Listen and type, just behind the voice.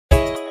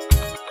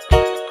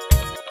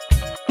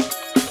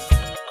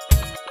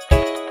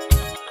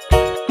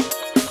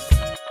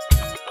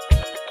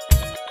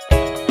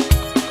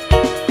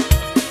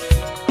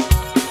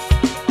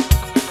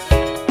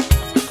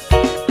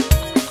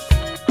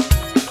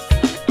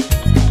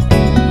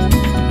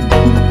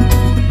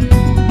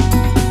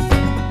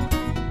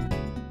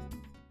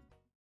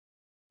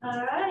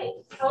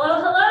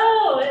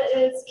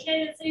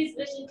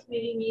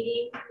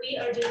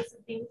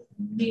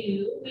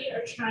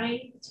are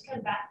trying to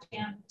come back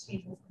down the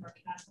table from our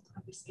casual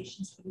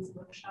conversations for these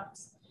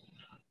workshops.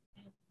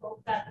 And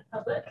hope that the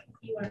public, if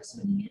you are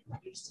tuning in, that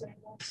you're still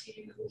able to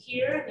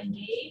hear and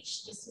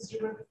engage just as you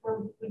were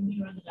before when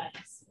we were on the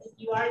dais. If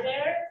you are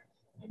there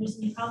and there's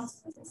any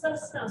problems, please let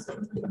us know so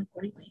we can move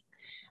accordingly.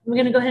 We're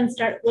going to go ahead and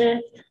start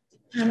with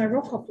our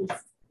roll call, please.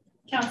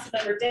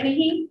 Councilmember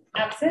Dennehy,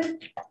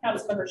 absent.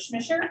 Councilmember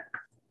Schmischer,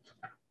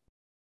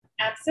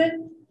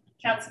 absent.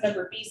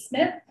 Councilmember B.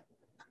 Smith,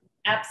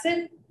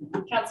 absent.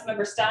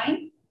 Councilmember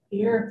Stein,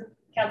 here.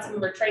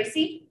 Councilmember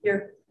Tracy,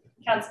 Here.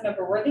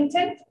 Councilmember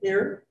Worthington,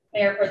 Here.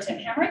 Mayor Pro Tem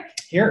Hamrick,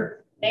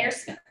 Here. Mayor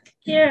Smith.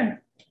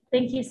 Here.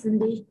 Thank you,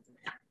 Cindy.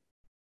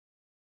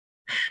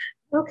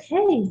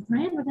 Okay,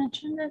 Ryan, we're going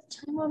to turn the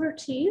time over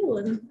to you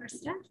and our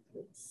staff,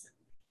 please.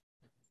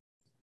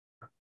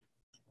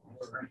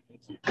 All right,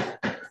 thank you.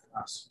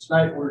 So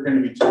tonight we're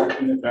going to be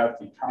talking about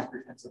the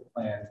comprehensive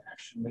plan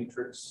action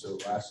matrix. So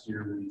last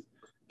year we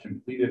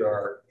completed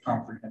our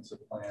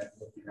comprehensive plan,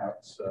 looking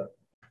out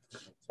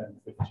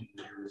 10, 15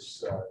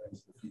 years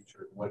into the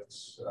future. What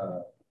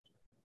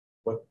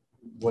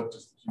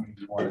does the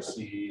community want to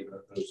see in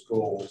those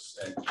goals?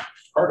 And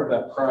part of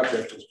that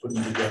project was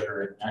putting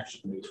together an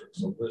action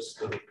matrix, a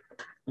list of, I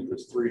think it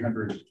was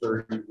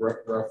 330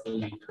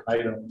 roughly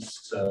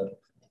items to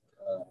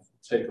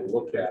take a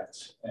look at.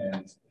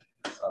 And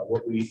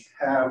what we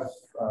have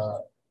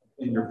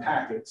in your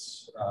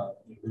packets,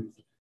 we've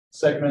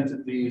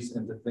segmented these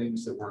into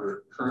things that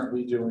we're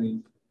currently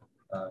doing,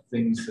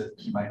 things that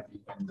might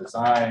be in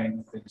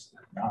design, things that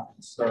have not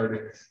been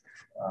started.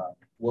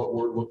 What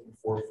we're looking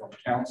for from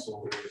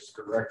council is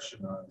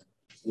direction on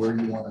where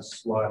you want to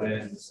slot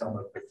in some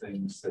of the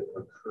things that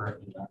are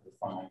currently not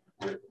defined,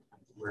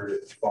 where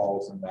it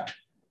falls in that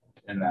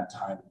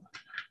timeline.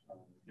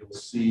 You'll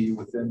see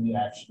within the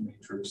action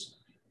matrix,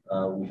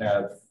 we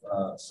have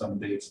some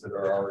dates that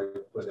are already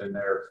put in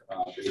there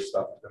based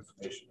off of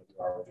information that we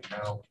already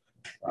know.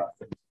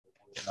 Things we're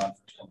working on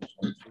for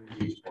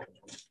 2023,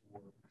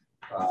 2024.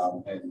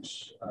 And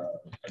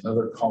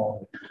another column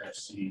that you're going to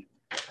see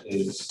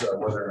is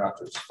whether or not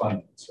there's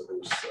funding. So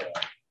there's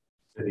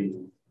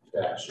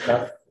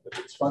city-F if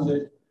it's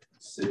funded,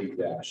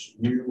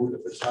 city-U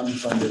if it's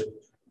unfunded.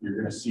 You're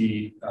going to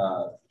see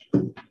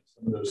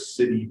some of those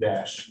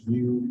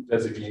city-U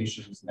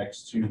designations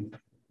next to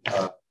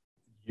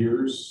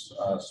years.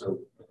 So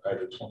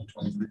either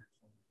 2023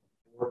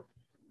 or 2024.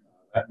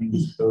 That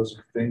means those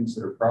are things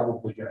that are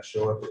probably going to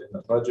show up in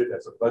the budget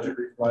as a budget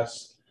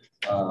request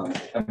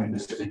coming to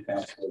city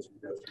council as we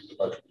go through the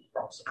budgeting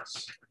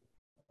process.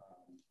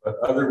 But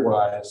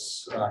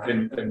otherwise,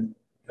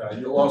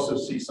 you'll also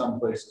see some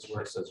places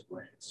where it says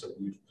grants. So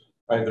we've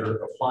either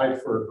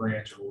applied for a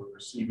grant or we're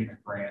receiving a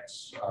grant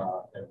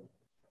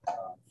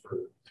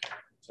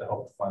to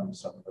help fund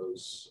some of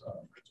those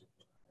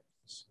particular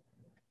items.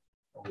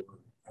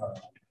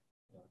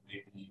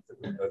 Maybe that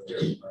we know there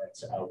are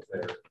grants out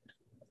there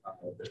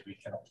that we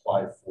can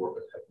apply for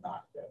but have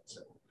not yet.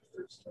 So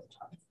there's no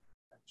time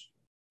for action.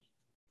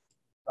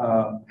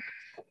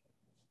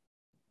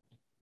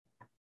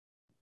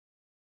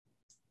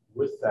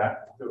 With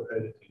that, we'll go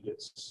ahead and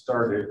get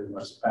started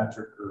unless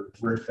Patrick or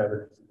Rick have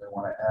anything they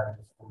want to add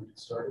before we get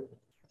started.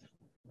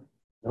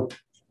 Nope.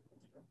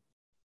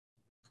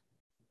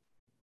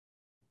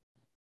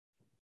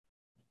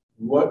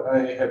 What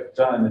I have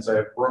done is I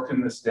have broken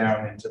this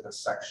down into the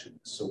sections.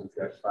 So we've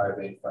got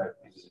 5A,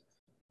 5B,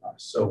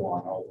 so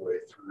on all the way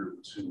through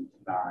to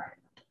 9.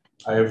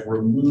 I have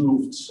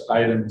removed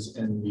items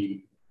in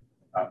the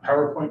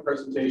PowerPoint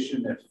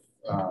presentation if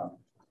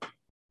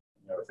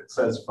it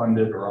says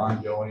funded or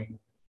ongoing,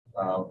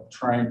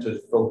 trying to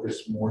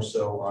focus more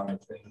so on the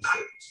things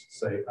that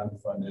say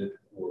unfunded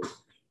or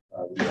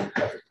we don't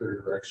have a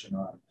clear direction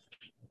on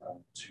for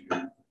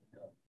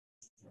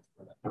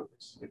that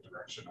purpose, get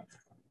direction on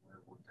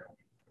where we're going.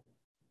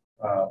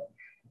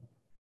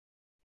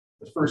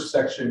 The first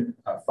section,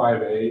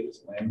 5A,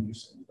 is land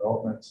use and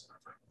development.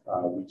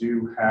 We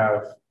do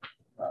have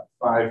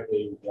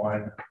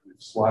 5A1. We've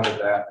slotted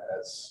that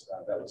as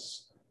that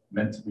was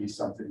meant to be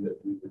something that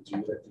we would do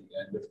at the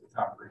end of the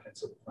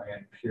comprehensive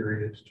plan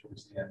period,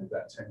 towards the end of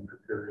that 10-year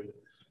period.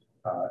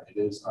 It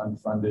is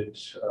unfunded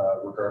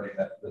regarding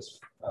this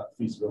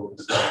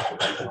feasibility study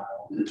for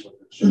mile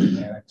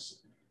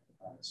mechanics.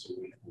 So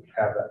we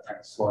have that kind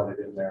of slotted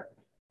in there.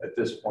 At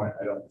this point,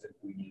 I don't think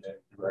we need any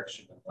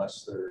direction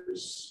unless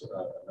there's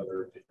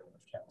another opinion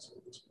of council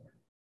at this point.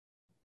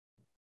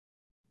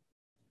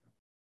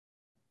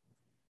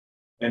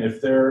 And if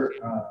there,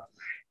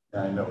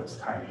 I know it's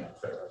tiny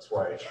up there, that's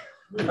why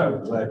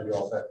I'm glad you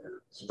all have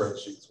your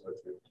spreadsheets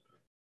with you.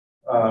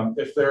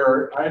 If there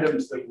are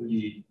items that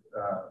we've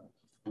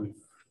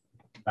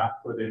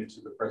not put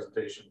into the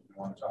presentation you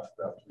want to talk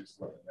about, please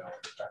let me know.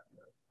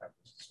 Have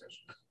this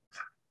discussion.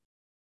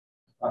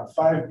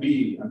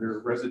 5B, under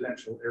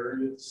residential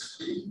areas,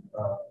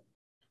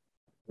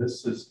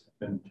 this has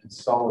been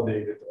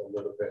consolidated a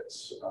little bit.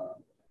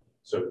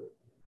 So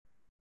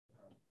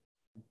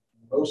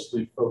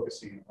mostly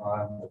focusing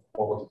on the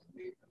quality of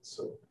maintenance.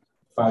 So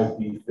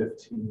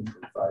 5B15 and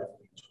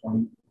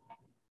 5B20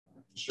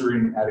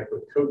 ensuring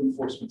adequate code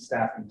enforcement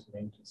staffing to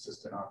maintain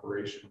consistent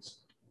operations.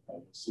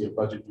 You see a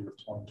budget year of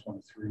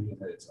 2023 and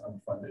that it's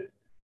unfunded.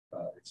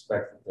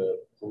 Expect that the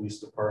police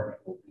department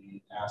will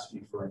be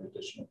asking for an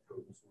additional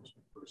code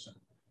enforcement person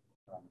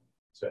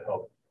to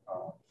help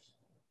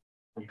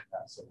meet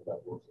some of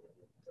that work.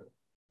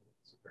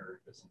 It's a very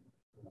busy.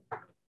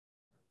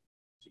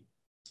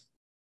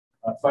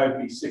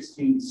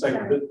 5B16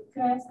 second bit.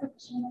 Can I ask a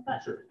question about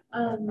that? Sure.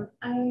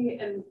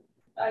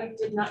 I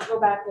did not go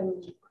back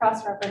and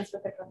cross-reference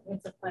with the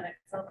comprehensive plan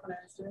itself when I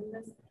was doing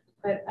this,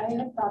 but I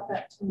had thought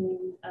that to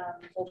mean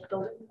both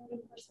building code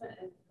enforcement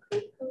and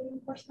code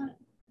enforcement.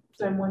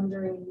 So I'm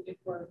wondering if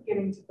we're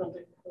getting to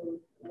building code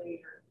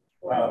later.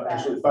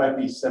 Actually,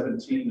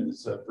 5B17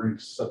 is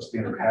brings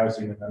substandard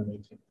housing and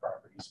unmaintained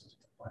properties into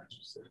compliance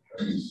with city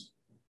codes.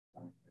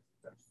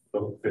 So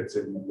it fits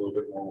in a little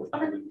bit more with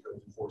building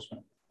code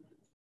enforcement.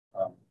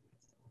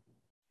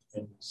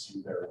 And you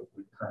see there,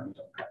 we currently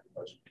don't have a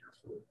budget here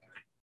for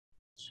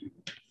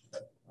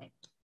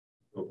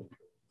building code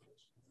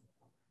enforcement.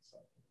 So,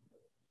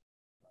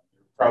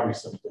 probably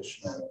some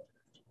additional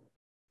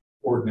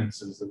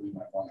ordinances that we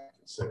might want to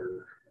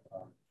consider.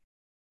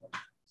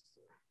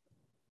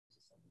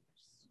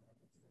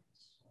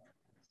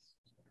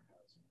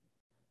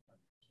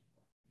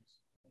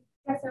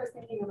 I guess I was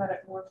thinking about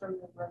it more from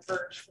the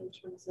reverse in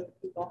terms of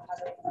people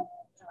having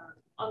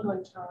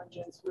ongoing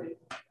challenges with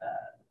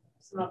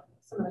some of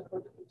the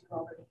code that we do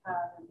already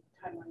have and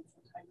timelines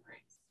and time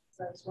frames.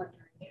 So I was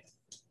wondering if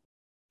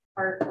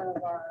part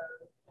of our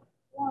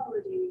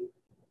quality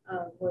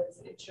was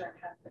ensuring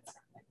adequate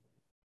staffing.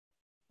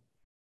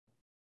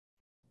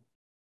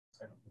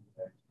 I don't think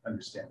I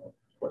understand what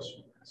the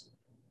question is.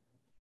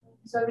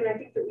 So I mean, I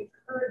think that we've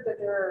heard that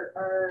there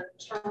are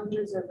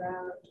challenges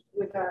around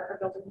with our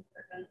building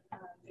department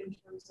in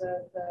terms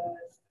of the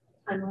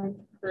timeline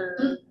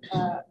for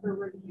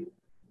review,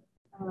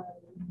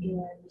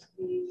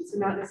 and so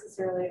not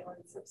necessarily on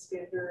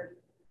substandard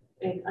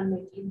and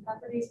unmaintained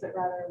properties, but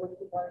rather when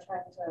people are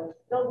trying to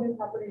build new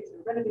properties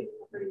or renovate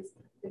properties,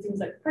 it seems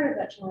like part of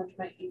that challenge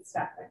might be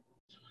staffing.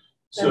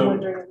 So I'm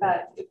wondering if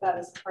that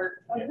is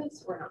part of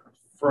this or not.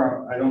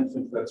 I don't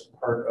think that's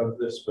part of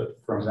this, but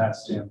from that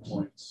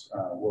standpoint,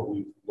 what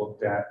we've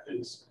looked at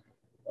is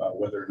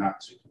whether or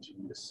not to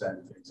continue to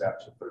send things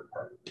out to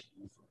third-party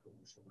review for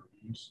commercial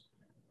reviews.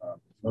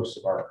 Most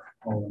of our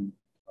home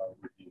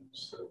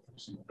reviews for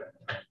single-family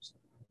homes,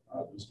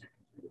 those get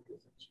completed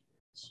within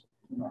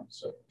 2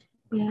 months. So,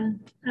 yeah,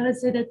 I would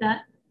say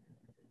that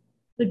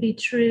would be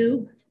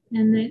true,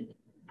 and that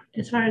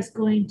as far as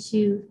going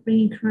to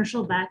bringing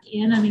commercial back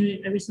in, I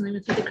mean, I recently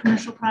went through the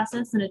commercial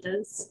process, and it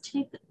does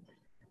take.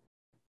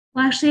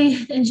 Well,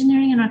 actually,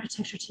 engineering and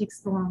architecture takes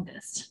the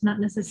longest,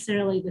 not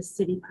necessarily the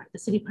city part. The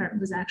city part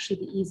was actually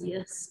the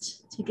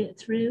easiest to get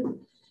through.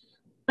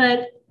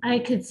 But I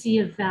could see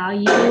a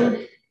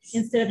value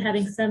instead of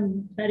having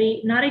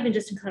somebody, not even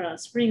just in Colorado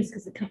Springs,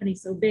 because the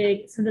company's so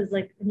big, sometimes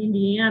like in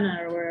Indiana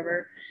or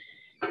wherever,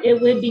 it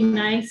would be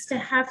nice to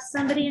have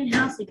somebody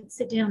in-house you could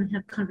sit down and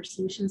have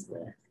conversations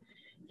with,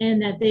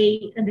 and that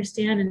they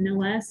understand and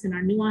know us and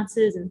our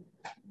nuances and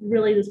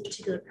really those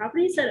particular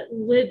properties that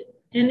would.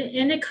 And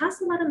it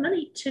costs a lot of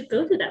money to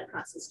go through that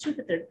process to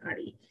the third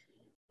party.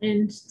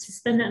 And to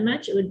spend that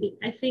much, it would be,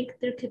 I think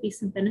there could be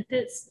some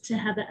benefits to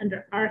have that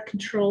under our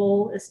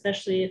control,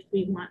 especially if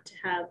we want to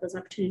have those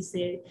opportunities,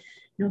 say,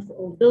 you know, for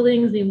old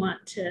buildings, we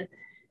want to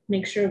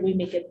make sure we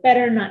make it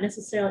better, not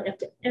necessarily up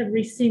to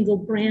every single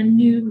brand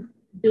new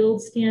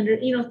build standard,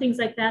 you know, things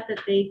like that, that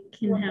they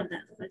can have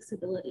that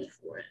flexibility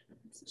for it.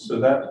 So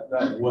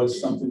that was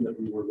something that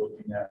we were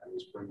looking at,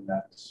 was bringing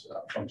that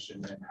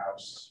function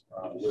in-house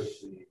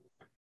with the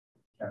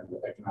kind of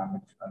the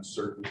economic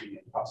uncertainty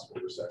and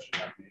possible recession.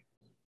 That may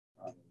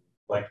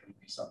likely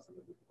be something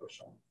that we push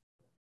on.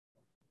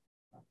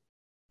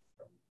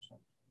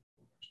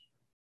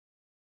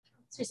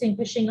 So you're saying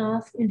pushing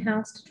off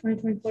in-house to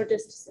 2024,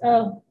 just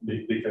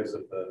because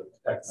of the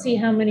see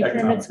how many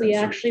permits we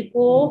actually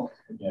pull.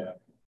 Yeah,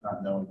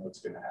 not knowing what's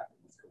going to happen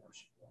with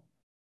commercial.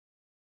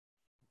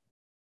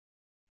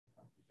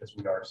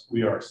 Because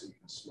we are seeing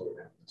a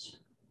slowdown this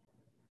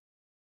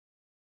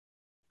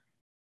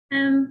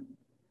year.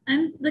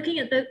 I'm looking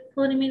at the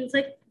quote. I mean, it's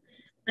like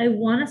I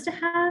want us to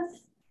have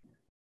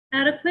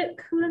adequate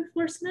code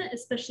enforcement,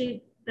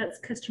 especially that's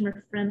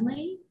customer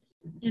friendly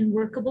and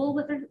workable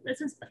with our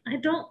residents. But I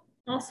don't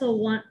also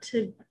want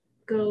to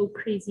go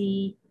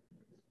crazy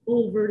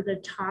over the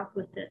top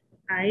with it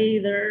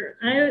either.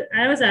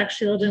 I was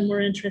actually a little bit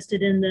more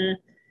interested in the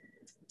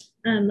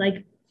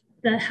like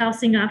the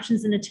housing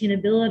options and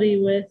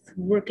attainability, with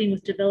working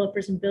with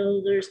developers and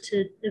builders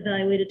to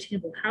evaluate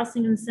attainable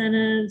housing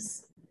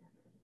incentives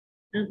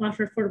and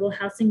offer affordable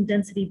housing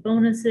density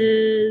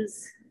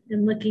bonuses,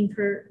 and looking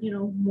for, you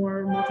know,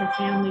 more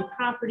multifamily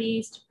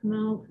properties to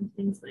promote and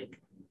things like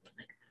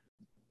that.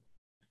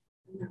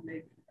 And there may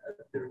be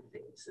other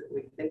things that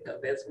we think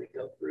of as we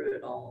go through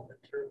it all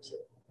in terms of,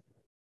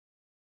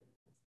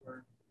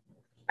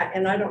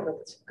 and I don't know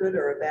if it's a good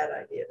or a bad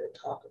idea to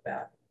talk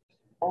about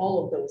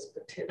all of those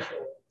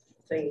potential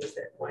things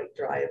that might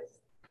drive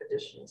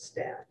additional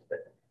staff,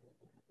 but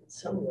in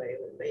some way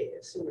we may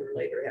sooner or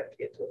later have to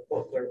get to a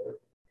point where we're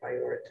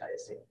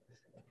prioritizing.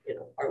 You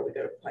know, are we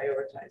going to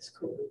prioritize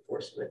code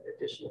enforcement,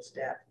 additional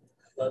staff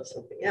above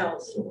something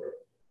else, or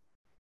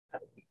how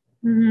do we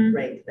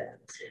rank that?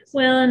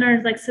 Well, in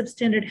our like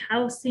substandard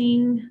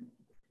housing,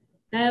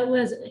 that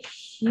was a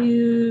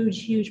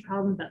huge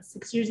problem about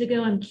 6 years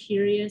ago. I'm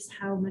curious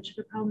how much of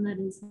a problem that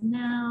is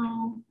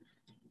now.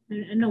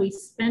 I know we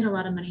spend a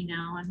lot of money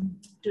now on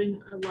doing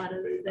a lot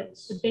of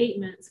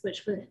abatements,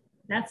 which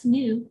that's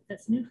new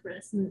for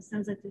us. And it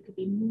sounds like there could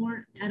be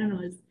more, I don't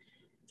know,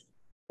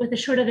 with the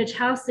shortage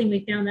housing,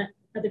 we found that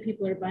other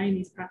people are buying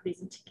these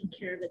properties and taking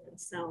care of it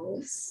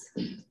themselves.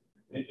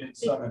 In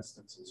some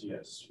instances,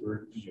 yes,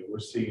 we're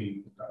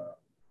seeing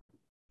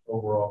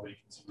overall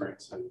vacancy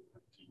rates have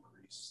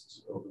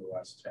decreased over the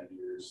last 10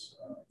 years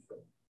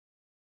from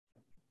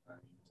 9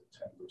 to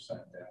 10%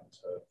 down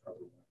to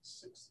probably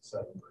 6 to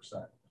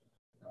 7%.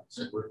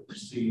 So we're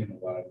seeing a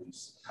lot of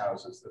these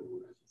houses that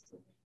were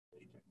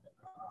vacant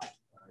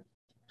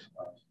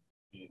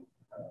being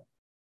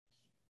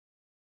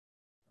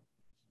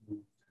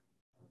moved,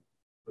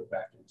 put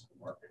back into the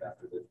market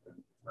after they've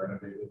been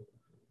renovated.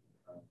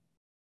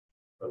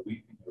 But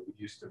we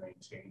used to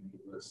maintain the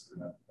list,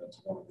 and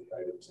that's one of the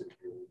items that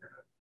we're going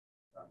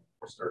to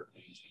start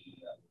maintaining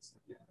that list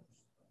again.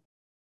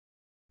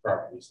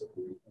 Properties that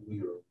we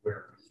are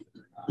aware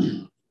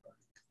of.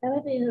 That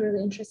would be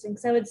really interesting,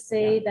 because I would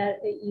say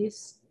that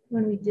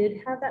when we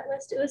did have that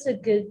list, it was a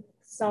good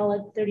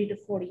solid 30 to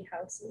 40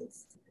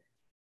 houses.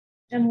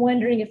 I'm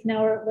wondering if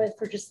now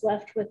we're just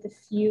left with a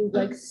few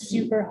like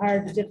super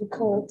hard,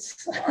 difficult.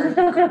 Some of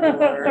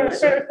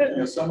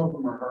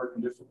them are hard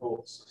and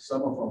difficult.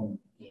 Some of them,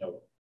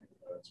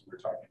 as we were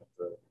talking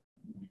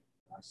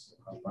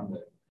on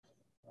Monday,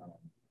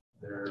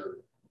 they're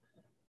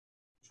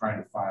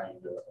trying to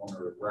find an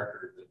owner of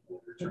record that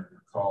will return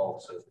your call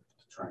to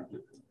try and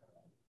get the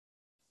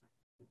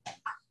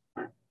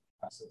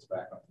assets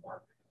back on the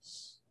market.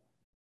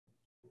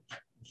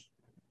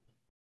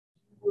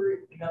 Were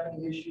you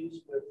having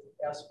issues with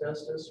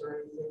asbestos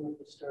or anything when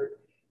you start?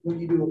 When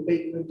you do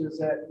abatement, does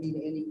that mean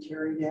any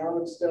tearing down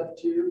and stuff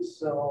too?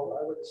 So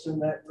I would assume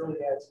that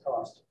really adds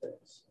cost to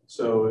things.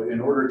 So in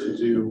order to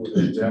do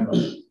a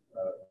demolition,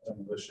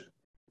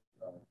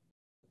 the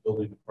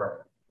building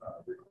department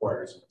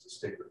requires, and it's a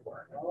state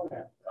requirement,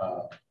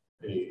 a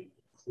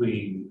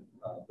clean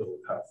bill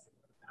of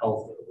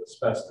health of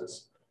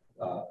asbestos,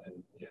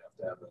 and you have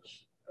to have a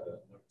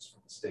notice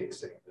from the state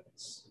saying that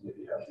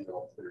you have to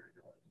go clear to go.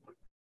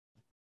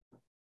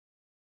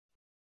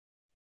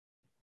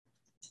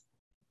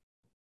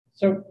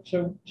 So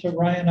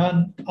Ryan,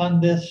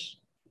 on this,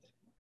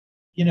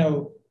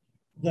 the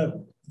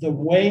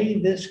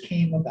way this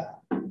came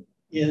about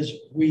is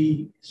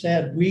we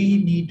said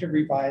we need to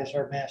revise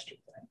our master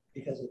plan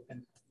because it's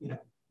been, a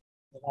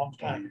long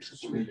time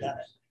since we've done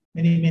it,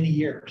 many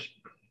years.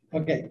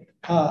 Okay,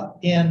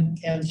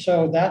 and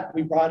so that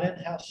we brought in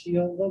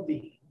Halcyon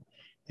Levine,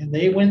 and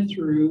they went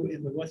through,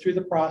 and we went through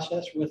the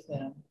process with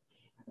them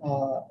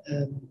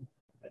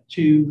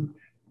to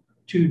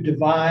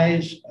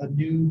devise a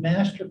new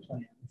master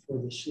plan for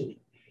the city.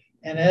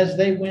 And as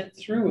they went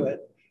through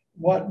it,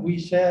 what we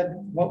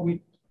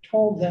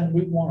told them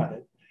we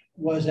wanted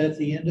was, at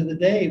the end of the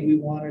day, we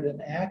wanted an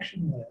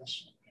action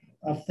list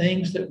of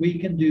things that we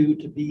can do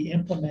to be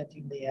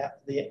implementing the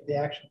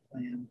action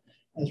plan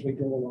as we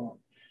go along.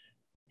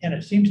 And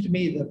it seems to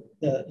me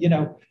that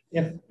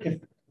if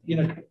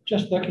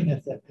just looking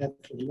at the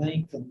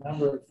length and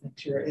number of things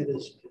here,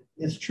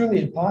 it's truly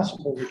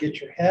impossible to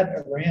get your head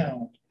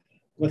around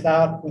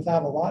without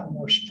a lot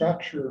more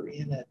structure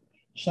in it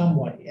some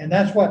way. And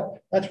that's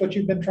what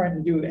you've been trying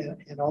to do,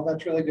 and all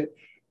that's really good.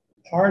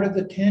 Part of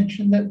the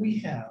tension that we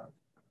have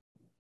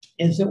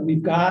is that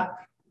we've got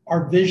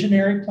our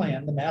visionary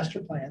plan, the master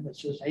plan, that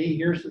says, hey,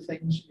 here's the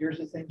things we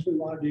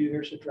want to do,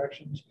 here's the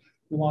directions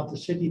we want the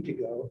city to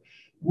go,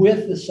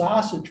 with the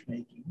sausage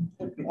making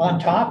on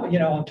top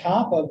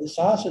of the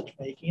sausage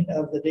making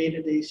of the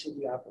day-to-day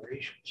city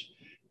operations.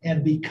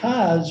 And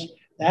because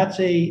that's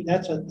a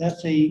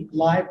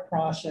live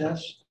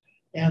process,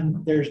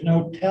 and there's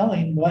no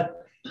telling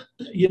what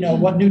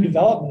new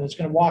development is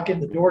going to walk in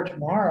the door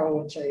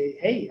tomorrow and say,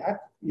 hey,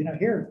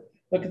 here,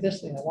 look at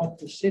this thing. I want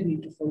the city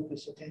to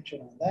focus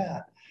attention on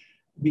that.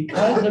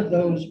 Because of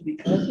those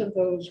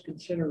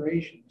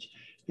considerations,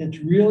 it's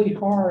really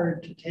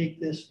hard to take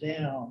this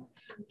down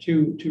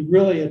to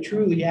really a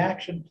truly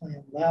action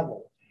plan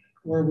level,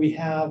 where we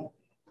have,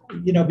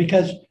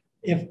 because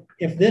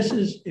if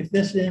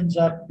this ends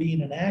up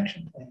being an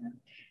action plan,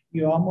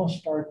 you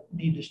almost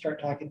need to start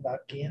talking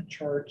about Gantt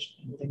charts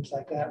and things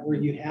like that, where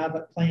you have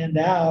it planned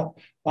out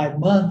by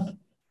month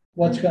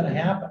what's going to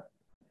happen,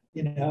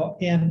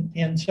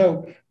 and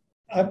so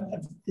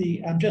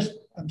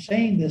I'm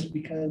saying this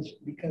because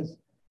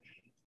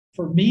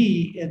for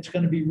me, it's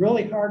going to be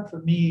really hard for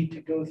me to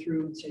go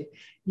through and say,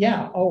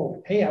 yeah,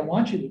 oh, hey, I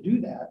want you to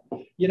do that,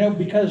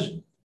 because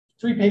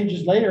 3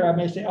 pages later, I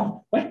may say,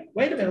 oh, wait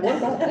a minute, what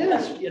about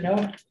this? You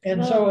know,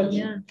 and so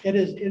it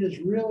is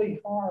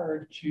really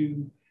hard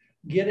to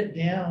get it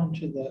down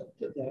to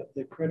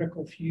the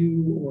critical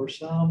few or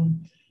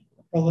some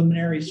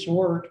preliminary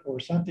sort or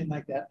something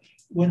like that.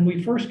 When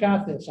we first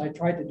got this, I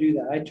tried to do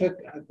that.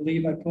 I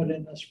believe I put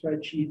in a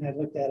spreadsheet and I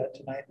looked at it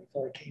tonight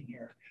before I came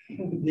here.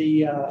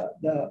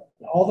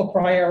 All the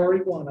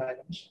priority 1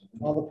 items,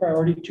 all the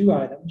priority 2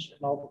 items,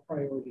 and all the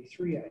priority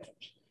 3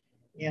 items.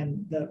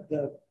 And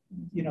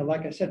you know,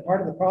 like I said,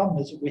 part of the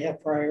problem is that we have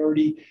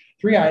priority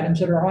 3 items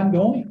that are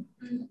ongoing,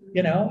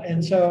 you know,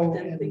 and so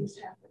And things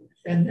happen.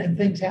 And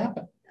things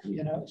happen,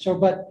 you know. So,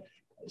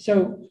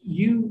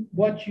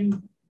 what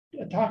you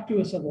talk to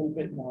us a little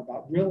bit more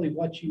about really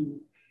what you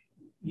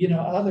know,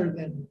 other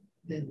than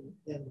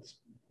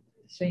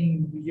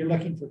saying you're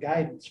looking for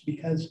guidance,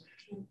 because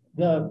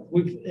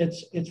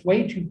it's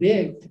way too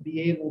big to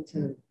be able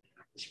to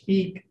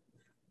speak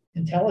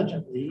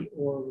intelligently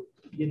or,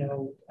 you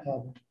know,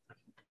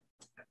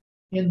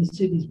 in the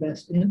city's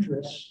best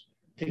interests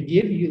to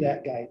give you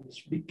that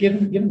guidance,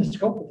 given the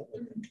scope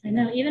of it. I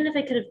know, even if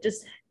I could have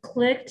just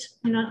clicked,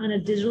 you know, on a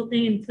digital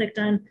thing and clicked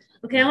on,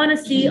 okay, I want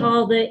to see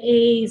all the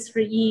A's for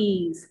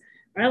E's,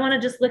 or I want to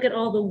just look at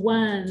all the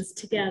 1s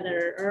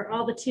together or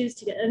all the 2s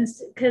together. And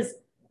because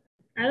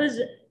I was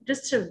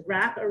just to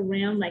wrap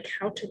around like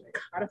how to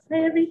codify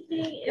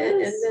everything.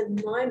 And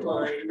then my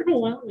mind,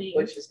 overwhelming.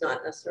 which is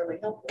not necessarily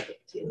helpful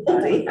to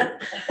anybody,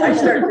 I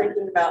start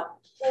thinking about,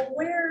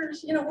 well,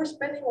 you know, we're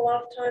spending a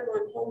lot of time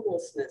on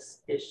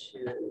homelessness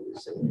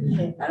issues.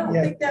 And I don't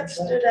think that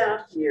stood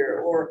out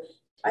here. Or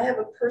I have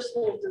a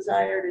personal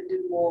desire to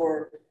do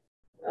more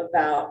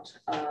about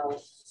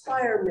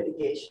fire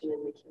mitigation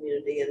in the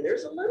community. And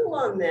there's a little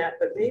on that,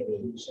 but maybe,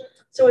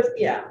 so it's,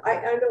 yeah,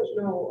 I don't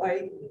know.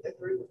 I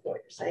agree with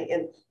what you're saying.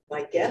 And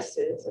my guess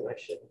is, and I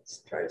shouldn't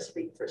try to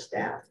speak for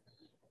staff,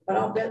 but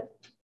I'll bet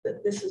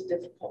that this is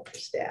difficult for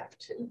staff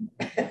too.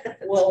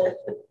 Well,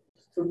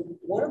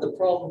 one of the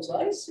problems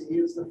I see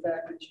is the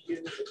fact that you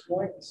get to the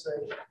point and say,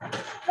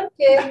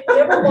 okay,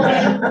 never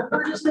mind,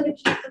 we're just going to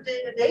keep the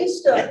day-to-day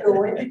stuff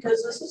going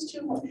because this is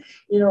too much,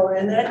 you know,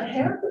 and that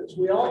happens.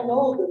 We all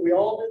know that we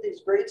all do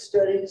these great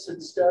studies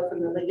and stuff,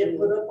 and then they get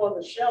put up on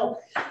the shelf.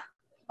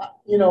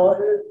 You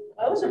know,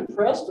 I was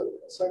impressed with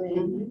this. I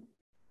mean,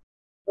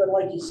 but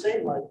like you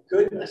say, my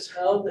goodness,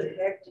 how the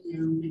heck do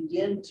you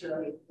begin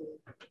to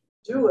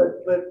do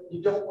it, but you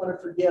don't want to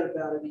forget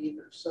about it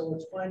either. So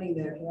it's finding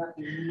that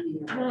happy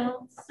medium.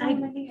 Well, So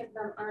many of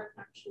them aren't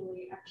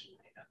actually action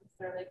items.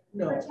 They're like,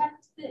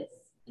 protect this,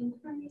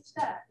 encourage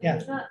that. Yeah.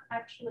 It's not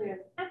actually an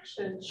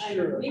action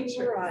Sure.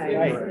 item.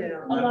 Right.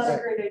 A lot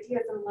of great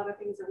ideas and a lot of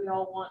things that we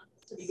all want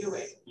to be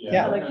doing.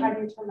 Yeah. But like, how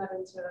do you turn that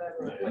into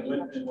what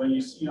you And when you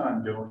see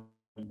ongoing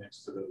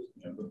next to those,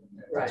 you know,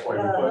 that's why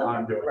we Right. put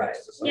ongoing Right.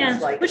 next to something. yeah,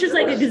 like which is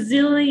like a this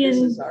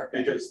gazillion is our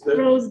Because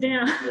rows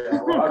down.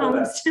 yeah, a lot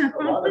columns down.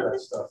 of that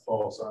stuff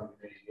falls on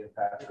me and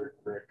Patrick,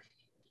 Rick,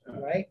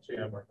 Right.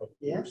 Jim, our public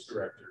Yes. works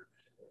director,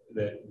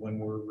 that when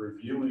we're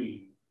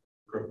reviewing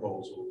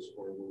proposals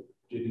or we're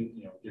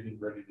getting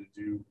ready to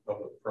do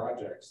public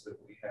projects, that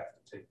we have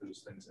to take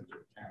those things into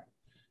account.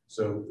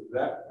 So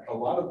that a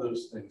lot of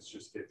those things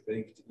just get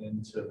baked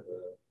into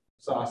the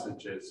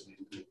sausage, as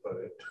you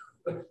put it.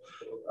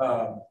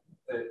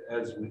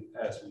 As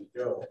we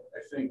go,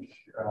 I think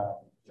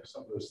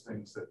some of those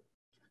things that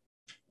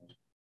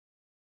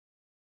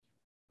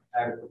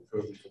adequate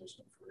code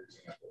enforcement, for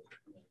example,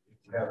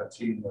 if you have a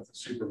team with a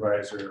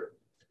supervisor,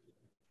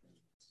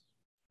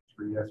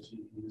 3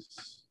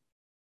 FTEs.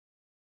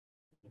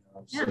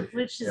 Yeah,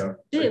 which is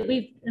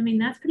big. I mean,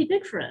 that's pretty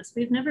big for us.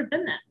 We've never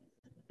been that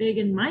big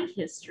in my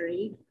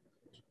history.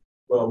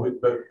 Well,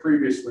 but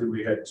previously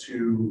we had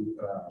 2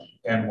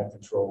 animal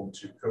control and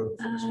 2 code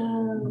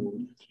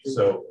enforcement.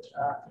 So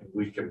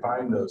we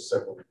combined those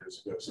several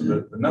years ago. So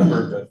the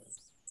number of the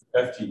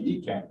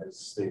FTE count has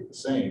stayed the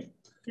same,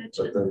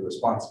 Gotcha. but the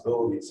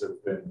responsibilities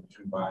have been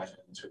combined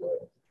into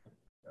a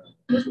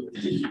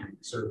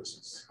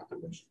services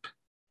division.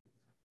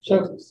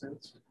 So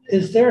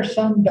is there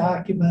some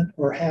document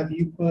or have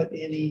you put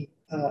any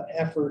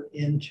effort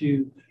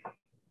into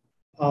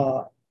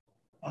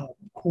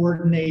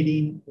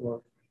coordinating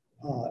or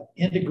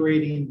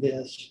integrating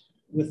this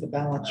with the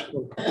balance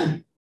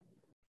scorecard?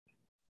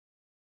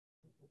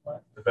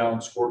 The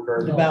balance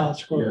scorecard. The balance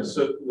Yeah, scorecard.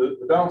 so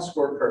the balance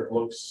scorecard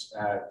looks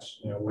at,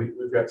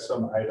 we've got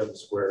some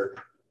items where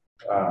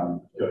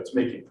it's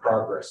making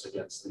progress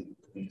against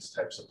these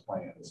types of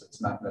plans.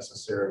 It's not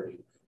necessarily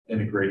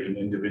integrating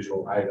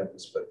individual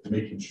items, but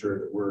making sure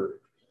that we're,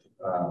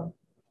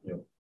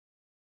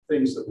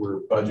 things that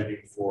we're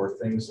budgeting for,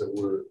 things that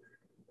we're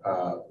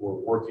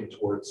working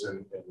towards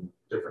in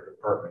different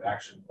department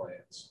action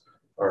plans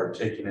are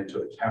taken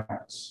into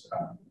account,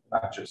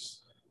 not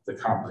just the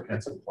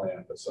comprehensive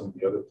plan, but some of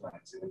the other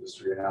plans, the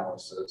industry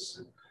analysis,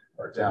 and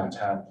our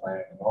downtown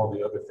plan, and all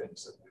the other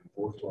things that we've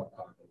worked on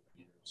over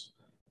the years,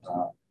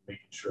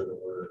 making sure that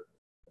we're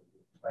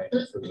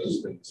planning for those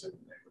things and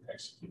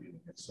executing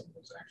against some of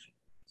those actions.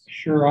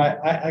 Sure,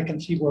 I can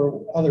see where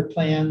other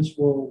plans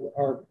will,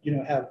 are, you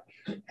know, have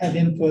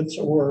inputs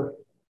or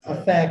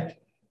affect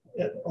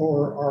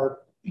or are,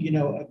 you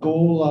know, a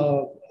goal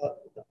of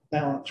a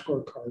balanced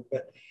scorecard.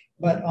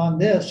 But on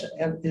this,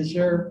 have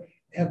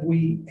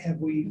we,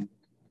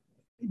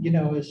 you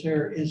know, is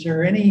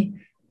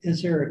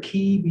there a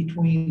key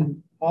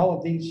between all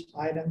of these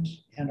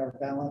items and our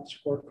balanced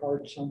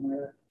scorecard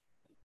somewhere?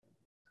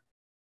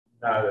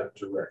 Not a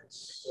direct.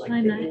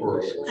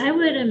 I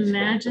would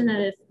imagine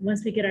that if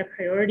once we get our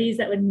priorities,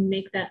 that would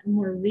make that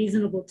more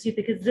reasonable too,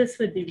 because this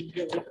would be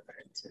really hard.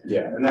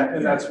 Yeah, and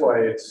that's why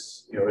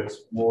it's, you know,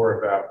 it's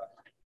more about,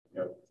 you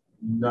know,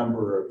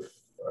 number of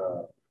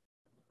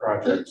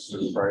projects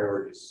and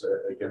priorities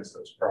against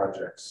those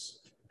projects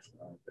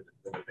that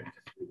have been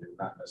completed,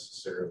 not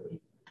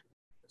necessarily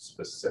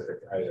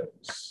specific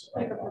items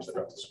on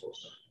the school.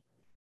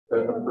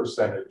 A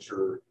percentage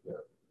or, you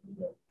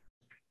know,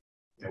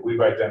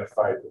 we've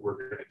identified that we're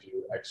going to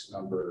do X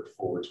number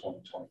for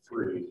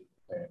 2023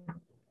 and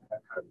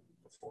how do you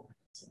before.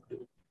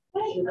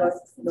 You guys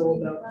know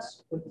about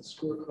what the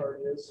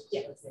scorecard is?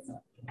 Yes.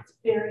 It's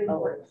very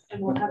important,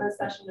 and we'll have a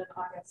session in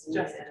August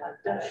just to talk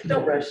about it.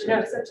 Don't rush. No,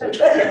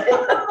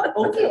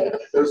 Okay.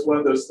 It was one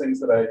of those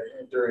things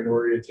that during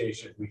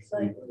orientation, we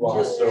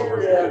glossed over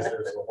because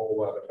there's a whole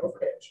lot of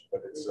information,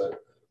 but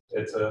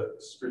it's a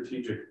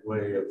strategic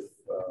way of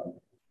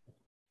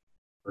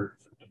for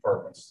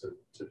departments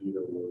to do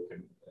their work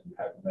and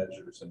have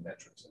measures and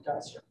metrics.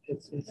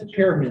 It's a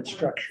pyramid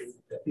structure.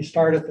 You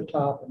start at the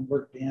top and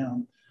work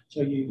down.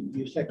 So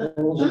you set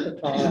goals at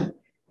the top,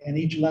 and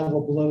each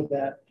level below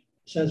that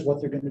says what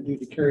they're going to do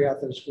to carry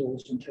out those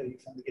goals until you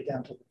finally get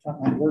down to the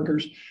frontline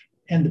workers.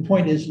 And the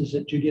point is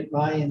that you get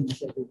buy-in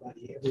with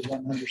everybody.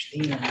 Everyone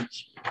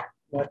understands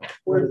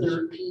Where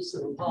their piece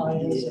of the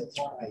pie is. That's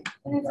right.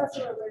 And it's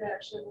also a way to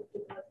actually look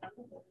at the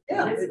accountable.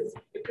 Yeah.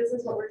 If this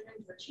is what we're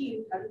trying to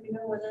achieve, how do we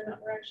know whether or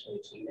not we're actually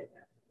achieving it?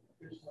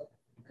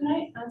 Can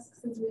I ask,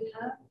 since we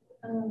have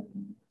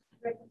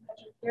Rick and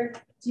Patrick here,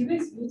 do you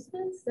guys use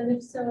this? And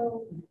if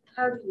so,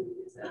 how do you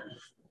use it?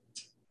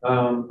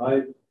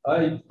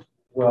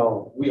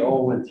 Well, we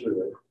all went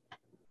through it.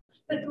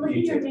 But like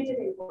in your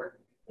day-to-day work.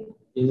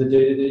 In the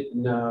day-to-day,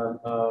 no,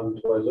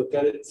 do I look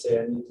at it and say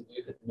I need to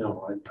do that?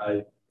 No,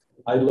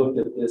 I looked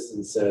at this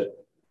and said,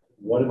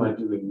 what am I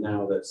doing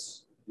now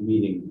that's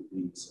meeting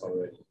these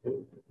already?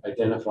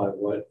 Identify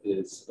what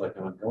is like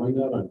ongoing,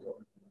 not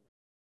ongoing.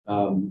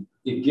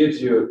 It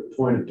gives you a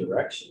point of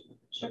direction,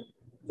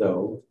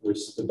 though,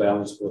 which the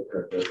balance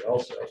scorecard does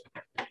also.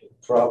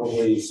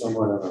 Probably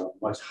somewhat on a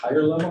much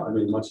higher level, I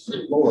mean, much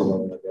lower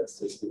level, I guess,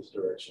 this gives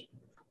direction.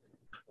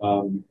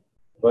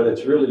 But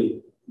it's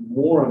really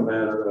more a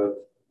matter of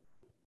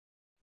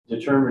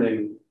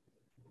determining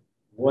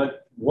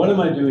what am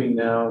I doing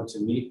now to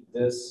meet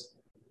this,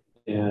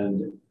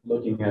 and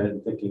looking at it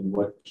and thinking,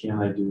 what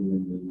can I do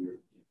in the year?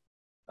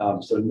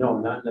 So no,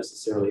 not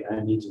necessarily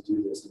I need to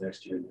do this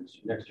next year.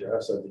 Next year, I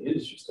also have the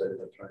industry study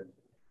that I'm trying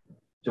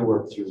to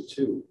work through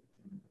too.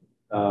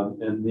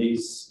 And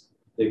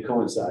they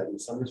coincide in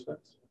some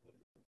respects.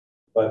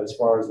 But as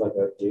far as like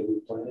a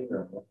daily planning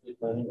or monthly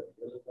planning or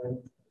yearly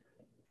planning,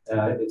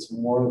 it's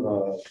more of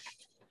a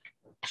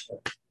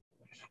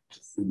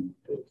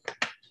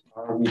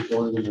are we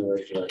going in the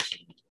right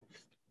direction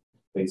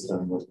based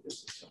on what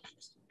this is?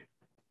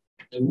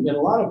 And a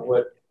lot of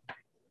what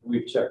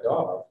we've checked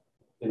off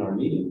in our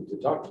meeting to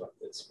talk about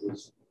this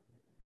was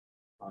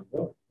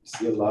ongoing. You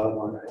see a lot of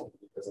ongoing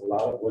because a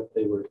lot of what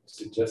they were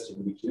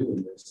suggesting we do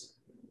in this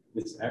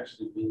is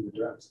actually being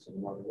addressed in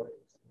a lot of ways.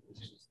 It's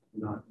just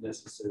not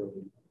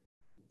necessarily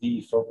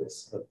the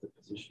focus of the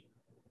position.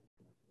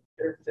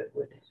 If it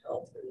would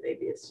help, and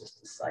maybe it's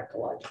just a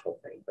psychological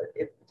thing, but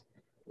if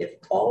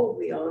all of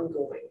the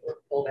ongoing were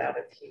pulled out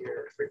of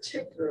here,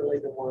 particularly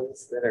the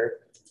ones that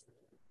are,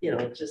 you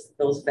know, just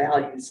those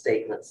value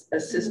statements,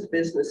 assist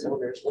business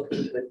owners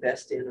looking to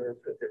invest in or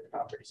improve their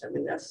properties. I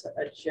mean, that's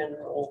a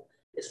general,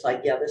 it's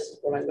like, yeah, this is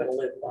what I'm going to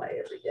live by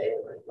every day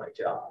in my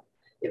job.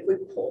 If we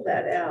pull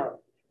that out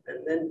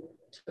and then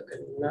took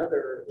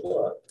another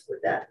look,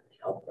 would that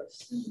help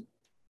us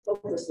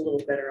focus a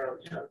little better on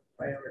how to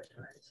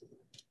prioritize?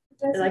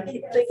 And I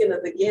keep thinking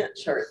of the Gantt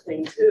chart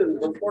thing too.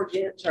 Before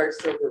Gantt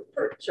charts, there were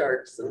PERT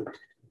charts. And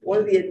one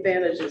of the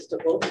advantages to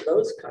both of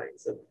those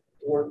kinds of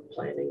work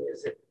planning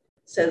is it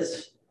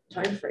says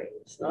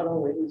timeframes, not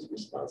only who's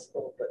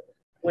responsible, but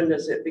when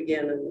does it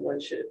begin and when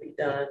should it be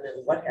done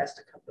and what has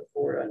to come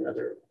before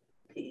another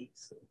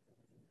piece.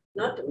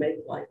 Not to make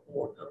life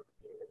more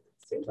complicated.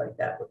 It seems like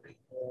that would be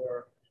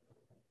more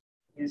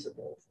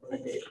usable on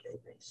a day-to-day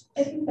basis.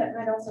 I think that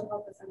might also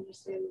help us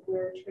understand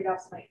where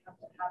trade-offs might have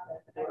to happen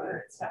at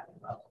current staffing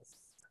levels.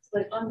 So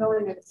like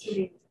ongoing, I'm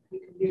assuming you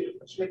can do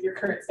with your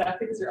current staff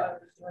because you're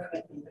already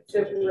doing it. So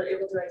if we were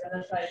able to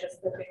identify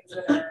just the things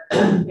that are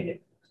kind of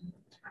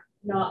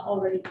not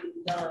already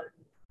being done,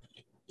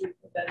 we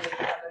could then maybe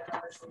have a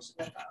conversation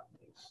about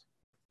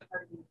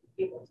are you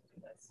able to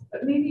do this?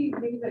 But maybe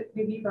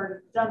you've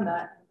already done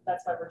that. And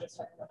that's why we're just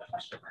talking about the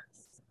question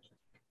marks.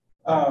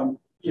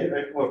 Yeah,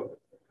 well,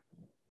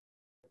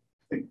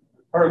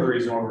 part of the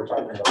reason why we're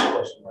talking about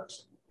question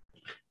marks.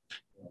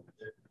 And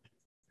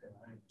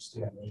I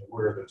understand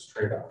where are those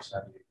trade-offs,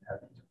 how do you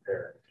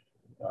compare?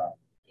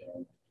 You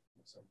know,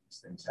 some of these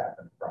things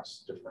happen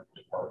across different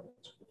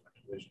departments, different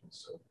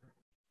divisions. So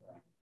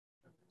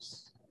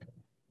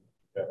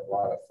got a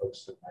lot of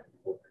folks that might be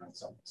working on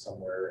something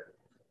somewhere.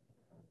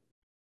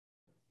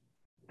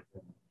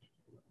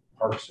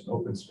 Parks and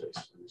open space,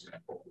 for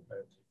example.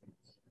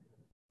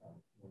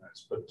 When I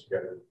was putting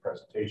together the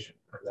presentation,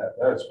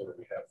 that's where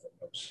we have the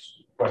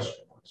most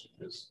question marks,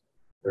 because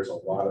there's a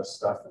lot of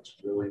stuff that's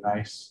really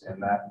nice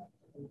in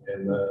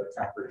the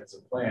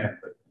comprehensive plan,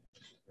 but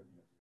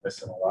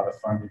missing a lot of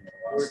funding and a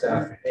lot of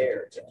staffing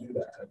there to do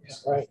that. Yeah,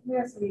 right. We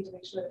also need to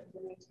make sure that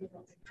the maintain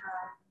what we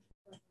have.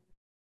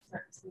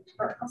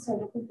 Also, I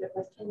don't think that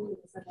like Kenny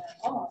is in there at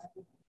all. I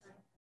think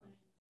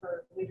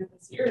for later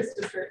this year is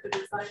to start the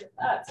design of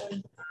that. So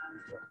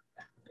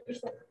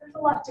there's a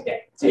lot to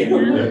get to.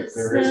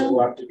 There is a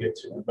lot to get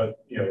to,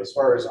 but you know, as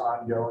far as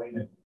ongoing,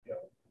 and you know,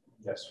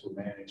 yes, we're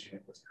managing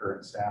it with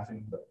current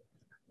staffing, but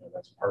you know,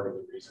 that's part of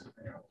the reason,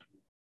 you know,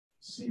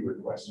 see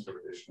requests for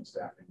additional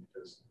staffing,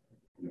 because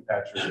you know,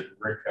 Patrick and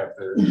Rick have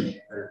their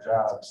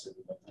jobs, and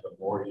the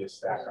more you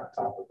stack on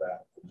top of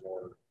that, the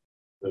more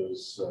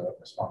those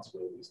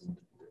responsibilities need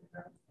to be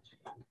done.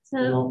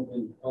 You know,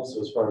 and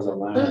also as far as the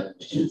land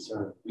is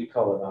concerned, we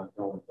call it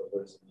ongoing, but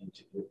what does it mean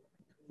to you?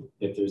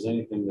 If there's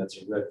anything that's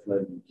a red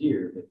flag in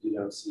here that you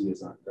don't see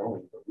as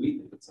ongoing, but we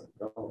think it's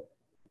ongoing,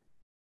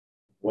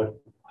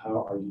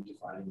 how are you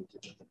defining it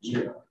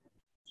differently?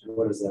 So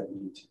what does that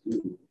mean to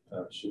do?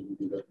 Should we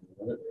be looking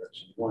in another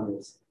direction? One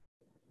is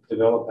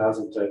develop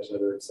housing types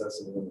that are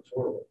accessible and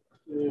affordable.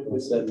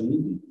 What's that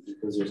mean?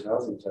 Because there's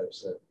housing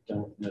types that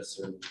don't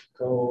necessarily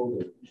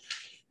code and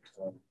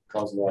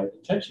cause a lot of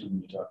contention when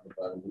you're talking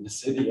about them in the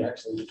city,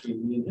 actually,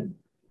 between me and him.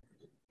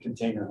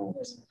 Container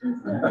homes.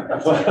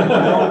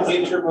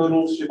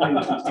 Intermodal shipping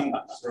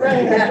containers.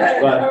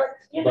 Right. But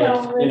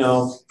you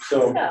know,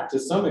 so to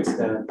some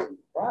extent,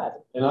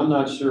 and I'm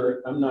not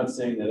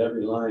saying that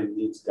every line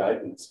needs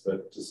guidance,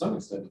 but to some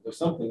extent, if there's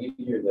something in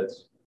here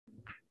that's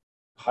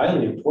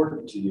highly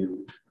important to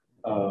you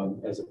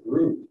as a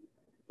group,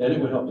 then it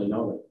would help to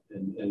know it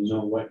and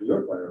know what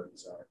your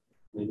priorities are.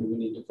 Maybe we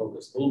need to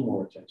focus a little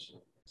more attention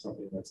on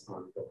something that's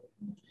ongoing,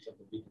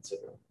 something we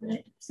consider.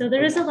 Right. So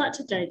there is a lot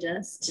to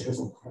digest.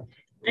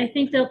 I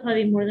think there'll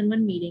probably be more than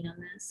one meeting on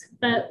this,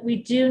 but we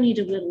do need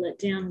to whittle it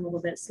down a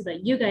little bit so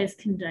that you guys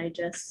can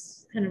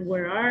digest kind of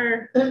where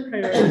our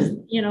priorities,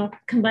 you know,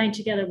 combine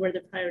together where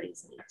the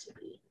priorities need to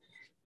be.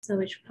 So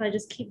we should probably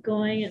just keep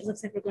going. It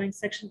looks like we're going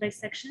section by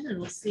section, and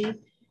we'll see.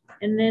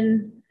 And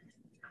then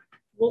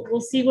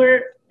we'll see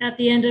where at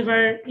the end of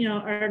our, you know,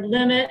 our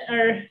limit,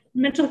 our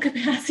mental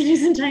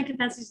capacities and time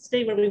capacities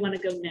today, where we want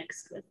to go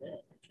next with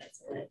it.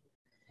 That's it.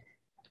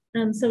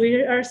 So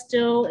we are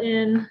still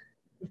in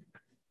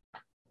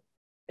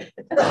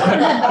the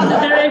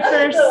very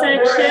first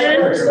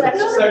section.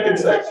 Second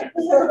section.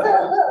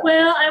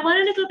 Well, I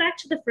wanted to go back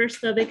to the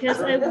first though, because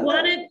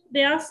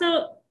they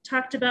also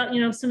talked about, you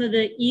know, some of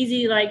the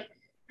easy, like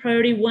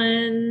priority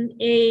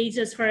 1A,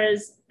 as far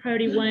as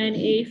priority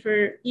 1A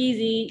for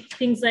easy,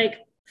 things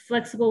like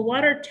flexible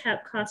water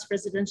tap cost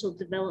residential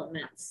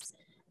developments,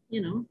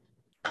 you know.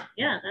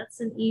 Yeah,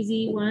 that's an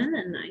easy one.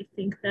 And I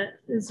think that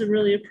is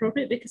really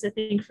appropriate, because I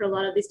think for a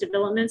lot of these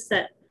developments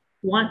that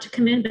want to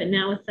come in, but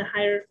now with the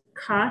higher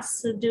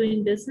costs of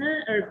doing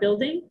business or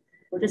building,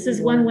 this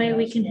is one way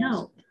we can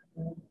help.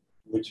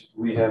 Which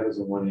we have as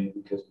a 1A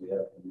because we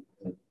have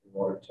the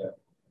water tap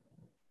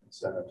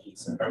incentive.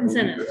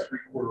 Incentive.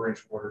 3/4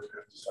 inch water,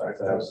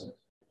 55,000.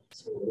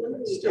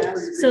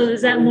 So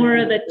is that more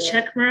of a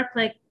check mark,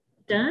 like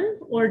done,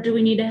 or do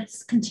we need to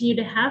continue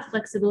to have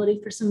flexibility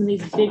for some of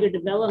these bigger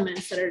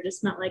developments that are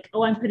just not like,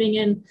 oh, I'm putting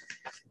in,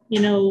 you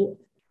know,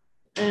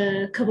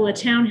 a couple of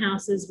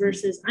townhouses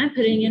versus I'm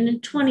putting in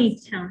 20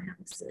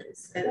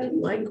 townhouses? And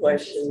my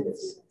question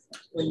is,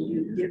 when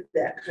you give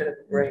that kind of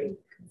break,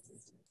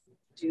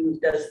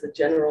 does the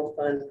general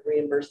fund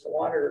reimburse the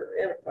water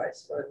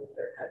enterprise fund,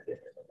 or how do you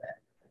handle that?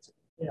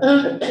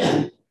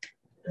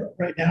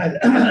 Right now,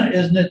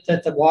 isn't it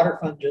that the water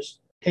fund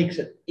just takes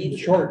it in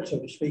short, so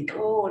to speak?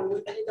 Oh, and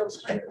we pay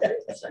those higher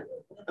rates.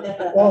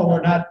 Well,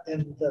 we're not,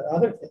 and the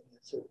other thing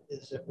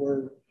is that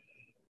we're,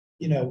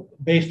 you know,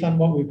 based on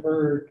what we've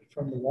heard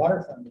from the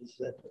water fund, is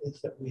that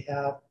we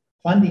have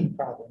funding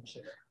problems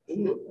there,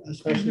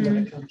 especially when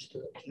it comes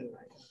to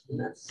And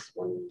that's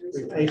one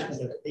reason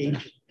replacement of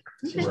aging.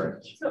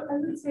 Right. So I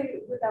would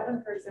say with that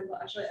one, for example,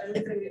 actually, I would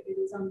say it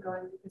is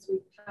ongoing because we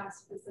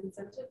passed this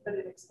incentive, but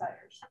it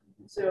expires.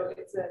 So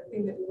it's a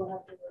thing that we will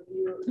have to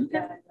review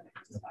again when it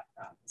comes back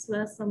from. So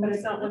that's But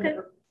it's not one that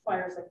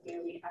requires like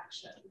daily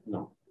action.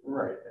 No.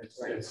 Right.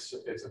 It's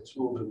a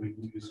tool that we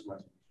use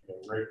when, you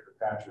know, Rick or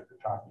Patrick are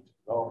talking to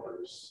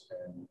developers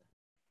and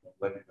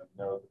letting them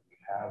know that we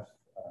have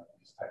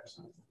these types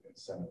of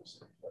incentives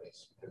in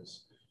place, because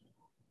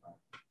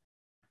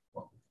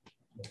well,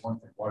 the one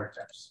thing, water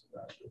taps,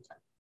 the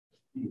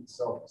fee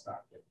itself is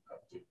not getting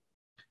up to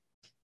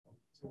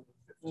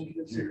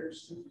 15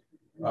 years.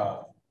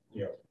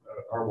 you know,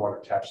 our water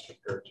taps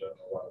compared to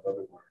a lot of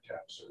other water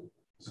taps are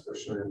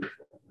especially.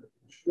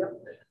 Yep.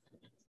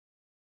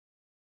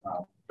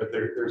 But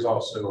there's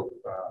also,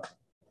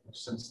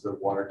 since the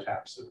water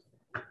taps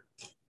have,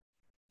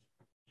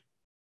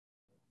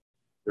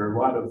 there are a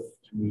lot of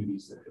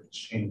communities that have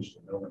changed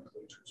the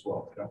nomenclature as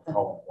well. They don't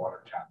call them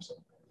water taps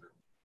anymore.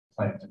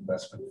 Plant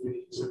investment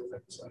fees and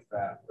things like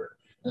that. Where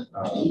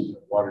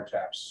water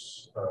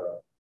taps,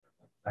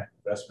 plant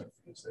investment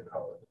fees, they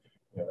call it.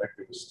 You know, that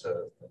goes to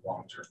the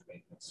long-term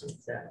maintenance of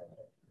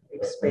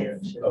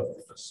Expansion of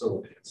the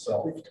facility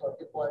itself. We've talked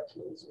to Black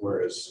Hills.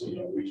 Whereas, you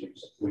know, we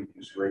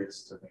use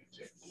rates to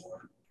maintain the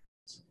water,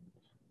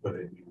 put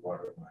in new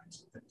water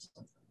lines and things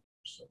like that.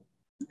 So.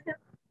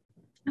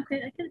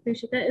 Okay, I can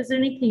appreciate that. Is there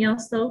anything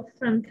else though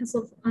from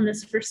council on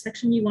this first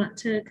section you want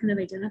to kind of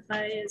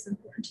identify as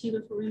important to you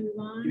before we move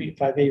on? You mean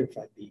 5A or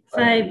 5B?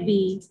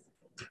 5B.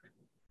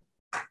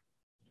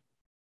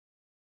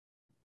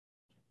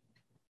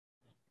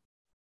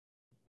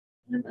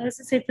 I was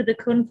to say for the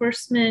code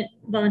enforcement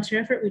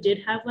volunteer effort, we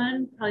did have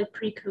one probably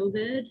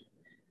pre-COVID.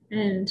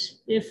 And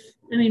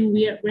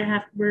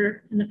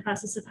we're in the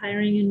process of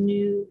hiring a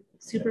new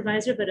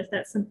supervisor, but if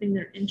that's something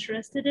they're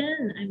interested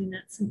in, I mean,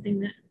 that's something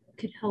that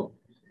could help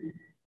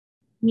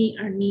meet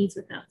our needs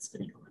without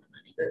spending a lot of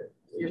money.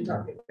 You're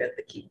talking about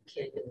the Keep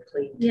Canyon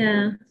Clean.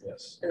 Yeah.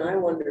 Yes. And I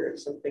wonder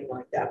if something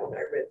like that, when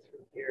I read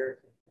through here,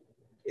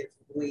 if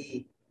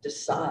we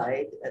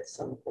decide at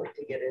some point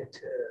to get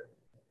into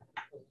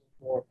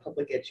more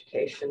public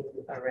education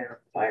around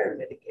fire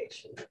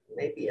mitigation,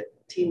 maybe a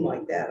team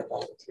like that, a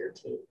volunteer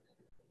team,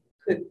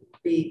 could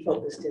be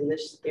focused in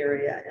this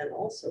area and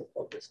also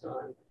focused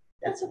on,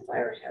 that's a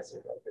fire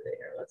hazard over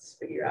there. Let's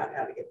figure out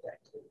how to get that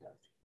cleaned up.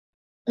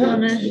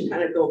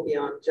 Kind of go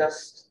beyond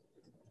just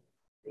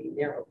the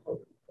narrow code.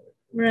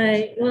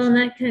 Right. Well, and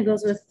that kind of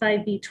goes with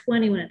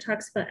 5B20 when it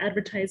talks about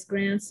advertised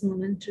grants and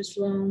low interest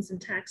loans and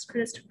tax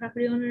credits to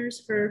property owners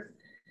for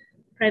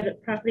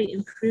private property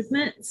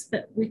improvements.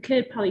 But we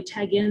could probably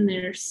tag in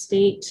their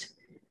state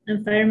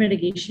and fire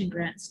mitigation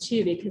grants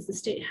too, because the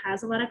state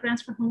has a lot of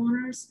grants for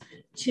homeowners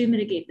to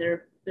mitigate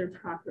their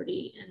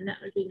property, and that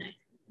would be nice.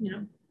 You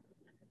know,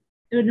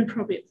 it would be an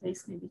appropriate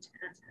place maybe to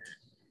add that.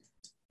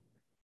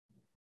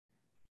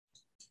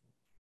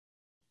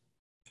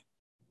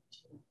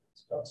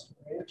 Some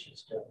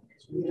ranches down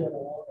because we had a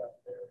lot out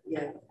there.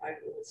 Yeah, I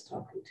was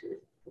talking to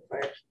the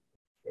fire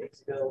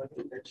days ago, and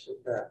he mentioned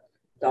the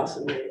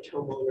Dawson Ranch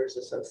Homeowners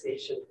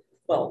Association.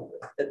 Well,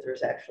 that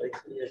there's actually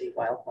community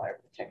wildfire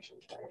protection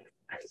plan.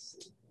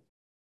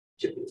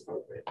 Should be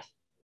appropriate.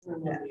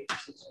 One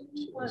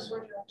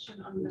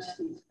direction on the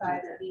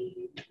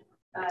 5B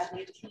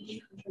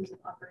 19 in terms of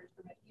operating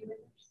permit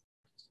units.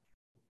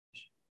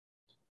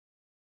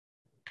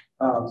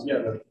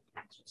 Yeah,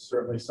 that's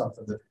certainly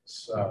something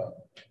that's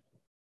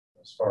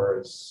as far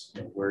as,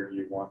 you know, where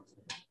you want.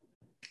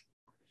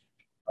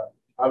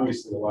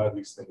 Obviously, a lot of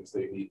these things,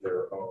 they need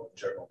their own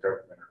general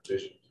government or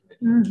vision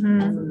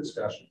for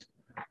discussion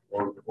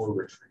or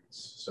retreats.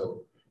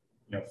 So,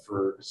 you know,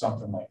 for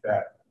something like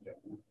that, you know,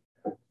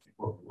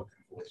 what we're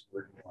looking for is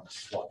where do you want to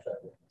slot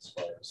that in as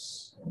far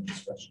as, you know,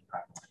 discussion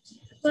timelines.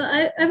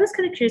 Well, I was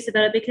kind of curious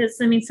about it because,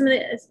 I mean, some of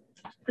the, as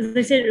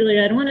I said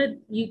earlier, I don't want to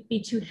be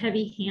too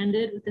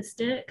heavy-handed with the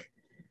stick,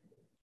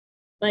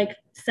 like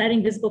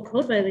citing visible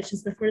code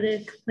violations before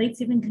the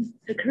complaints even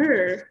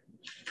occur.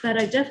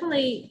 But I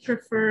definitely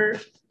prefer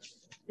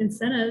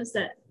incentives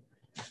that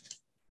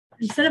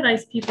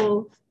incentivize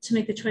people to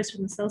make the choice for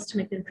themselves to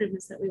make the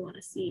improvements that we want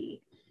to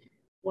see,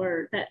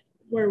 or that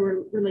where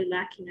we're really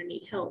lacking or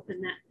need help,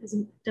 and that is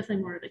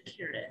definitely more of a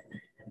carrot.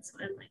 And so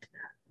I like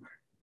that.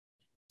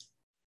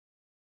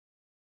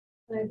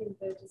 And I think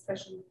the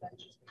discussion with that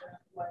just around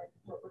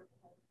what we're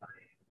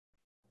qualifying.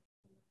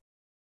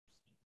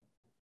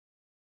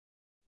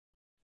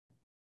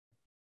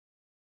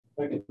 If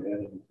I could add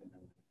anything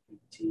on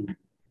 15,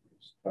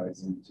 which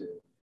ties into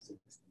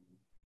 16.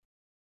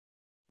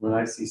 When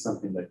I see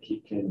something like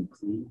Keep Canyon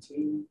Clean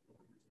Team,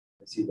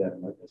 I see that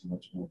as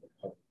much more of a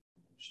public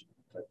promotion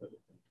type of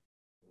thing.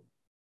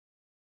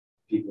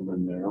 People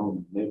in their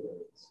own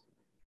neighborhoods,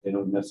 they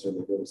don't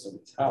necessarily go to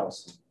somebody's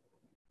house and,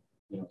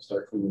 you know,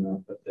 start cleaning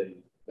up, but they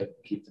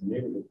keep the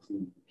neighborhood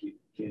clean, keep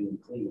Canyon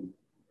clean.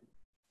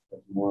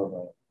 That's more of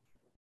a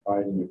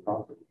pride in your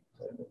property.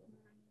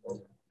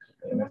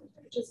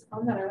 Just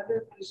on that, I wonder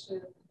if we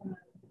should,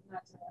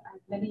 not to add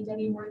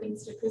many more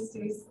things to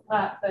Christy's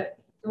lap, but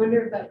I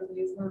wonder if that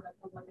really is more of a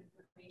public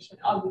information.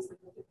 Obviously,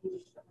 with the people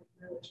that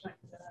we're really trying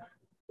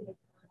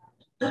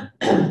to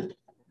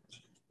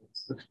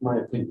That's my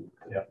opinion.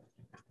 Yeah.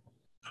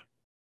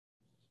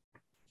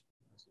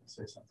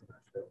 Say something.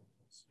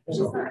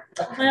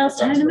 Well, it's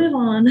time to move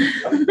on.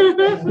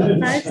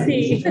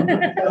 5C.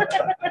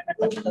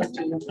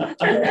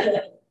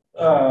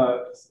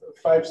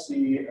 5C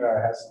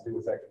has to do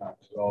with economic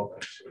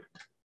development.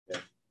 You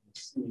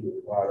see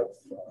a lot of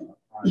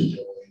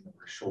ongoing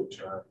or short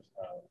term.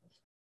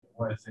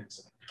 One of the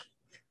things.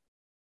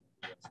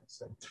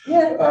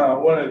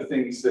 One of the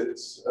things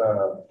that's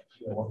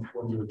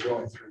when we were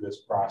going through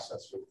this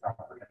process with the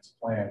comprehensive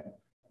plan,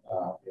 a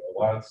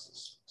lot of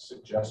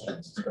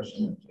suggestions,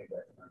 especially when it came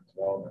back to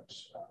development,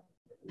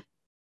 we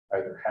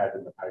either had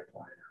in the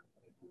pipeline or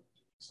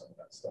some of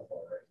that stuff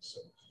already. So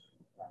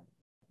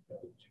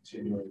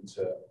continuing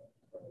to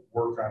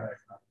work on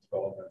economic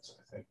development, I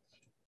think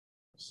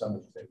some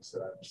of the things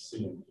that I'm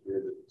seeing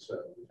here that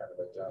we kind of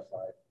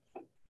identified,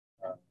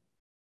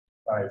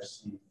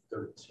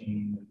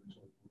 5C13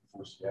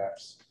 for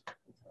CFs.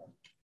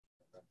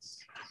 That's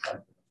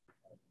something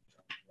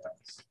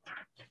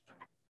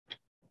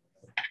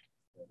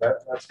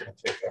that's going to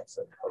take us a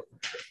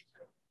partnership.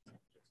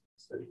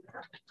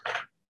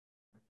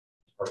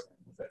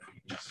 Partnering with that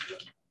EDC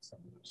and some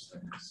of those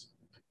things.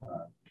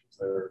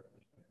 They're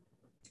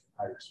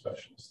hire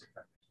specialists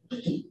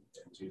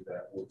and do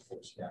that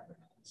workforce gap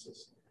analysis.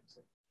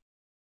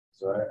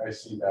 So I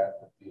see that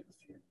being a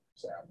few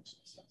years out.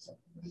 It's not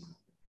something that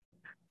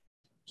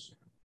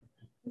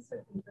I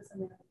think for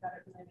something like that,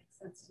 it really makes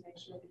sense to make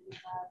sure that you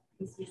have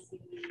PCC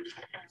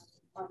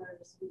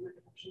others who would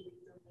actually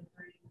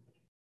delivering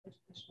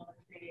educational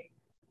and creating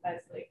as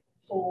like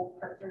full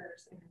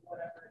partners in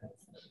whatever it is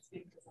that's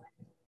being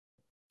designed.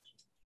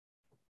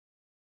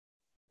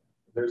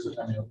 there's,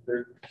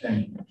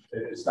 and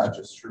it's not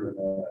just true in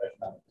the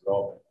economic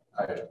development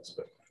items,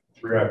 but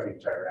throughout the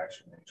entire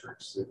action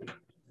matrix,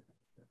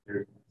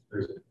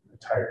 there's an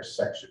entire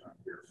section on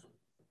here for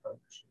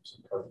partnerships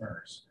and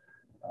partners.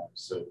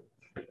 So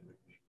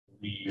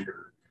we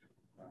are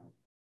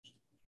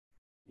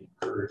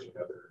encouraging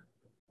other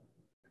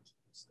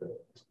entities to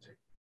take.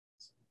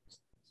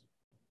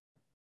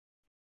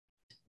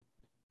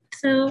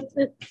 So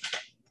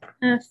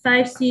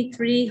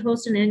 5C3,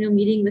 host an annual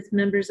meeting with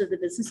members of the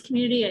business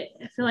community. I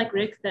feel like,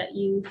 Rick, that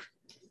you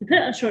put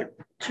it on short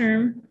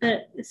term,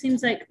 but it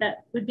seems like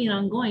that would be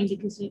ongoing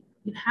because you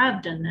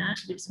have done that.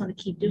 We just want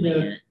to keep doing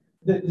it.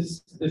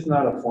 It's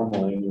not a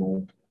formal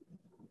annual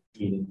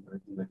meeting or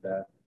anything like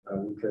that.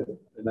 We could,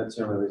 and that's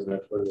the only reason I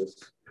put it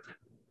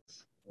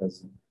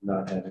as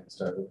not having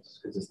started,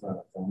 because it's not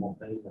a formal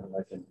thing,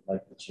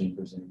 like the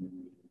chambers annual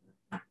meeting.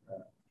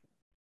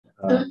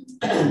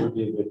 It would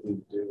be a good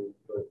thing to do,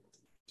 but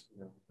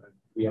you know,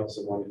 we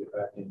also want to get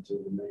back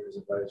into the mayor's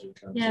advisory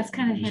council. Yeah, it's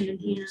kind of hand in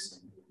hand.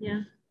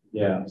 Yeah.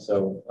 Yeah.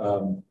 So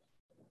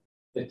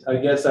I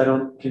guess I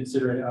don't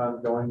consider it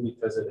ongoing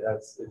because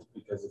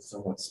it's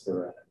somewhat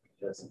sporadic.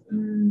 It hasn't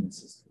been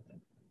consistent.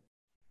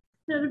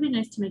 So it would be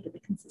nice to make it a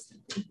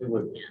consistent thing. It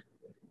would. Yeah.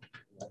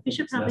 We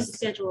should probably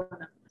schedule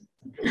another one.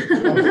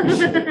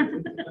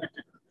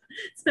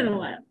 It's been a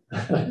while. I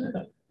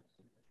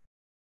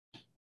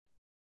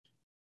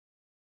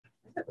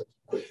have a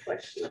quick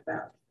question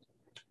about,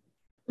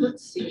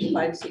 let's see,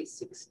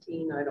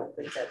 5C16. I don't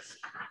think that's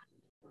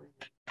my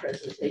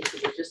presentation,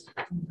 but just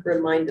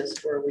remind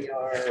us where we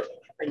are.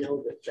 I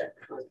know that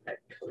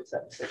contract comes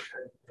up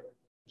sometime.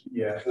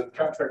 Yeah, the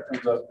contract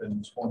comes up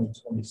in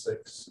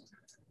 2026.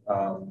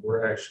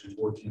 We're actually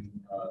working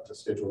to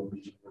schedule a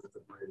meeting with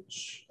the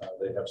bridge.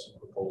 They have some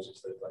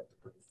proposals they'd like to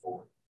bring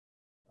forward.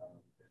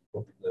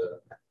 Hoping to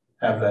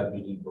have that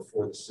meeting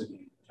before the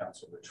city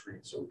council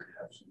retreat, so we can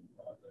have some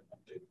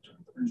update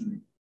during the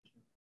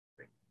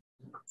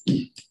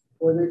retreat.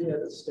 Or they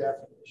had a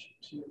staffing issue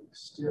to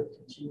still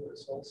continue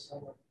this whole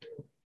summer.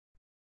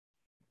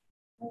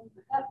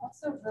 That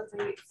also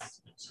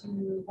relates to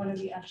one of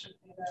the action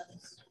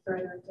items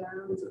further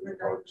down with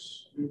regard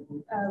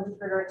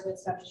to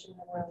establishing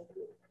the royal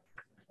group.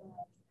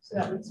 So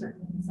that would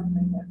certainly be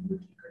something that would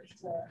be great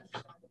to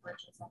the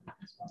bridge or something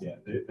as well. Yeah,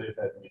 they've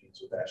had meetings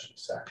with Ashley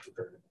Sack.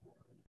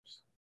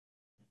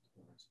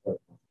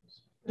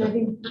 And I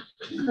think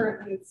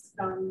currently it's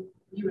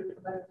you would know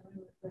better than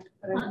me,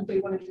 but I think they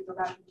wanted to go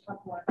back and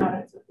talk more about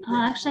it. So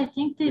Actually, I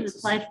think they've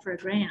applied for a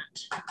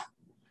grant.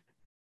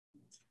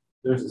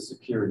 There's a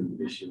security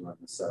issue on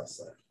the south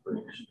side of the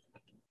bridge,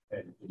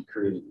 and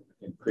creating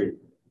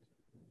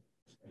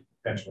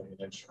Potentially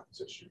an insurance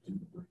issue in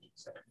the bridge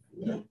itself.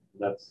 Yeah,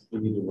 we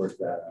need to work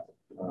that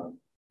out.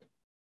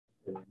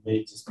 It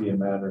may just be a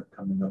matter of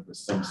coming up with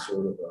some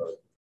sort of a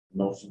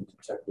motion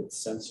detected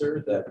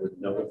sensor that would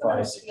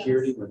notify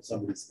security when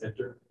somebody's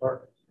entered the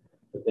park,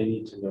 but they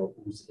need to know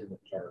who's in the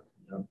park,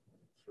 you know,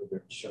 for their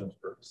insurance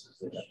purposes.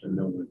 They have to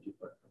know when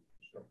people are coming.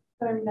 So.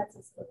 But I mean, that's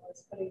as simple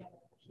as putting in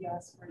a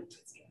kiosk where you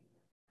can scan.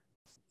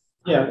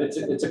 Yeah,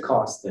 it's a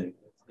cost thing.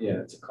 Yeah,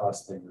 it's a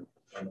cost thing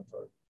on the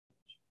part.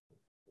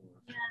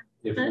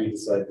 Yeah, if we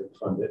decide to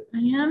fund it. I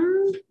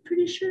am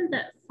pretty sure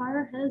that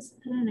FAR has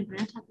put in a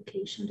grant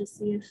application to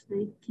see if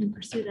they can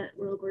pursue that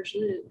Royal Gorge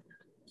Loop.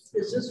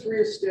 Is this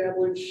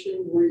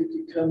reestablishing where you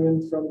could come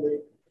in from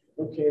the,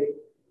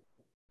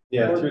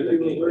 yeah, through the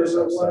gate.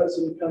 Wherever it was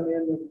and come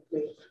in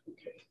and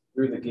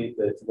through the gate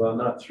that, well,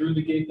 not through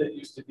the gate that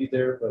used to be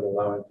there, but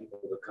allowing people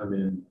to come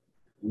in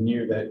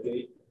near that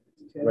gate.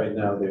 Okay. Right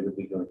now, they would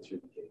be going through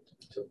the gate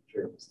until the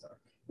trail is done.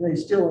 They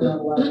still are not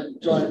allowed to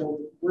drive over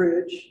the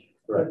bridge.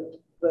 Right.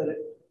 But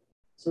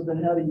so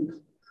then how do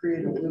you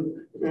create a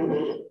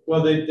loop.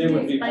 Well, they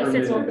would be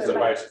permitted. Bicycle. It's a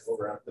bicycle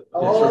ramp. It's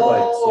for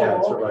bikes, yeah,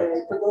 it's for bikes.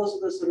 Okay. For those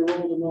of us that are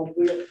old and on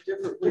wheel,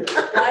 different wheels.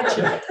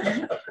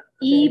 Gotcha.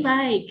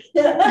 E-bike.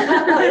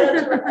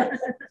 That's right.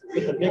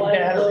 With a big Wide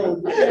battery.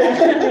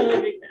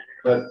 load.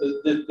 But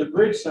the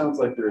bridge sounds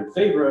like they're in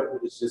favor of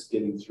it, it's just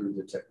getting through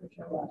the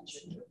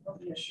technicalities. of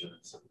the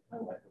insurance.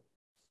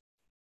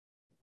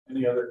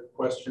 Any other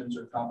questions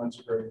or comments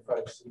regarding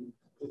 5C?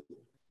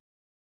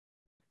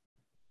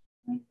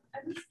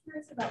 I'm just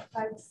curious about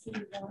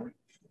 5C1.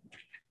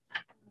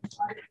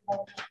 Audit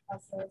development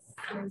process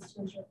is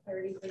to ensure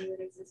clarity for new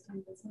and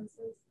existing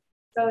businesses.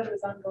 So it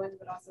was ongoing,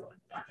 but also on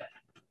project.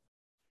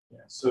 Yeah,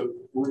 so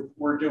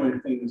we're doing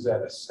things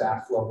at a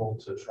staff level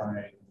to try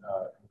and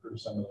improve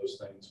some of those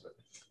things, but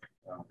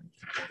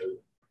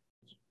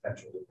there's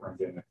potential to bring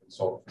in a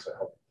consultant to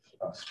help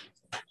us.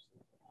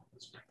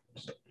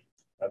 So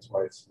that's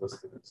why it's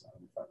listed as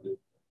unfunded.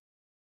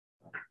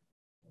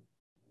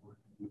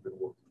 We've been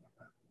working on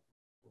that.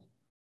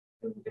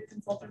 The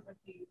consultant would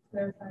be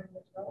clarifying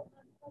the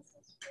development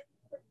process.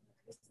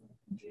 I'm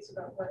confused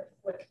about what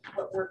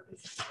work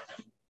is.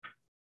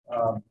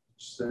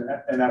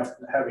 And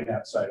having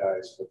outside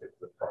eyes look at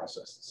the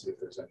process and see if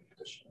there's any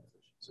additional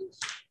efficiencies.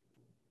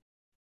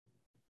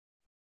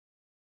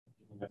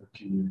 Other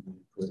community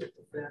input,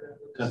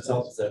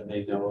 consultants that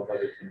may know of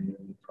other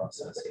community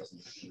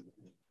processes.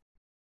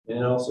 And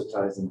it also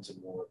ties into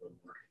more of a,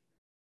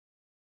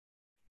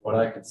 what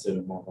I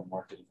consider more of a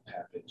marketing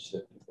package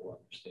that people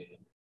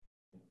understand.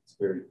 It's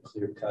very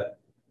clear cut,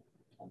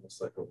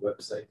 almost like a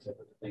website type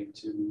of thing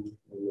too.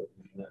 We're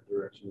looking in that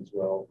direction as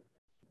well.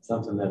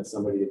 Something that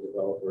somebody, a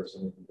developer or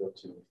somebody can go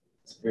to.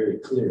 It's very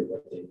clear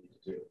what they need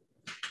to do.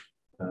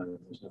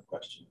 There's no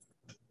question.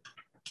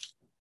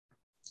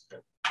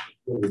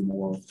 A little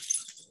more,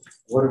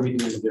 what are we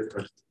doing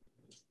different? To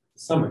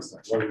some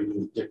extent, what are we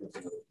doing different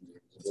than other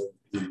communities? What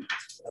do we do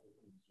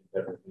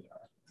better than we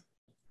are?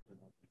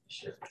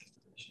 Share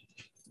information.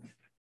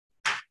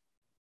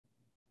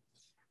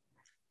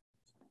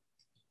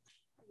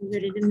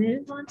 Ready to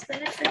move on to the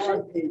next section?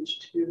 On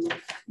page 2.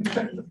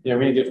 Yeah,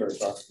 we didn't get very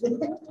far.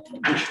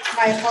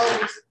 My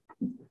apologies.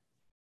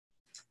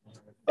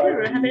 Sure,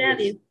 we're happy to have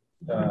you.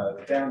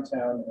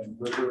 Downtown and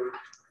river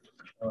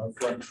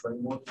front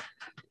framework.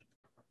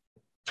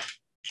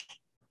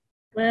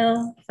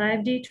 Well,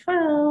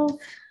 5D12.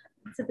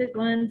 It's a big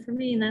one for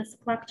me, and that's the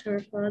Clock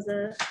Tower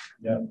Plaza.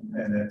 Yeah,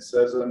 and it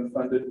says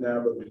unfunded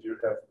now, but we do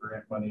have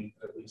grant money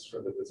at least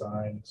for the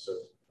design. So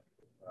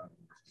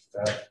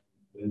that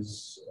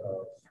is.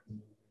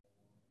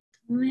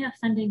 We have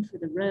funding for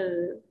the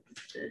road.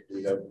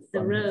 We have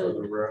The road.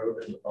 for the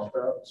road and the bump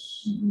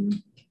outs.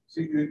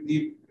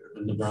 See,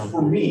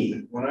 for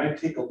me, when I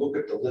take a look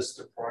at the list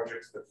of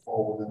projects that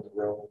fall within the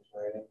railroad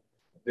planning,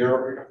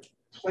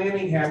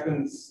 planning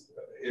happens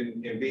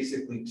in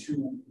basically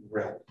 2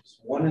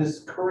 realms. One is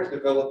current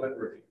development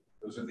review.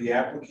 Those are the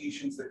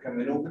applications that come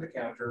in over the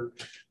counter.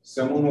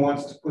 Someone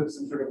wants to put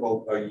some sort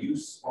of a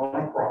use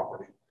on a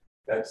property.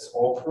 That's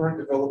all current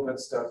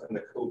development stuff in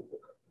the code book.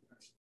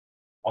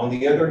 On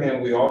the other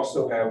hand, we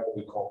also have what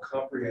we call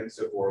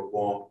comprehensive or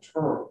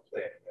long-term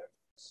planning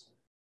efforts.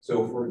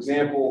 So for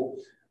example,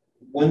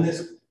 when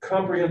this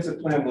comprehensive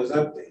plan was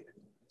updated,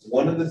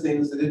 one of the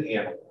things that it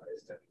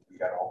analyzed, and we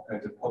got all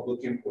kinds of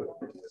public input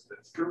on it, was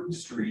that 3rd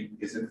Street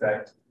is in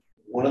fact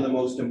one of the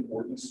most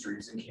important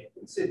streets in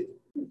Kansas City.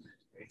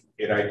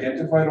 It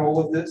identified all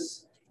of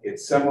this, it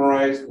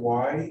summarized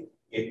why,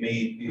 it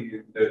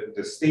made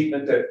the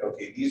statement that,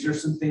 okay, these are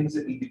some things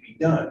that need to be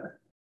done,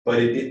 but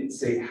it didn't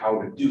say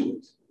how to do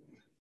it.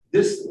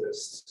 This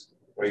list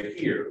right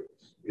here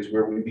is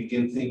where we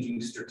begin thinking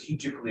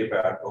strategically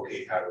about,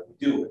 okay, how do we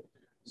do it?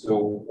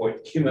 So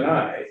what Kim and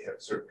I have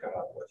sort of come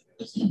up with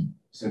is,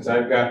 since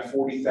I've got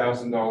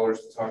 $40,000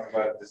 to talk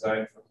about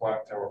design for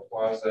Clock Tower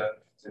Plaza,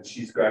 since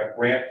she's got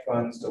grant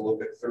funds to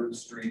look at 3rd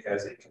Street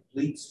as a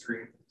complete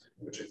street,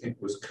 which I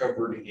think was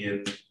covered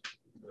in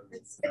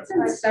It's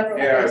in several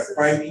places.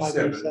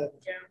 5E7.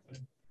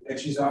 And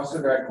she's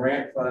also got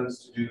grant funds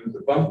to do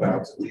the bump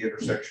outs at the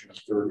intersection of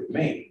 3rd and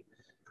Main.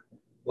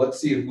 Let's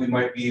see if we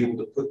might be able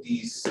to put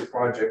these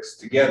projects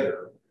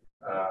together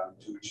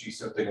to achieve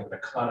something of an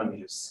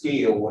economy of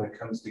scale when it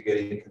comes to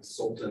getting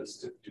consultants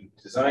to do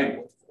design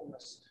work for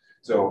us.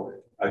 So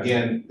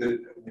again,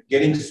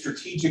 getting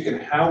strategic in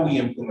how we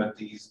implement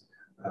these,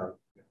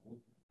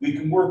 we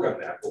can work on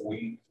that, but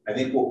I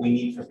think what we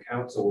need from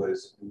council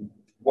is,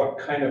 what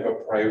kind of a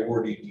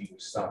priority do you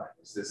assign?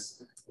 Is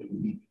this, do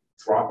we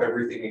drop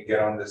everything and get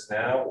on this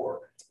now,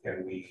 or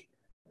can we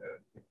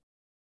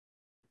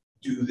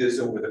do this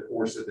over the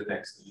course of the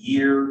next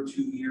year,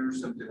 2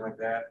 years, something like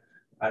that?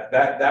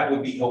 That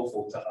would be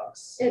helpful to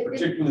us,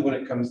 particularly when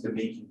it comes to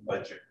making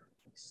budget.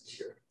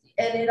 Sure.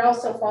 And it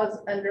also falls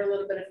under a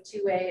little bit of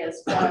 2A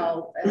as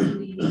well, as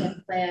we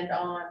had planned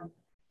on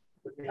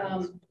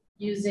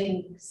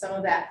using some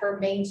of that for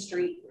Main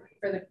Street,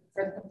 for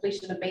the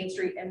completion of Main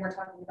Street. And we're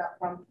talking about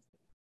from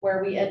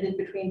where we ended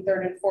between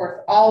 3rd and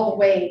 4th, all the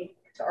way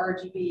to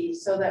RGB,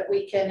 so that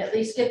we can at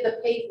least get the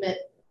pavement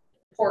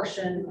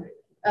portion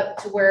up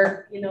to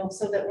where, you know,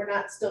 so that we're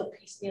not still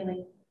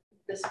piecemealing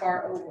this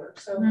far over.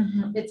 So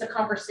it's a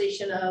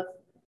conversation of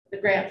the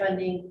grant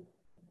funding,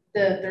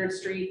 the Third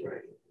Street,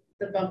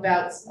 the bump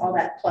outs, all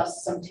that,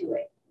 plus some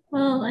 2A.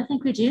 Well, I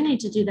think we do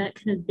need to do that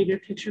kind of bigger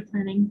picture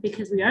planning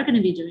because we are going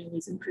to be doing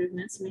these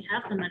improvements and we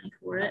have the money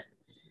for it.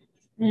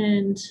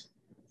 And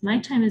my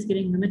time is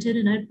getting limited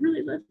and I'd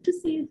really love to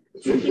see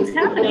things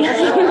happening.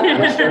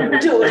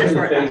 Do it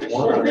for it.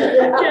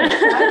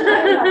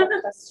 I have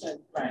a question,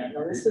 Brian.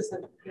 Now, this is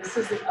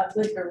the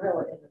ugly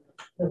gorilla in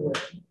the room.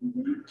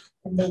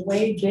 And the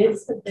way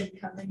bids have been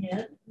coming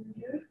in,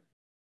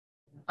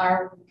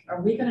 are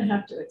we going to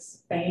have to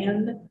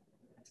expand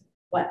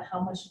how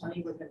much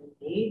money we're going to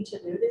need to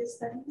do these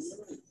things?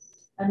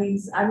 I mean,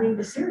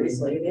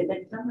 seriously, they've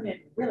been coming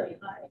in really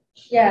high.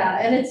 Yeah,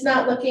 and it's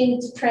not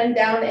looking to trend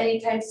down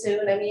anytime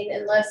soon. I mean,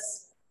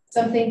 unless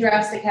something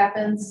drastic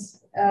happens.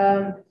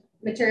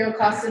 Material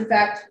costs, in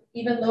fact,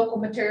 even local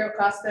material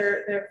costs,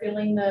 they're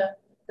feeling the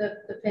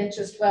pinch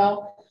as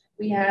well.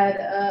 We had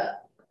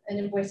an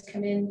invoice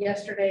come in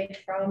yesterday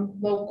from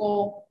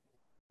local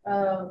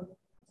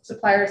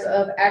suppliers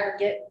of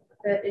aggregate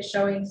that is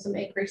showing some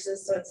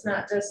increases. So it's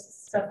not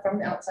just stuff from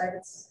the outside,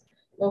 it's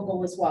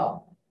local as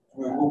well.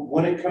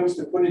 When it comes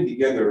to putting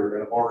together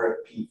an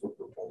RFP for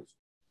proposal,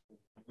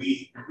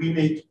 we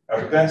make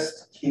a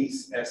best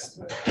case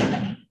estimate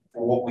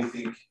for what we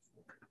think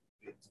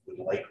it would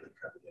likely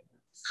come in.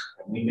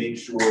 And we make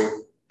sure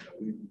that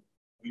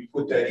we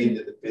put that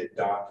into the bid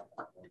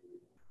document when we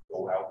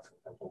go out for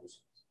proposals.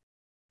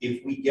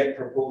 If we get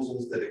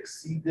proposals that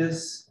exceed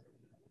this,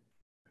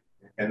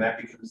 and that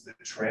becomes the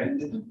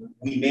trend,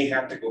 we may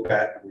have to go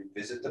back and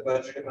revisit the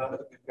budget amount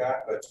that we've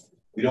got, but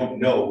we don't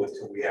know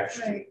until we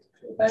actually. Right.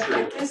 But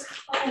at this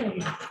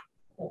planning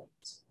point,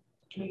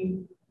 I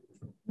mean,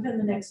 within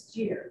the next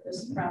year,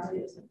 this probably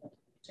isn't going to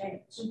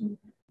change.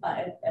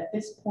 At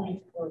this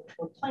point, we're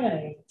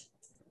planning,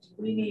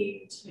 we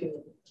need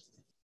to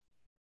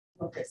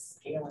look at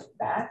scaling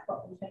back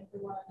what we think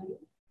we want to do.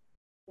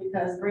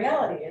 Because the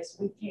reality is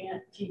we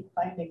can't keep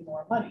finding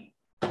more money.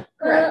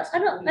 Well,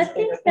 I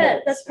think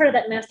that's part of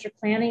that master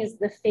planning is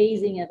the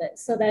phasing of it.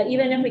 So that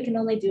even if we can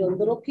only do a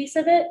little piece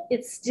of it,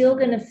 it's still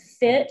going to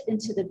fit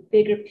into the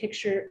bigger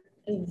picture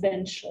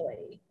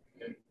eventually.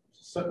 And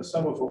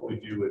some of what we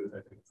do with,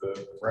 I think,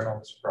 the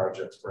Reynolds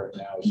projects right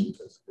now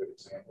is a good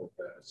example of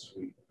that. Is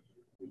we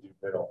do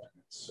bid alternates.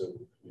 So,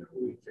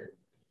 we can,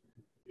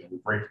 we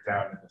break it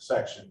down into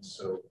sections.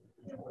 So,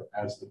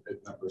 as the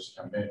bid numbers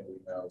come in, we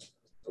know,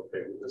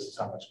 okay, well, this is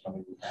how much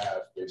money we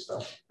have based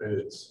on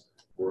bids.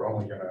 We're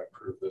only going to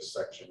approve this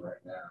section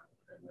right now,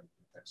 and then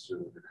next year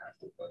we're going to have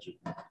to budget.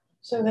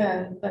 So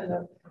then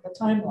the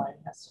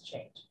timeline has to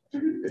change.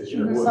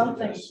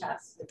 Something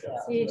has to go.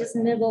 So you just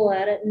nibble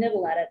at it,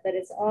 but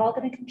it's all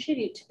going to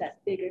contribute to that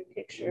bigger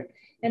picture.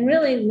 And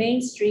really,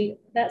 Main Street,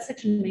 that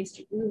section of Main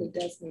Street really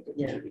does need to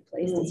be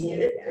replaced.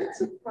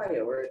 It's a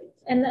priority.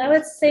 And I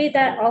would say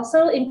that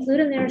also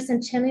included in their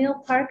Centennial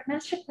Park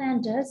master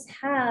plan does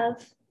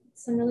have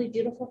some really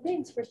beautiful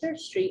things for Third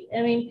Street.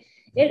 I mean,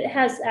 it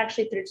has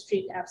actually Third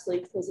Street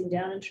absolutely closing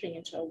down and turning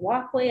into a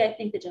walkway. I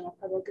think the general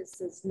public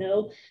says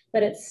no,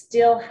 but it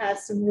still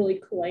has some really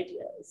cool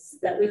ideas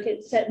that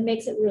that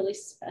makes it really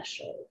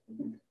special.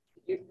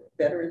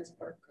 Veterans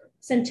Park.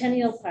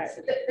 Centennial Park.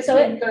 So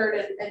it,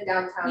 Third and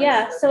downtown.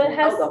 Yeah, so it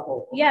has,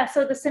 yeah.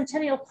 So the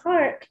Centennial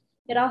Park,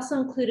 it also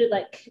included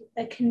like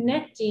a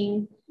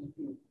connecting,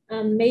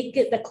 make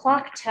it the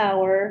clock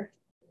tower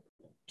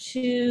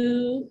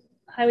to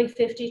Highway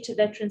 50 to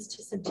Veterans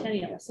to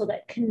Centennial. So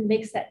that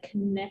makes that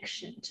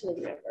connection to the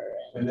river.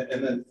 And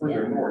then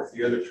further north,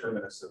 the other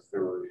terminus of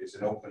Third is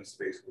an open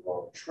space with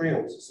all the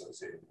trails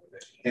associated with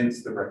it.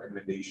 Hence the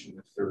recommendation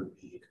that Third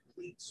be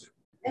complete soon.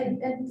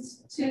 And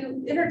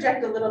to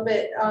interject a little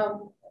bit,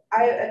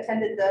 I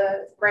attended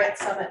the grant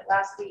summit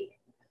last week,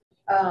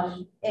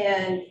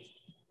 and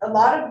a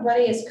lot of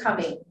money is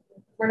coming.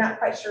 We're not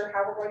quite sure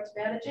how we're going to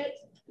manage it,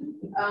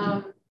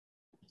 how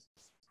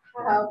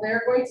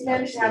they're going to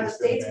manage it, how the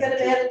state's going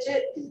to manage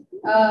it,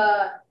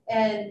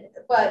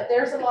 but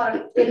there's a lot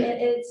of, and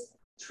it's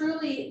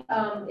truly,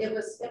 it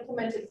was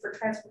implemented for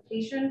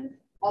transportation,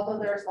 although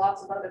there's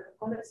lots of other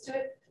components to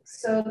it.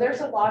 So there's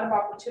a lot of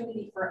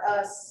opportunity for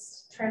us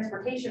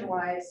transportation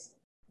wise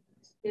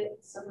to get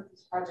some of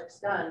these projects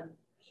done,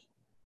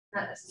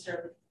 not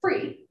necessarily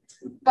free,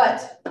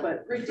 but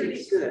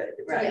pretty good,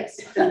 right? Yes.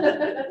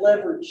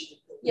 Leveraged.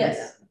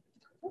 Yes.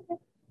 Okay.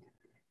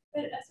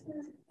 But as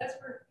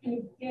we're kind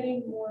of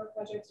getting more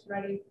projects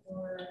ready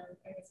for,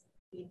 I guess,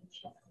 the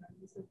initial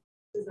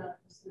design,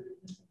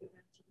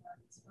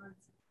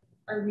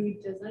 are we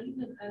designing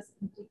them as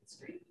complete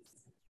streets?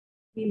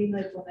 Meaning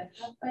like will they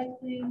have bike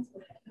lanes,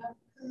 will they have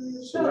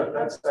curves? So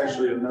that's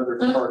actually another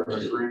part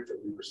of the grant that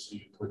we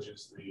received, which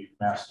is the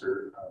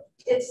master.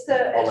 It's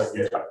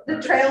the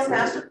Trails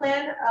Master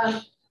Plan.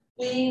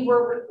 We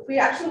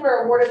actually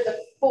were awarded the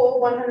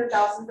full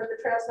 100,000 for the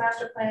Trails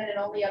Master Plan and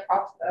only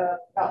about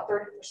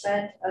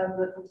 30% of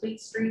the complete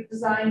street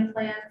design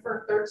plan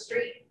for Third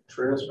Street.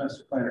 Trails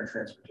master plan or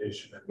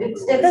transportation?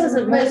 It's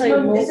an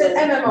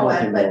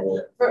MMON,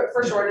 but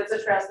for short, it's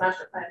a Trails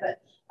Master Plan. But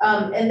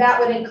and that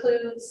would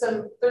include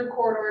some third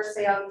corridors,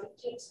 say on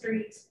 15th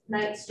Street,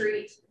 9th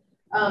Street,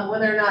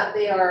 whether or not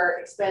they are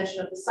expansion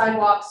of the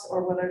sidewalks,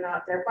 or whether or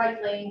not they're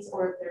bike lanes,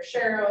 or if they're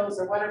sharrows,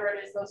 or whatever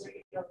it is. Those are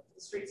the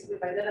streets that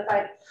we've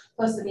identified,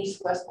 plus an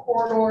east-west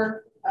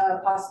corridor,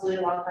 possibly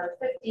along Highway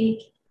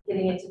 50,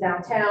 getting into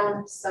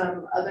downtown,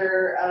 some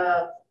other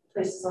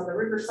places on the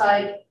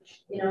riverside,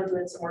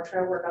 doing some more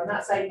trail work on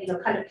that side,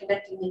 kind of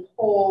connecting the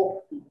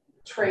whole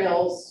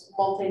trails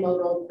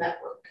multimodal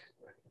network.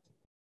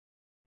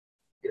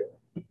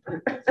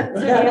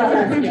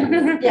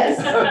 Yes,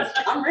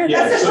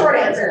 that's a short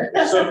answer.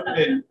 So,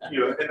 and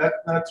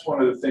that's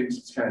one of the things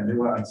that's kind of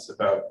nuanced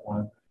about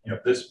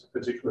this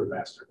particular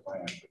master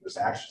plan, this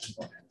action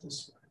plan.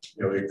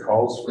 It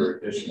calls for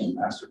additional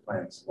master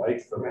plans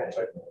like the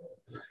multimodal.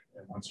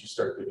 And once you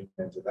start getting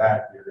into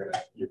that,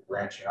 you're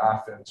branching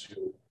off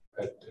into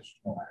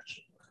additional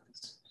action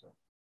plans. So.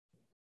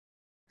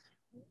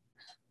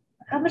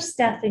 How much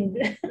staffing?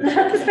 and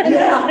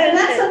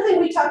that's something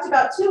we talked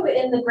about too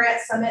in the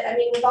grant summit. I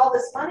mean, with all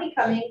this money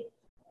coming,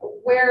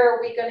 where are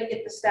we going to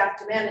get the staff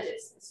to manage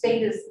it? The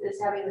state is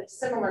having a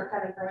similar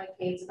kind of growing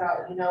pains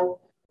about,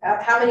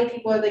 how many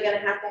people are they going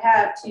to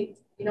have to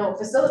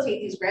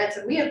facilitate these grants?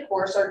 And we, of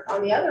course, are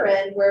on the other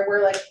end where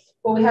we're like,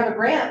 well, we have a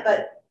grant,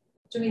 but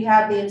do we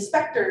have the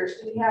inspectors?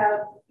 Do we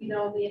have,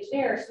 the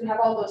engineers? Do we have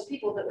all those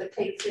people that would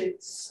take to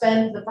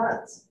spend the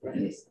funds,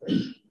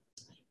 basically?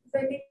 So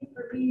I think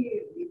for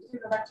me, to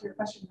go back to your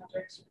question,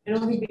 Patrick, I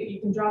don't think that you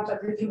can drop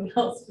everything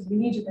else because we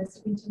need you guys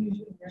to continue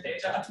doing your day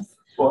jobs.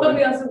 Well, but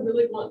we also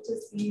really want to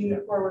see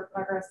forward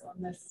progress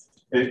on this.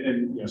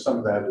 And some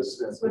of that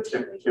is what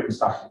Kim was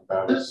talking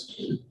about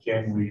is,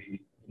 can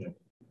we,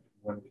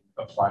 when we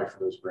apply for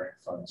those grant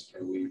funds,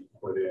 can we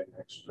put in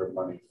extra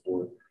money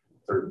for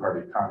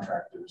third-party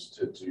contractors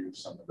to do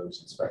some of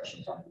those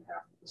inspections on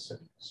behalf of the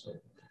city? So.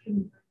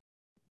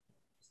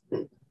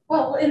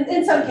 Well,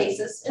 in some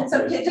cases,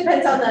 it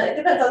depends on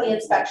the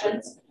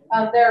inspections.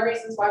 There are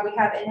reasons why we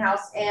have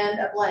in-house and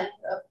a blend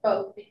of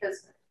both,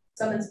 because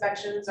some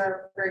inspections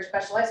are very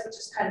specialized, which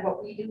is kind of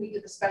what we do. We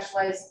do the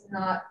specialized,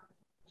 not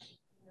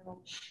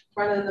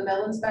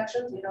run-of-the-mill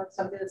inspections.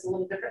 Something that's a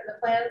little different in the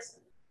plans.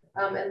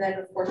 And then,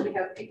 of course, we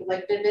have people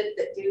like Vivid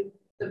that do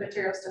the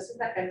materials testing,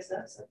 that kind of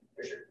stuff. So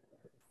for sure.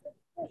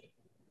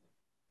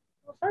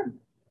 Well, fun.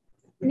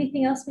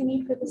 Anything else we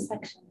need for this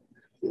section?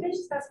 Can I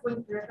just ask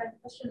one clarifying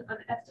question on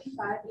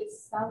FT5?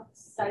 Is South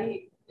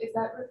Site, is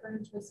that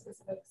referring to a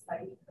specific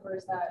site, or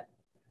is that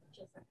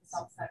just like the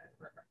south side of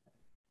the river?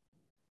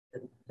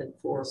 And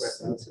for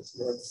references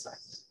north side.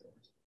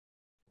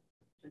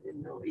 I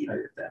didn't know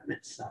either if that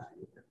meant side.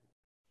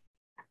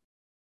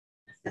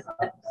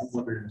 I'm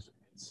wondering if it's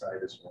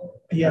inside as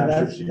well. Yeah,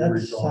 that's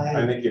side.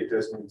 I think it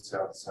does mean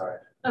south side.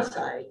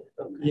 Side.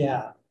 Okay.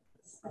 Yeah.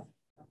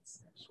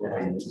 That's what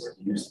I'm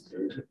used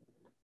to.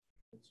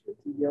 It's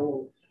with the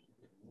yellow.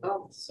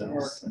 Oh,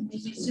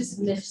 maybe it's just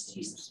mixed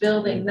use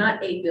building,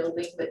 not a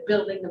building, but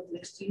building of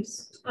mixed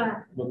use.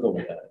 We'll go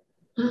with that.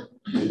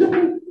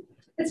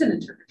 It's an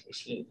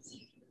interpretation.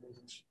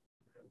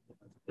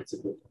 It's a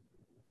good.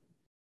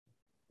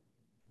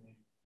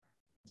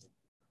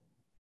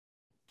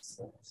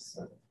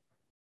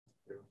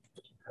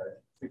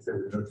 I think there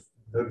were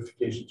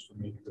notifications for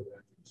me to go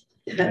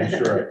in. Make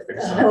sure I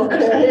fix it.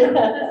 Okay.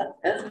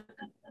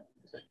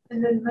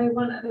 And then my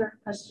one other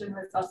question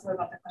was also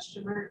about the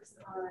question marks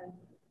on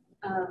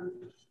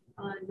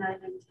 9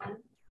 and 10.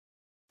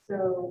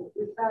 So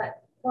we've got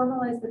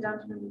formalize the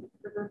downtown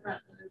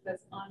riverfront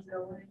that's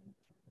ongoing,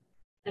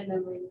 and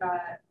then we've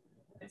got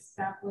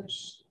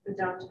establish the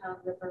downtown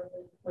river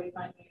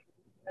wayfinding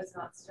has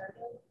not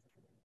started.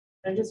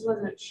 I just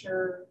wasn't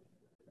sure.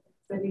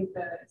 I think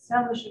the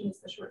establishing is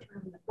the short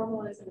term and the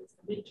formalizing is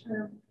the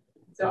midterm.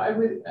 So I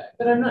would,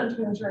 but I'm not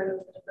entirely sure I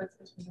know the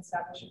difference between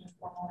establishing and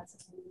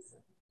formalizing these.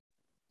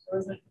 So I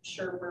wasn't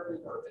sure where we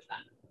were with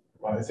that.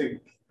 Well, I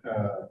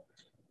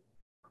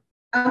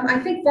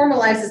think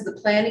formalizes the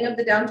planning of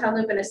the downtown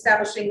loop and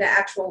establishing the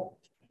actual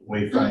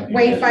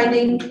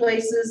wayfinding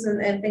places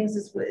and things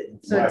is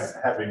so it's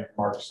having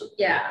marks so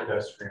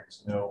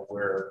pedestrians know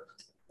where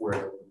the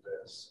loop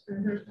is.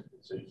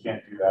 So you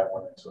can't do that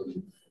one until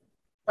you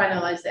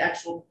finalize the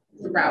actual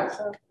route.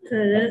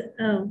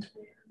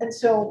 And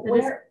so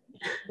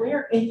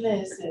where in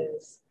this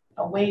is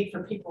a way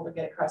for people to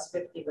get across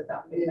 50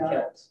 without being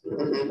killed?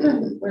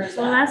 Where's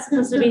well, that's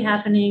supposed to be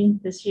happening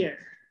this year.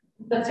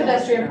 The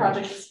pedestrian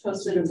project is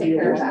supposed to take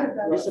care of that.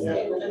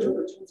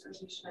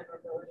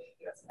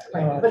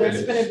 Right, but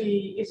it's going to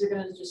be, is it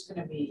just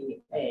going to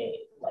be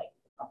a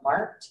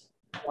marked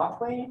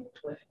walkway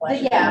with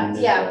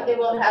yeah, it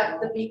will have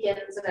the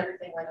beacons and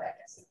everything like that.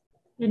 Yes.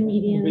 And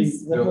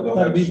medians. They'll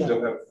have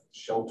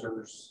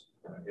shelters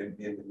in the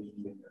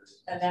median.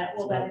 And that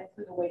will that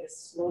include a way to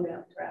slow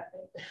down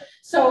traffic?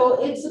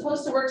 So it's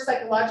supposed to work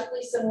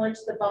psychologically similar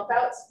to the bump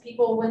outs.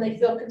 People, when they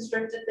feel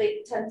constricted,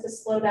 they tend to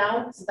slow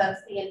down. So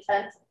that's the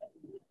intent.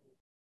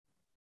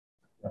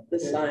 the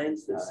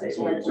signs that say.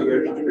 So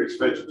there's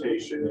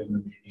vegetation in the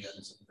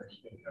medians and things,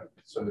 you know,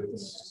 so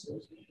it's.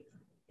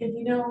 And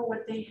you know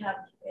what they have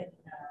in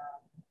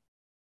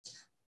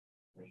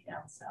way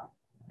down south,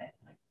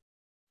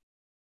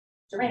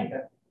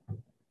 Durango.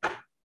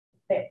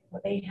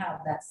 They have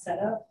that set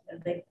up,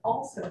 and they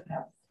also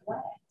have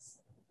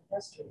flags,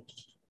 pedestrian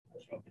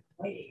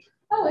wave.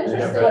 Oh, They have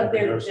interesting. that. But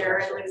they're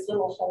in these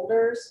little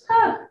holders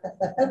Huh.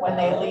 when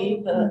they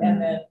leave, and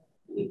then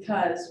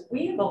because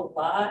we have a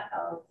lot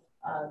of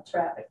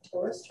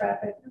tourist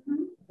traffic,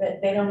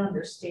 that they don't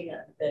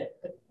understand that,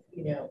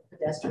 you know,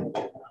 pedestrians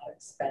are not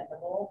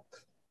expendable.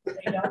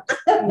 They don't,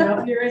 you know,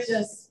 if you're in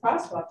this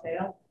crosswalk, they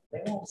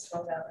won't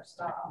slow down or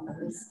stop.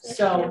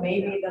 So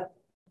maybe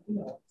you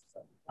know,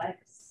 some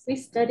lights. We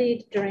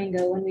studied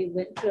Durango when we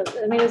went to,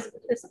 I mean,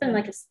 it's been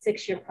like a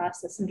 6-year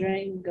process, and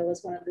Durango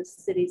was one of the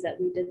cities that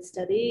we did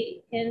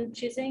study in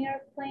choosing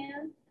our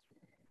plan.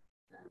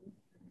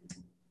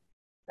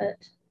 But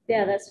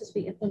yeah, that's supposed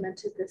to be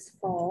implemented this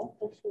fall,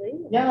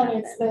 hopefully. Yeah, and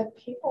it's the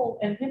people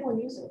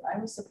use it. I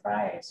was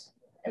surprised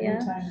every Yeah.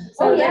 time.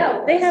 So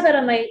yeah, they have it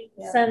on my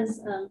Yeah.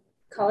 son's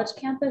college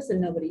campus, and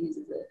nobody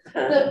uses it.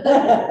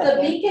 The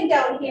beacon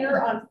down here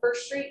on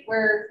First Street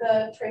where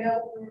the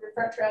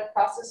front trail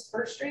crosses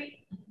First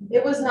Street,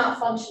 it was not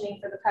functioning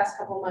for the past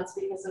couple of months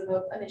because of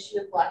an issue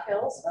with Black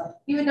Hills.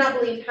 You would not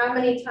believe how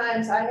many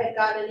times I had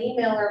gotten an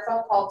email or a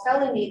phone call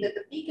telling me that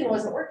the beacon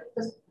wasn't working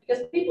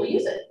because people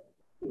use it.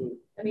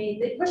 I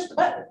mean, they push the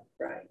button.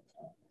 Right.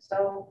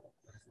 So.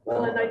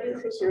 Well, and I do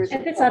think there is.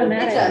 If it's It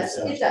automatic.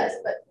 does,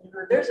 but.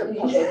 There's a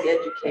public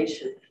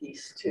education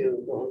piece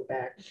too, going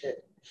back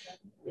that,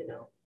 you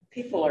know,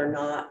 people are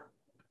not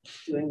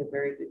doing a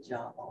very good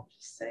job, I'll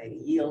just say,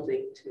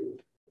 yielding to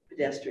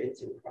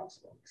pedestrians and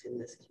crosswalks in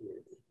this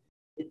community.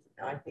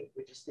 I think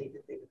we just need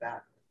to think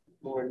about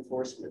more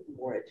enforcement,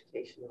 more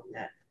education on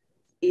that,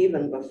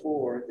 even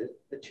before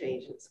the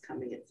change that's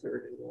coming at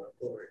 3rd and North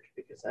Gorge,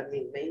 because I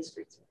mean, Main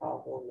Street's a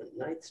problem and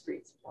 9th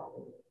Street's a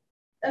problem.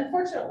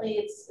 Unfortunately,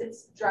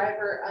 it's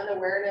driver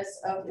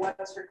unawareness of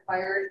what's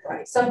required.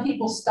 Right. Some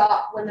people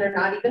stop when they're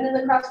not even in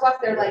the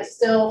crosswalk. They're like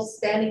still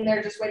standing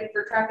there just waiting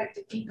for traffic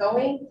to keep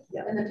going.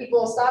 Yeah. And then people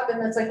will stop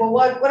and it's like, well,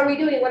 what are we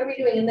doing? What are we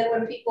doing? And then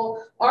when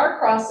people are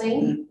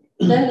crossing,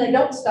 then they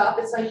don't stop.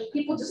 It's like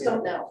people just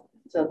don't know.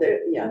 So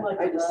there, yeah,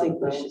 I just think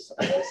we should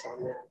focus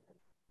on that.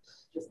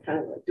 Just kind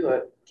of do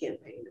a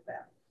campaign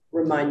about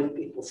reminding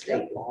people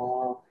state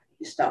law,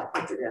 you stop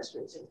for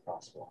pedestrians in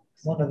crosswalks.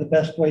 One of the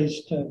best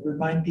ways to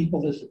remind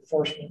people is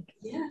enforcement.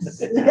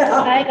 Yes.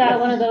 I got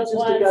one of those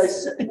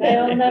Just a ones.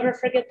 I'll never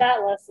forget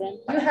that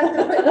lesson. You have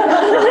to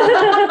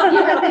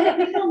you have to hit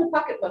people in the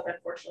pocketbook,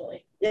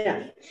 unfortunately.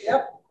 Yeah.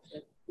 Yep.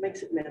 It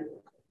makes it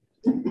manual.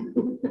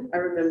 I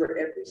remember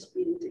every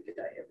speeding ticket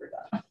I ever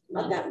got.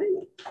 Not that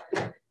many.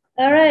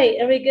 All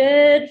right, are we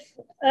good?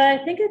 I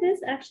think it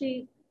is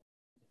actually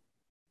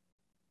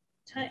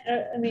time.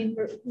 I mean,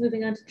 we're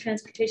moving on to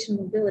transportation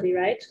mobility,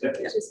 right? Yeah.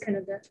 Which is kind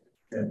of the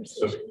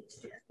So,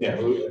 yeah, I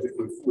think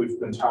we've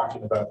been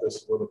talking about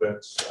this a little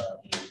bit.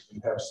 We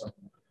have some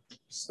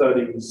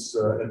studies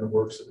in the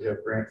works that we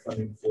have grant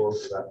funding for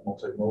that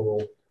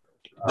multimodal.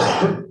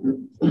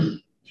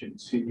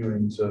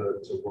 Continuing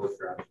to work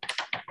on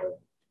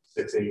 6-8,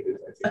 I think is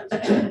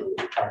exactly what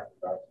we're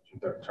talking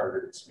about,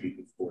 targeted speed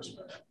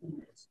enforcement.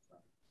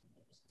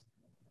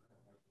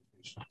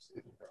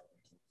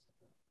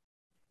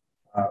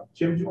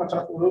 Jim, do you want to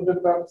talk a little bit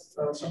about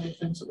some of the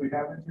things that we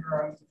have in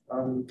here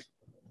on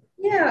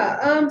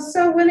Yeah,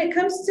 so when it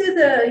comes to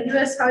the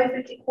US Highway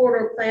 50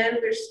 corridor plan,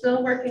 we're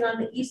still working on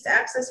the East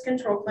Access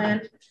Control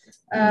Plan.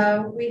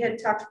 We had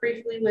talked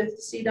briefly with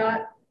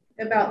CDOT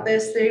about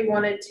this. They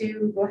wanted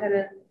to go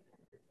ahead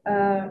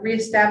and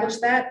reestablish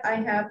that. I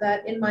have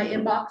that in my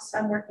inbox.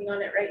 I'm working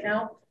on it right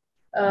now,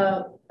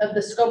 of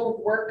the scope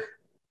of work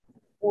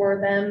for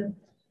them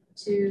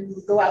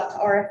to go out to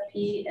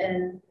RFP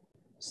and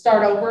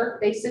start over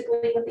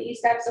basically with the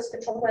East Access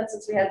Control Plan,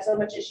 since we had so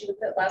much issue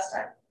with it last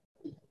time.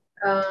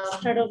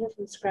 start over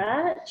from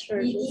scratch,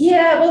 or just...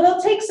 Yeah, well,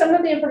 they'll take some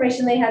of the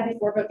information they had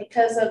before, but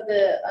because of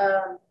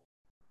the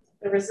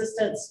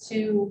resistance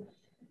to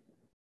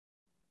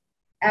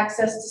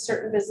access to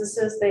certain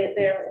businesses,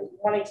 they're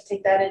wanting to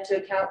take that into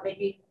account,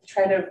 maybe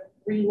try to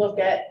relook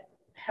at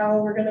how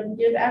we're going to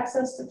give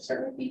access to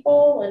certain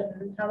people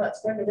and how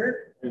that's going to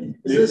work. And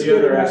the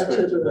other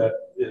aspect of that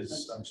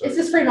is, I'm sorry. It's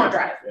just Fremont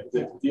Drive.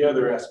 The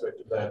other aspect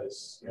of that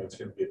is, you know, it's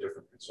going to be a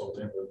different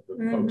consultant,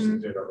 the folks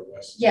that did our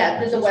West.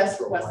 Yeah, the West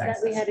that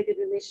access. we had a good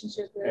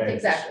relationship with. And,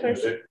 Exactly. you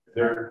know,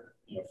 they're,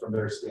 you know, from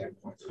their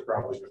standpoint, they're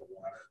probably going to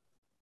want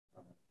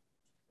to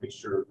make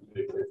sure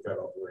they've got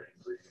all the right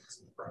ingredients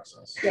in the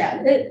process.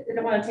 Yeah, they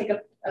don't want to take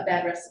a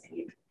bad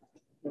recipe.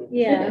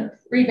 Yeah,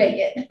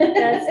 Rebake it.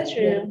 that's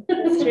true.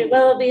 That's true.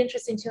 Well, it'll be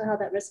interesting too how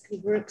that recipe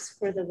works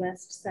for the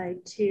west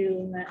side too.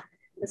 And that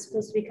was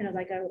supposed to be kind of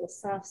like our little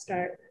soft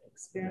start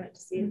experiment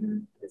to see if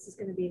this is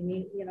going to be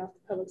neat, you know, if the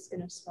public's going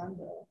to respond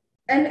well.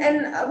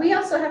 And we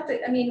also have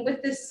to, I mean,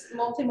 with this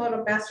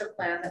multimodal master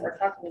plan that we're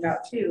talking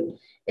about too,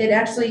 it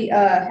actually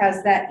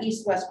has that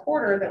east-west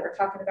corridor that we're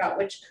talking about,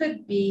 which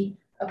could be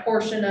a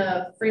portion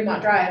of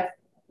Fremont Drive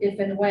if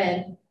and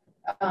when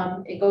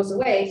it goes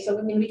away. So,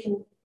 I mean, we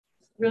can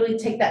really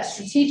take that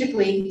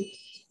strategically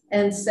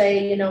and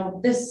say, you know,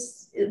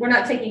 this, we're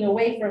not taking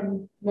away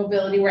from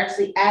mobility, we're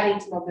actually adding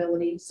to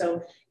mobility.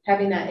 So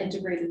having that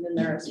integrated in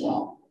there as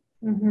well.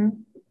 Mm-hmm.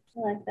 I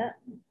like that.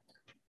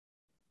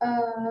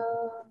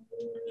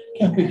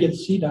 Can't we get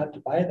CDOT to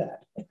buy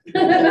that?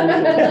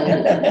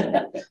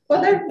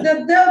 Well,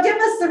 they'll give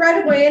us the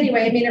right of way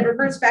anyway. I mean, it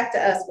reverts back to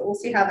us, but we'll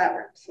see how that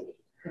works.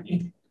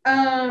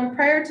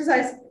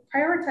 Prioritize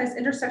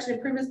intersection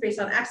improvements based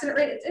on accident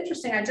rate. It's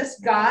interesting. I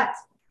just got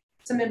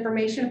some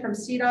information from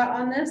CDOT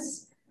on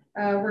this.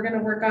 We're going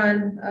to work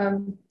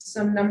on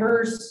some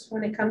numbers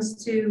when it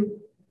comes to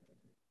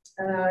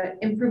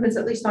improvements,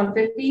 at least on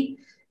 50.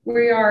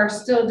 We are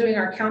still doing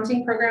our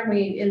counting program.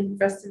 We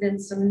invested in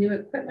some new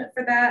equipment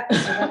for that.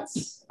 So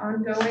that's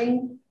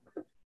ongoing.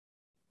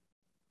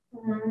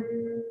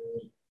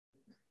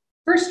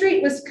 First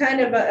Street was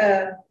kind of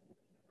I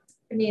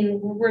mean,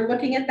 we're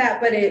looking at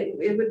that, but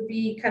it would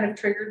be kind of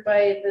triggered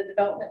by the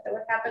development that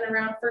would happen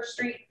around First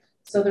Street.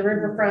 So the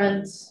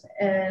riverfront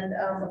and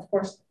of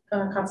course,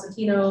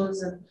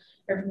 Constantino's and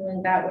everything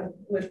like that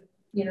would,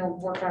 you know,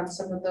 work on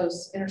some of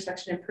those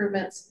intersection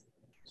improvements.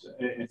 So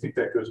I think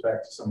that goes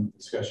back to some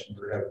discussion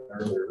we were having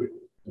earlier.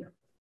 You know,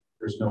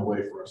 there's no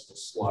way for us to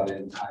slot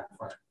in time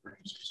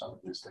frames for some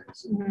of these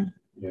things, and,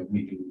 you know,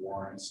 meeting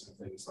warrants and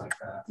things like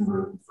that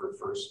for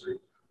First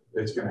Street.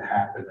 It's going to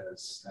happen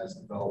as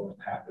development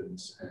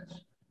happens, and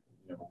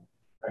you know,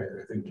 I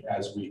think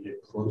as we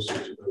get closer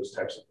to those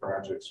types of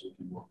projects, we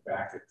can look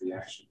back at the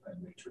action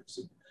plan matrix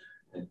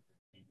and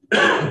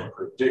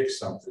predict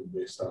something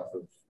based off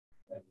of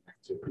an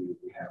activity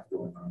that we have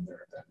going on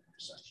there at that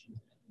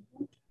intersection.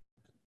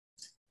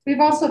 We've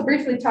also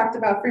briefly talked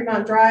about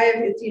Fremont Drive.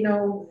 It, you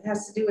know,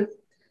 has to do with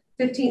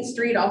 15th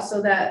Street,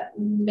 also that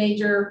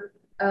major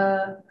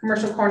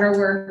commercial corner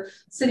where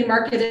City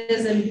Market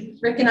is, and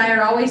Rick and I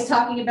are always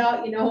talking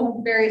about, you know,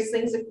 various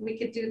things that we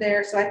could do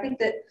there. So I think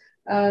that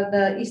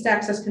the East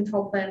Access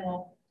Control Plan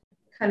will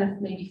kind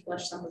of maybe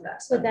flush some of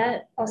that. So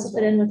that also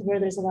fit in with where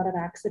there's a lot of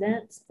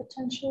accidents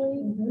potentially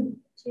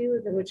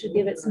too, which would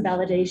give it some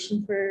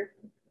validation for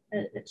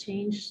a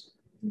change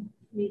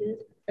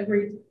needed.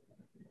 Agreed.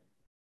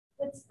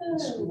 What's the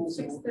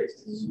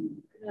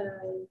 613?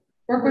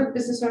 Work with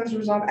business owners to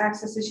resolve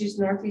access issues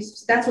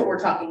northeast. That's what we're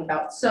talking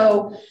about.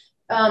 So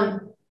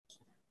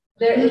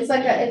it's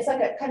like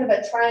a kind of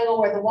a triangle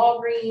where the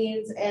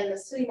Walgreens and the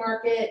City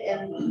Market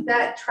and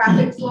that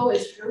traffic flow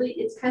is really,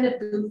 it's kind of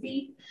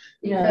goofy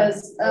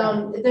because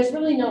there's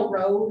really no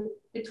road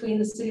between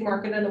the City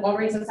Market and the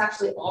Walgreens. It's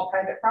actually all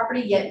private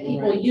property, yet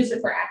people use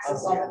it for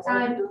access all the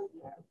time.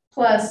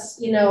 Plus,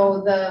 you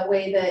know, the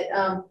way that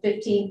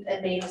 15th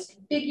and Main is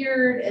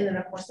configured, and then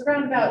of course the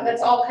roundabout,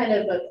 that's all kind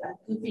of a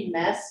goofy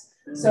mess.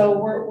 So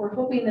we're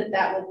hoping that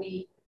that will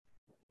be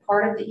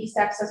part of the East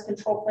Access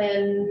Control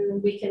Plan.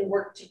 We can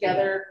work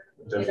together,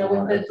 you know,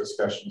 with the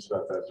discussions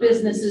about that,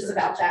 businesses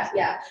about that,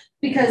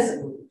 because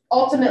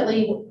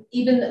ultimately,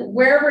 even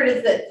wherever it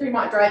is that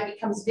Fremont Drive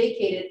becomes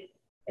vacated,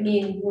 I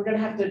mean, we're going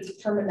to have to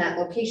determine that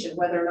location,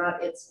 whether or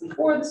not it's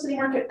before the City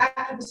Market,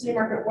 after the City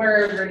Market,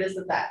 wherever it is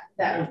that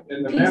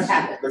and piece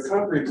happens. The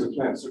comprehensive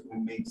plan certainly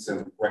made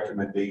some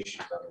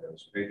recommendations on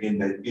those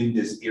in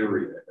this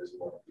area as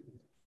well.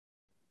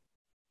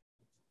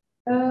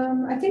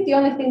 I think the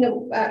only thing that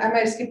I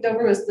might have skipped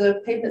over was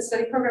the pavement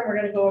study program. We're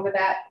going to go over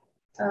that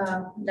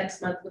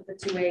next month with the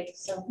 2A.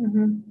 So.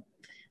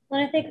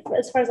 Well, I think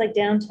as far as like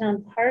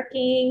downtown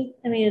parking,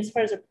 I mean, as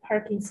far as a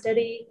parking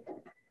study,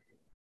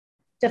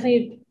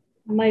 definitely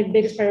my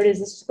biggest priority is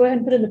let's just go ahead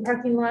and put in the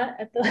parking lot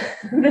at the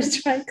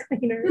dry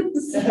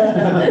cleaners.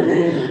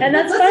 And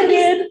that's fine.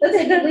 Let's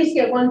at least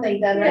get one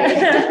thing done,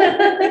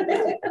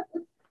 right?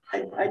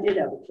 I did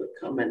have a quick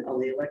comment on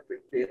the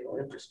electric vehicle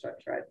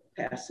infrastructure.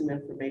 I passed some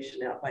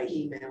information out by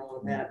email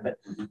on that, but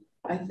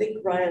I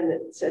think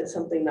Ryan said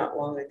something not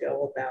long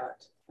ago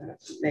about,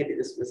 maybe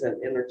this was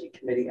an energy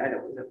committee, I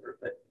don't remember,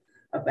 but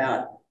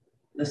about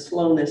the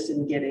slowness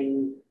in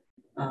getting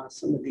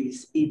some of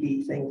these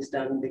EV things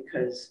done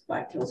because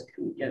Black Hills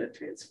couldn't get a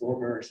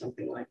transformer or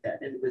something like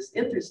that. And it was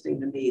interesting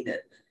to me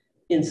that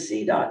in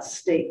CDOT's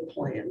state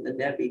plan, the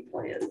NEVI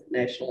plan,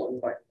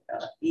 National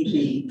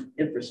EV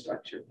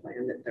Infrastructure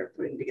Plan that they're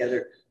putting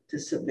together to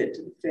submit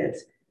to the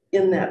feds,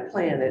 in that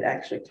plan, it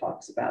actually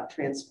talks about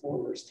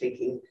transformers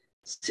taking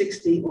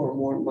 60 or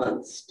more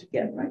months to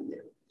get right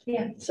now.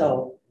 Yeah.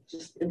 So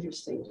just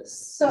interesting.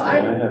 So I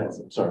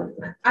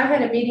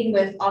had a meeting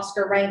with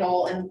Oscar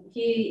Rangel, and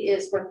he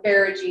is with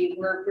Verigy. We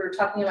were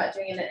talking about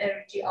doing an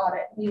energy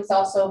audit. He was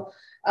also,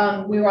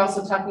 we were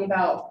also talking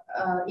about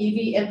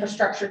EV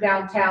infrastructure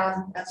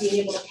downtown, being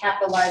able to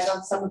capitalize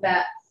on some of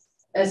that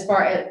as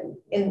far as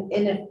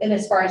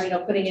as far as, you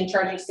know, putting in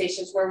charging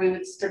stations where we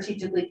would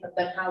strategically put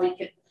them, how we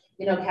could,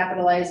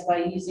 capitalized by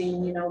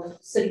using,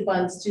 city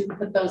funds to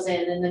put those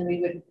in, and then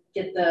we would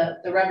get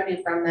the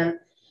revenue from them,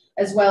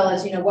 as well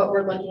as, what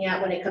we're looking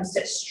at when it comes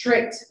to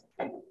strict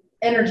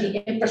energy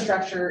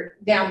infrastructure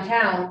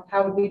downtown.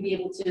 How would we be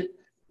able to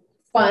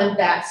fund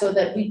that so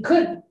that we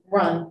could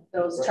run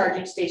those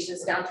charging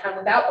stations downtown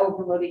without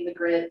overloading the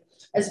grid,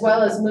 as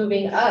well as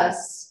moving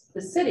us,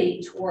 the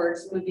city,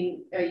 towards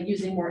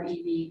using more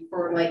EV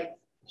for like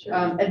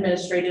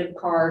administrative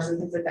cars and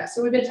things like that.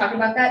 So we've been talking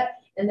about that.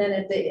 And then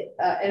at the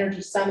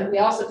Energy Summit, we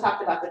also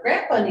talked about the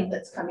grant funding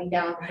that's coming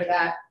down for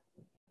that.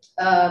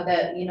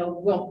 That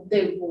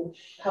they will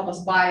help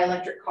us buy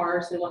electric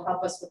cars. They will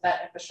help us with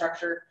that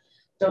infrastructure.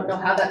 Don't know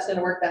how that's going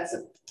to work. That's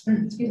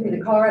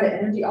the Colorado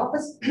Energy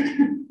Office,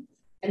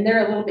 and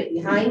they're a little bit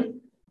behind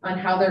on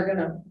how they're going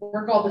to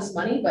work all this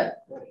money,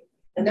 but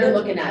they're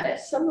looking at it.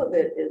 Some of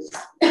it is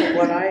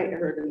what I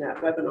heard in that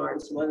webinar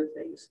and some other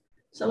things.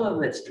 Some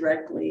of it's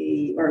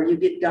directly, or you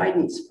get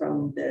guidance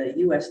from the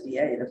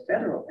USDA, the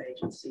federal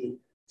agency,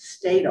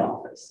 state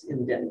office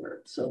in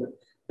Denver. So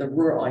the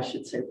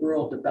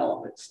rural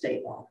development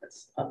state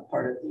office, a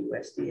part of the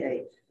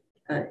USDA.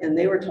 And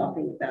they were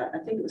talking about, I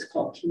think it was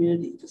called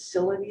community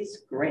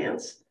facilities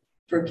grants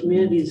for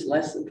communities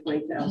less than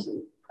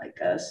 20,000 like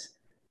us.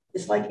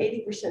 It's like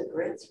 80%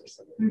 grants for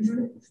some of these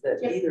things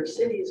that either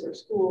cities or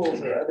schools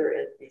or other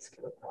entities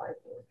can apply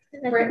for.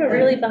 And I think we're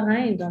really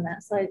behind on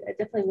that, so I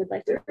definitely would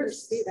like to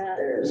pursue that.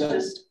 There's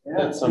just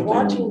something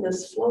watching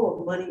this flow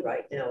of money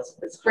right now.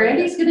 It's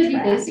Brandy's going to be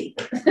busy.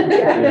 We're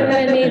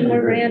going to need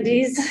more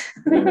Brandys.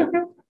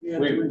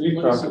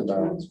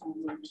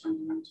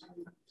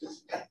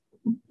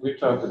 We've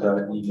talked about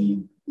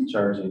EV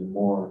charging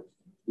more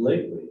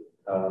lately.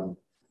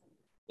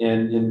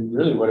 And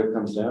really what it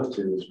comes down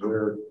to is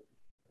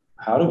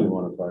how do we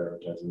want to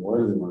prioritize them?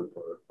 Where do we want to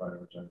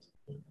prioritize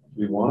them?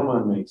 Do we want them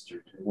on Main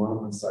Street? Do we want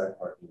them on side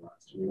parking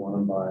lots? Do we want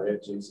them by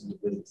adjacent to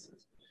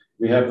businesses?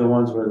 We have the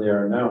ones where they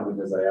are now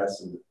because I asked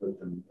them to put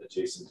them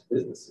adjacent to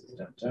businesses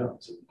downtown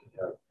so we could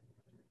have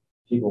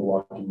people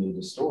walking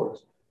into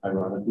stores.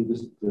 Ironically,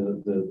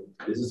 the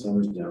business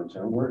owners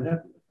downtown weren't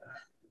happy with that.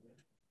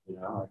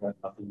 I got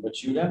nothing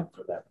but you down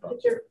for that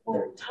project.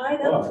 They're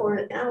tied up for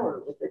an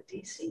hour with a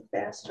DC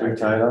fast charger.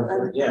 They're tied up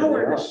for an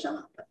hour to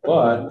shop.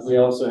 But we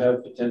also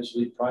have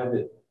potentially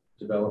private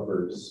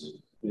developers.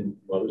 There's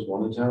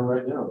one in town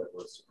right now that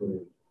wants to put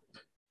in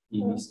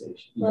EV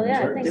station. Well,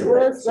 yeah, I think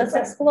let's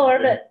explore.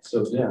 But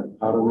so yeah,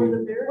 how do we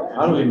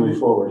move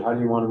forward? How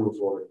do you want to move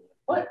forward?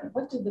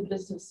 What did the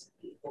business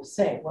people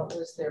say? What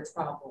was their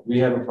problem? We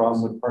have a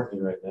problem with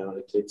parking right now.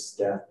 It takes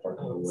staff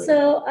parking away.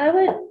 So I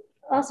would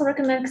also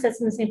recommend, because that's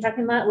in the same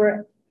parking lot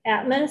where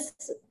Atmos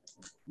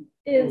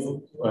is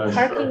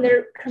parking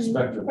their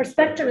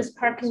Spectrum is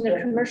parking their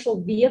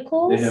commercial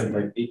vehicles. They have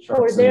like 8 trucks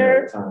for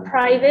their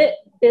private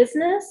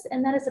business,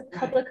 and that is a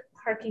public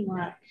parking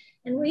lot.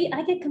 And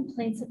I get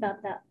complaints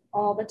about that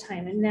all the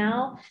time. And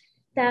now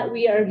that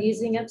we are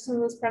using up some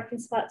of those parking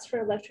spots for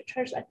electric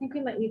cars, I think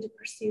we might need to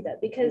pursue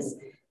that, because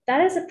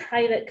that is a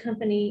private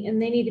company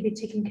and they need to be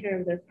taking care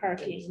of their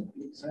parking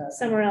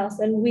somewhere else.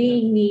 And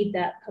we need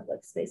that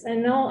public space. I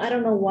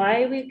don't know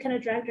why we kind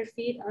of dragged our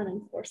feet on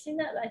enforcing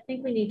that, but I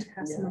think we need to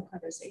have some more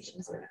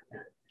conversations around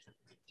that.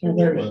 I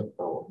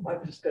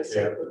was just going to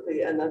say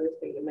quickly, another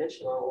thing to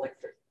mention on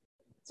electric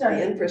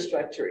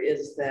infrastructure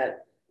is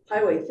that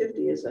Highway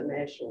 50 is a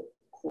national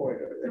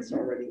corridor that's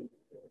already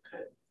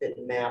kind of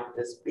been mapped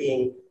as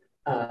being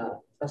a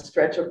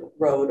stretch of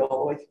road all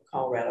the way through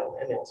Colorado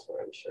and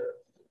elsewhere, I'm sure,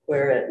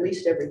 where at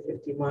least every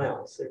 50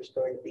 miles there's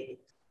going to be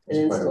an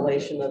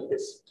installation of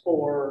this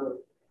four-pronged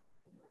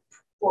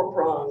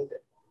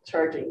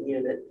charging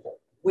unit.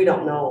 We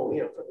don't know,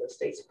 from the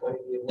state's point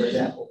of view where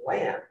that will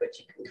land, but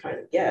you can kind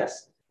of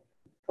guess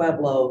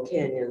Pueblo,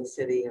 Canyon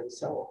City, and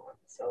so on.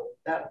 So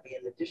that would be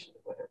in addition to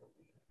whatever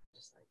we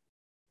decide.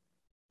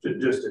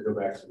 Just to go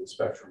back to the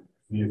Spectrum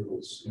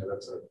vehicles,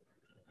 that's an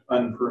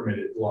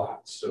unpermitted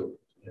lot. So,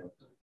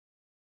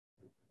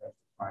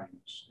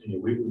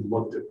 we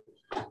looked at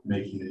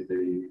making it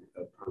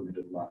a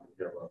permitted lot. We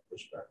got a lot of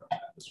pushback on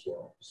that as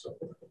well. So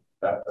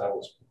that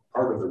was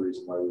part of the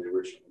reason why we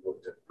originally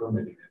looked at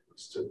permitting it,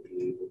 was to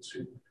be able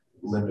to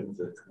limit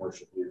the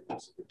commercial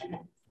vehicles.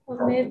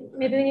 Well,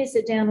 maybe we need to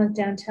sit down with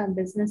downtown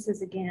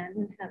businesses again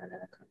and have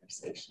another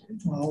conversation.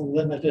 Well,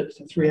 limit it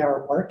to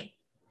 3-hour parking.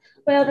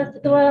 Well,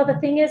 the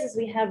thing is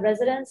we have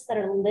residents that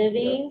are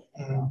living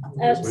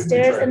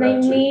upstairs and they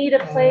need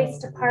a place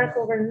to park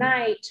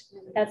overnight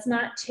that's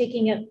not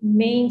taking up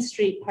Main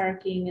Street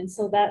parking. And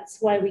so that's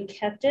why we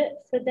kept it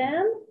for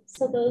them.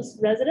 So those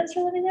residents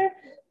are living there.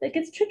 It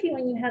gets tricky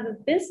when you have a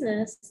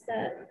business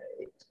that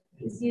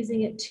is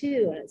using it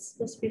too, and it's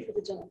supposed to be for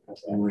the general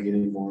public. And we're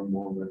getting more and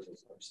more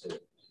rentals upstairs.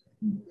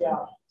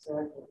 Yeah,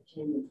 exactly.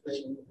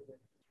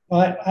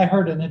 Well, I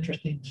heard an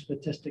interesting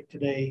statistic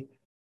today.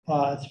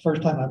 It's the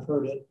first time I've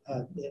heard it.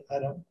 I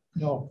don't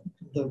know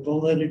the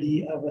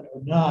validity of it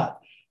or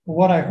not. But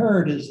what I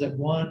heard is that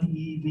one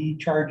EV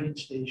charging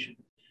station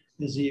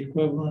is the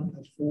equivalent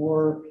of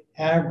 4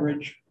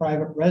 average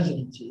private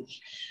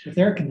residences with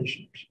air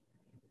conditioners.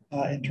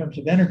 in terms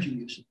of energy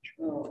usage.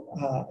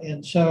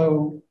 And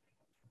so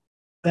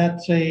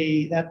that's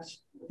there's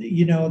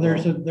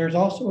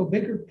also a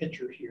bigger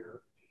picture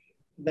here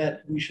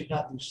that we should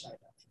not lose sight of.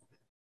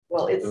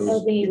 Well, it's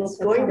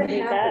going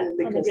to happen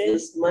because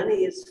this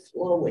money is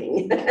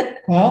flowing.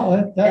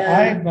 Well,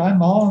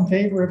 I'm all in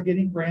favor of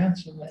getting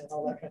grants and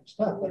all that kind of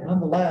stuff, but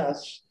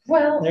nonetheless,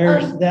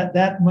 there's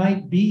that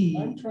might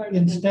be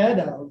instead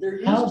of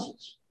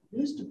houses.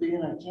 Used to be,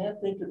 and I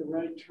can't think of the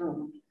right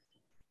term,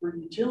 for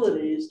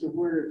utilities to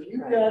where if you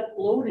got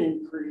load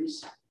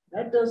increase,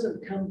 that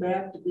doesn't come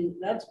back to be,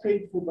 that's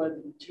paid for by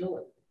the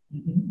utility.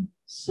 Mm-hmm.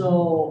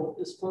 So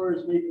as far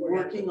as maybe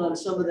working on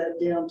some of that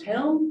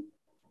downtown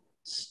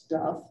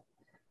stuff,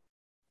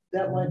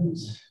 that might be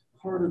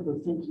part of the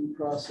thinking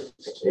process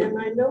too. And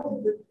I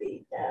know that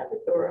the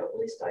attitude, or at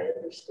least I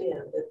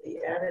understand that the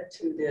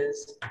attitude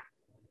is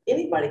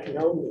anybody can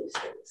own these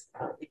things.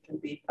 It can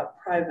be a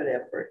private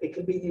effort, it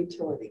can be the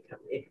utility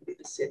company, it can be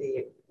the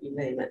city, you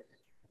name it.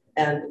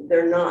 And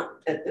they're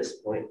not at this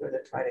point going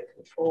to try to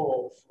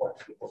control what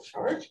people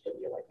charge for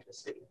the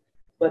electricity,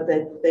 but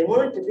they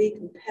want it to be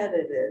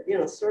competitive, you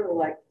know, sort of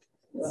like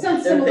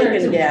some similar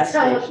to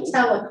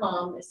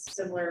telecom is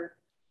similar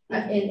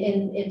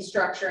in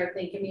structure, I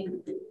think. I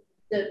mean,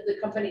 the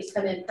companies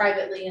come in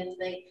privately and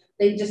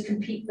they just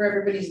compete for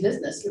everybody's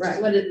business, which is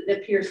what it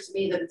appears to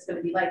me that it's going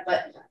to be like.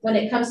 But when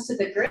it comes to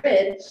the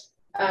grid,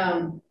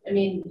 I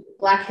mean,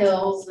 Black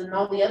Hills and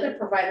all the other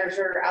providers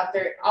are out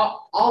there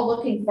all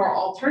looking for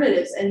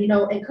alternatives and, you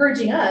know,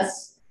 encouraging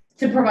us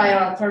to provide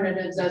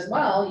alternatives as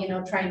well, you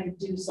know, trying to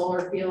do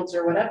solar fields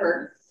or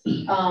whatever.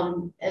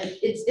 And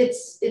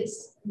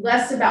it's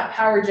less about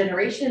power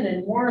generation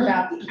and more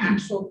about the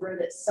actual grid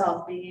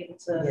itself being able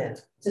to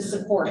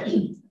support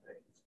it.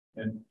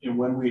 And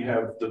when we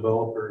have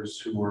developers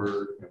who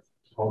are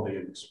Holiday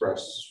Inn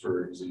Express,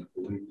 for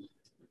example,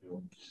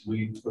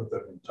 we put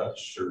them in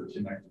touch or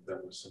connected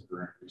them with some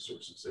grant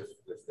resources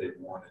if they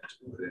wanted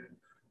to put in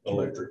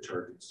electric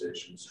charging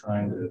stations,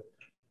 trying to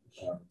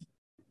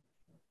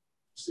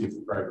see if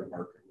the private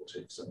market will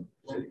take some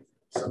of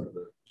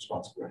the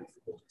responsibility for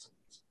building some of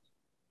these.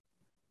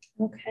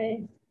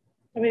 Okay.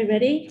 Are we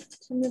ready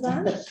to move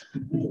on?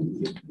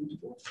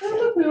 Oh,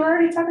 look, we were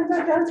already talking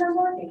about downtown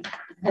parking.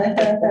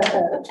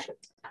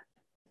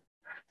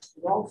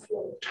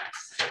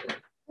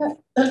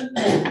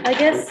 I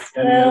guess,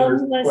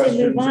 let's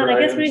move on. I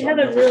guess we have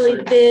a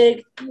really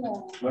big,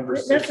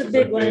 that's a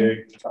big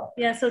one.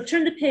 Yeah, so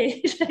turn the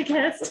page, I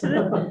guess, to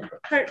the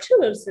part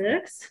 2 of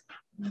 6.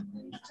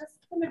 Just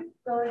kind of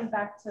going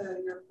back to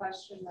your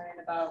question, Ryan,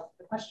 about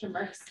the question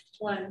marks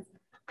one.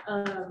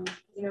 You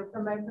know,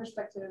 from my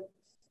perspective,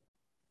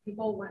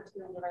 people want to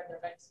be able to ride their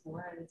bikes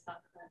more, and it's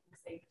not currently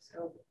safe.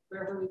 So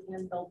wherever we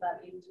can build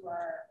that into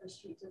our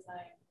street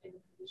design, it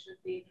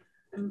should be.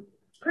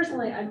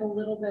 Personally, I'm a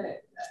little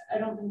bit, I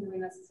don't think that we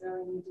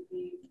necessarily need to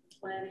be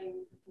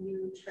planning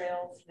new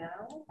trails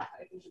now.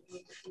 I think we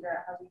need to figure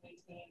out how we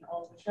maintain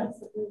all of the trails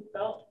that we've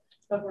built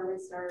before we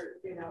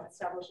start, you know,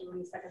 establishing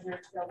these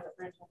secondary trails that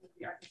branch off of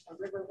the Arkansas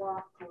River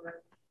Walk,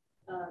 or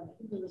I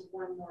think there was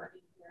one more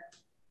in here.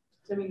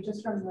 So I mean,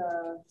 just from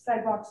the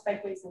sidewalks,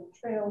 bikeways, and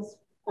trails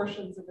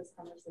portions of this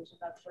conversation,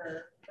 that's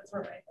where my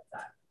head's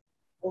at.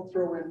 I'll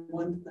throw in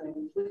one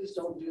thing. Please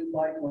don't do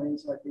bike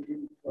lanes like we did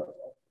in Pueblo.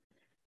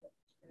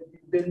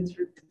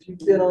 If you've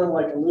been on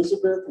like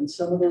Elizabeth and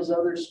some of those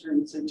other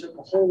streets, they took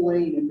a whole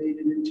lane and made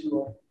it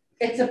into a.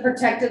 It's a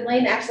protected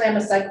lane. Actually, I'm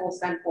a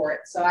cyclist. I'm for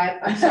it, so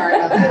I'm sorry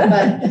about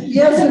that. But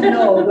yes and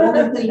no. The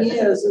only thing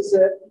is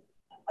that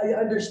I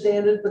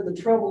understand it, but the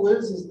trouble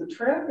is the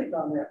traffic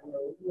on that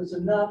road was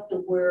enough to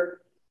where.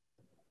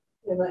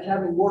 And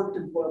having worked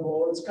in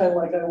Pueblo, it's kind of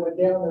like I went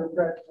down there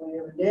practically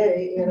every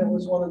day, and it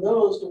was one of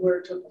those to where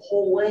it took a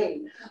whole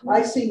lane.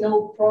 I see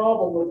no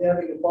problem with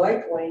having a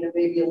bike lane and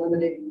maybe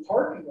eliminating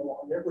parking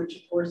along there, which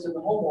of course in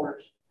the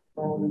homeowners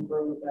phone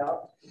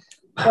about.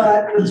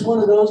 But it's one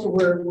of those to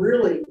where it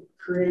really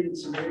created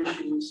some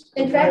issues.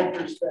 In fact,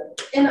 I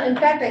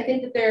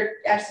think that they're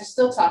actually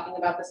still talking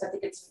about this. I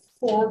think it's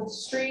 4th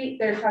Street.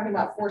 They're talking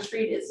about 4th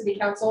Street at City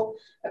Council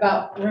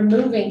about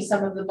removing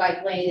some of the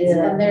bike lanes,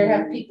 and there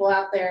have people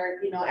out there,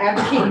 you know,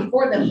 advocating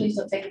for them. Please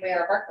don't take away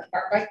our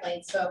bike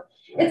lanes. So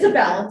it's a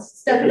balance.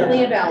 It's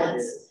definitely a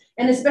balance.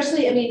 And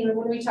especially, I mean,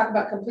 when we talk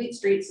about complete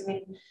streets, I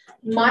mean,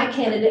 my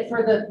candidate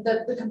for the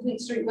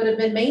complete street would have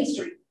been Main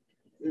Street.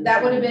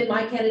 That would have been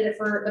my candidate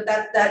for, but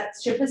that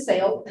ship has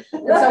sailed,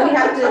 and so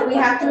we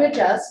have to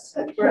adjust,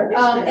 and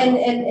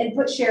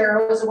put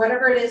sharrows or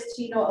whatever it is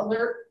to, you know,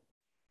 alert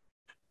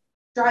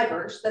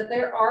drivers that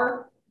there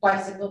are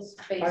bicycles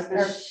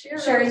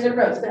sharing the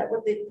road. Is that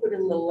what they put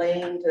in the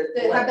lane to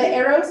have the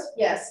arrows?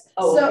 Yes.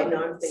 Oh, so, okay,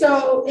 no,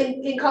 so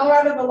in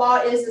Colorado, the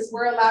law is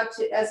we're allowed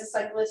to, as a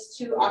cyclist,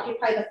 to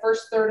occupy the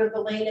first third of the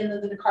lane, and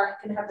then the car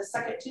can have the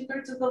second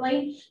 2/3 of the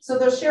lane. So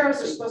those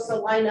arrows are supposed to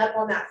line up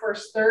on that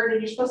first third,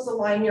 and you're supposed to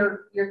line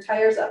your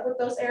tires up with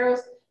those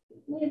arrows.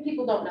 And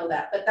people don't know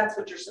that, but that's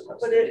what you're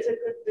supposed to do. But it's a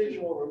good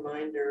visual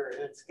reminder,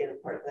 and it's again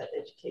part of that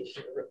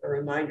education, a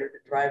reminder to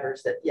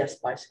drivers that yes,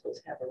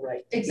 bicycles have a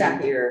right to be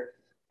here.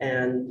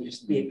 and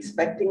just be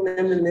expecting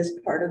them in this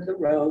part of the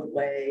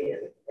roadway.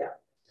 And, yeah.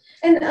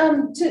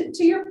 And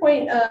to your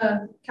point,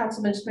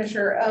 Councilman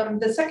Smisher,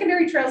 the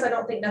secondary trails I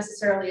don't think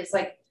necessarily is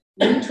like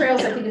new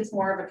trails. I think it's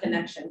more of a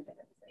connection kind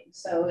of thing.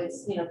 So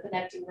it's, you know,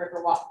 connecting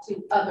Riverwalk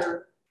to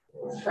other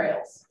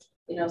trails.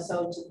 You know,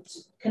 so to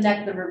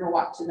connect the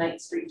Riverwalk to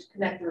 9th Street, to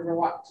connect the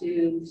Riverwalk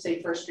to,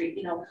 say, 1st Street,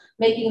 you know,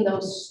 making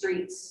those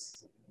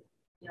streets,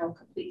 you know,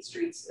 complete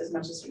streets as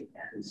much as we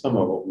can. Some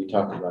of what we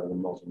talked about in the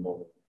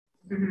multimodal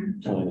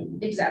planning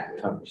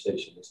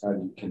conversation is how do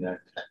you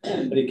connect?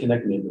 How do you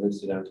connect neighborhoods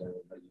to downtown?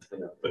 You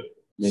know, but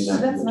so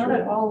that's not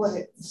at all what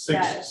it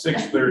says.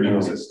 630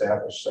 is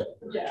established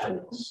secondary. Yeah.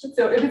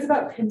 So if it's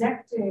about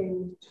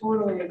connecting,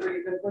 totally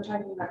agree. But we're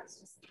talking about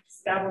just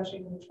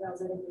establishing the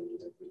trails. I think we need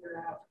to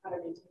figure out how to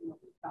maintain what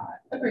we've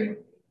got. Agreed.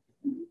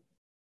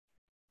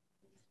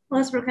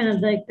 Plus, we're kind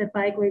of like the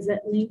bikeways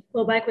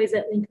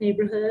that link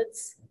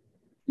neighborhoods.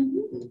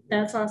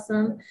 That's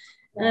awesome.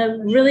 A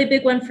really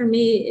big one for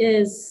me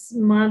is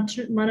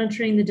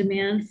monitoring the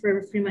demand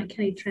for Fremont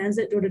County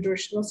Transit door-to-door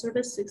shuttle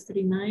service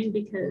 639,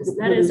 because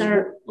that is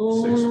our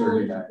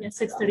only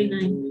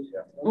 639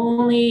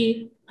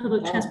 only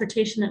public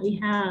transportation that we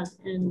have,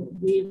 and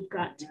we've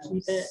got to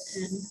keep it.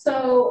 And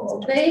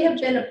so they have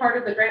been a part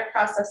of the grant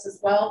process as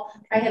well.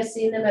 I have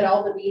seen them at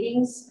all the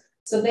meetings,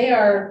 so they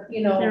are,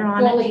 you know,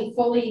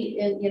 fully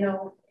in, you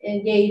know,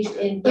 engaged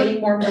in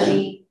getting more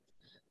money,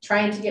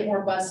 trying to get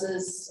more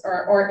buses,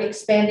 or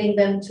expanding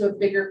them to a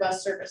bigger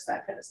bus service,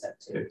 that kind of stuff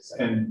too. So.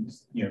 And,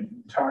 you know,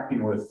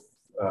 talking with,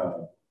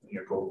 you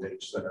know, Golden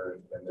Age Center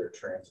and their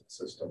transit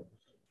system,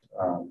 you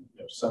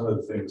know, some of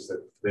the things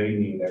that they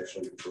need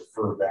actually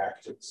refer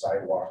back to the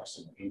sidewalks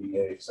and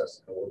ADA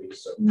accessibility.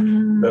 So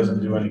it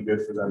doesn't do any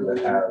good for them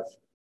to have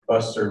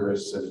bus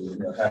service and, you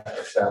know, have to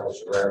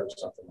establish a route or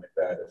something like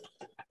that if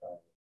it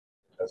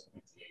doesn't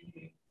meet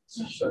the ADA.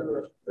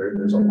 So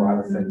there's a lot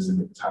of things that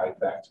get tied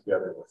back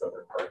together with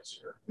other parts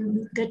here.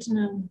 Good to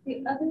know.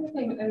 The other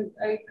thing, and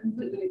I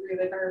completely agree,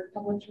 like our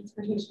public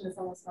transportation is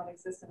almost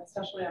non-existent,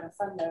 especially on a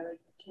Sunday. Like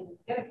you can't even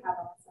get a cab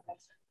on a Sunday.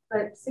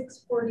 But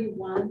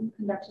 641,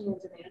 conducting a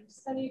demand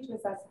study to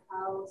assess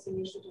how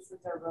senior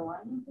citizens are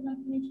relying on the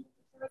community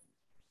service.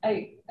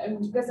 I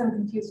guess I'm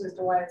confused as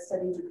to why a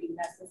study would be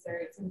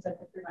necessary. It seems like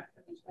the Fremont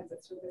County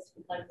Transit Service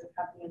would like to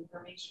have the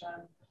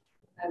information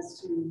as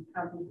to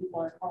how many people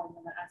are calling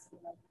them and asking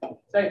them.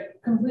 So I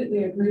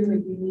completely agree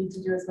that we need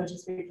to do as much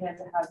as we can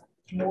to have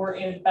more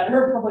and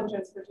better public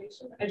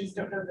transportation. I just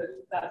don't know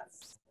that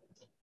that's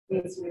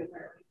needs to be a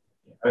priority.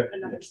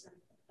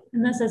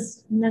 Unless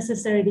it's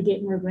necessary to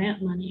get more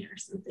grant money or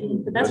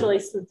something, but that's really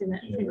something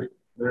that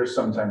there's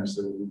sometimes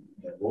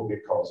that we'll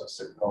get calls at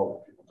City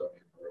Hall and people don't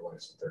even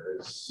realize that there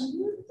is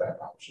that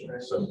option.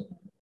 So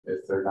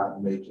if they're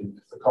not making,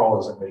 if the call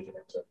isn't making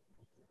it to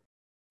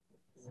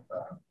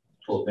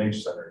Golden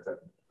Age Center, then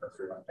or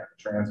Fremont County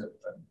Transit,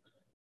 then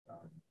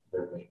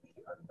there may be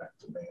unmet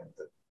demand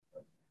that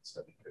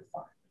study could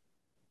find.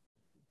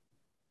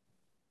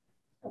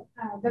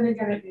 Then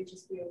again, it may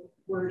just be a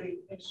wording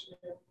issue,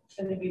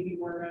 and then maybe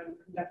we're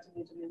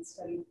conducting a demand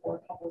study for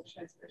public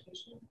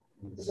transportation.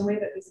 The way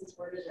that this is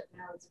worded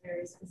now, it's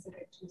very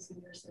specific to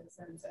senior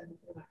citizens and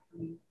Fremont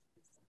County.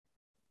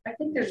 I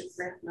think there's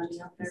grant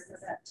money out there for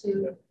that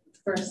too,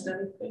 for a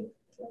study.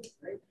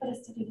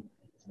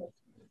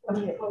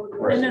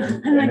 Right.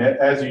 And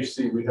as you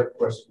see, we have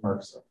question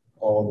marks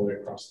all the way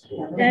across the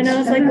board. And I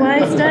was like, why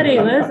study?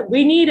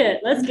 We need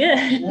it. Let's get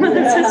it.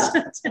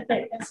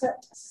 Okay, and so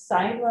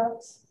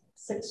sidewalks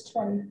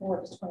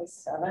 624 to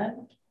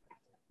 27.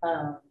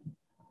 I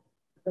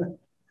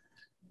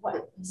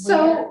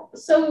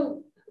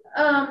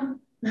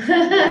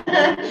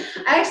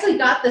actually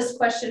got this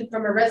question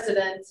from a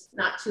resident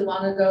not too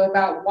long ago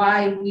about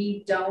why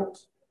we don't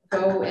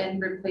go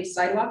and replace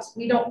sidewalks.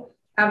 We don't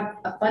have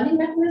a funding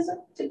mechanism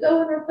to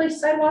go and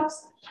replace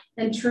sidewalks.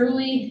 And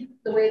truly,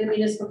 the way the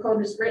municipal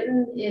code is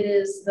written, it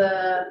is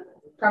the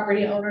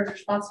property owner's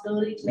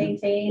responsibility to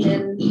maintain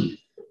and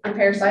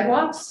repair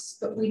sidewalks.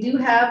 But we do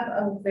have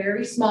a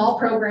very small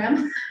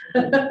program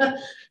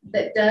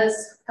that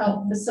does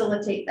help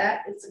facilitate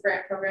that. It's a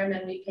grant program,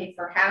 and we pay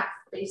for half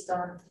based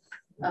on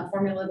a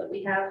formula that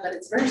we have, but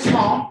it's very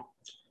small.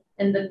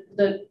 And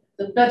the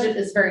budget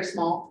is very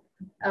small.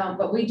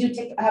 But we do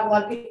have a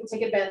lot of people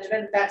take advantage of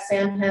it. In fact,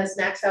 Sam has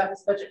maxed out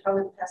his budget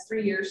probably the past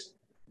 3 years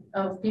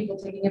of people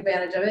taking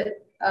advantage of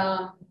it.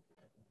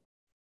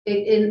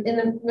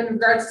 In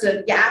regards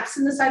to gaps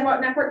in the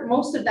sidewalk network,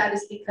 most of that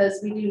is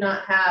because we do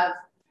not have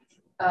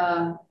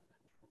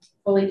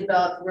fully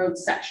developed road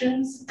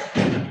sections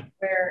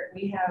where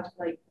we have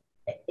like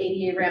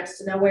ADA ramps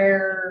to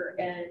nowhere,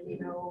 and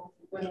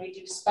when we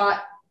do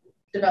spot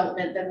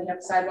development, then we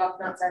have sidewalk,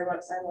 not,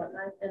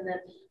 and then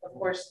of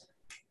course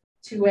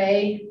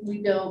 2A,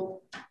 we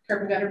build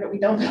curb and gutter, but we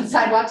don't build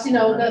sidewalks,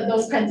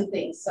 those kinds of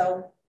things.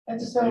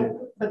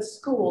 But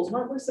schools,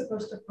 weren't we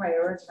supposed to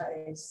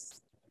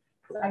prioritize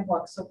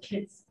sidewalks so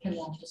kids can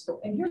walk to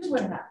school? And here's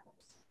what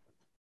happens.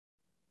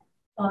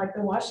 Like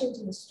the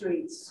Washington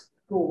Street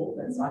School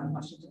that's on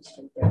Washington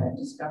Street there at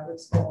Discovery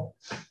School.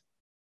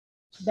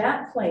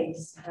 that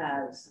place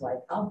has like,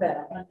 I'll bet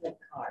 100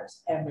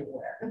 cars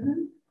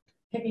everywhere.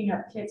 Picking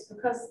up kids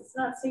because it's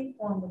not safe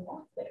for them to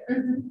walk there.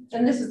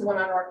 And this is the one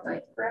on North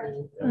Ninth, correct?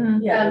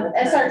 Yeah.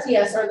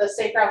 SRTS, or the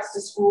Safe Routes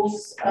to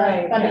Schools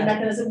Right, funding yeah.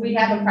 mechanism. We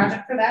have a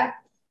project for that.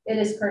 It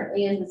is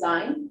currently in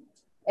design.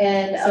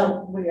 And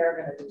So we are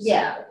gonna do.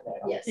 yeah, something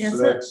there. yes. Yeah, So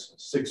so- that's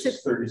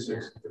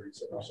 636 and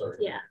 37, I'm sorry.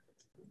 Yeah.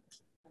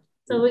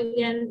 So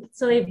again,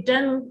 so they've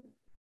done,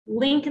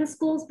 Lincoln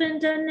School's been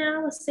done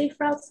now with Safe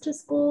Routes to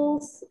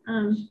Schools.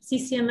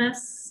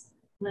 CCMS,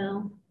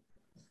 well,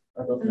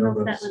 I I don't don't know know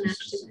if that those one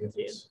actually went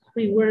through. CCMS.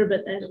 We were,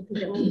 but I don't think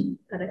it one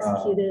got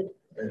executed.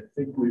 I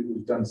think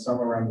we've done some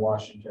around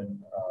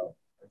Washington. I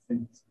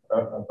think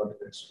but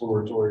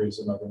Exploratory is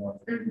another one.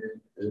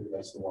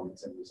 That's the one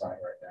that's in design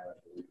right now, I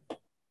believe.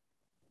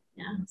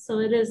 Yeah, so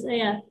it is,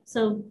 yeah,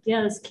 so yeah,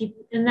 let's keep,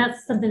 and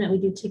that's something that we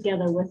do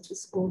together with the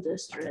school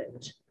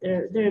district.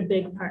 They're a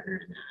big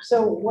partner in that.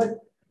 So what,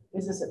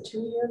 is this a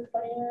 2-year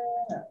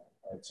plan?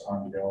 It's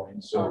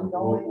ongoing, so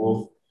Ongoing.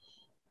 we'll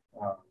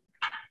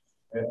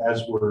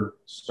as we're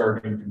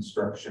starting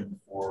construction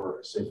for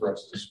a Safe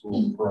Routes to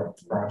School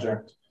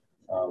project,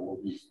 we'll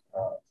be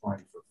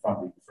applying for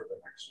funding for the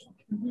next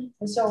one.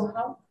 And so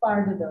how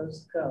far do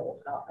those go?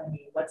 I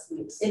mean, what's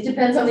the? It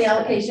depends on the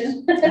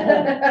allocation.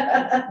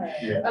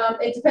 Okay.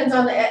 It depends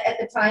on at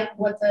the time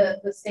what the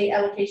state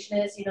allocation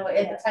is. You know,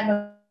 at the time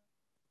of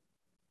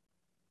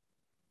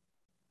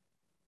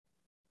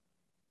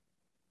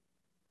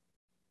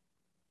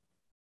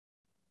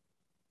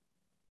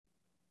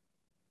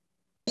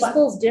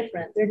School's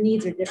different, their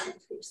needs are different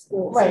for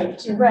schools.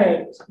 Right,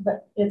 right,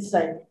 but it's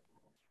like,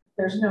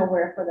 there's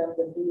nowhere for them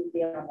to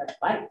be on their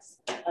bikes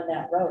on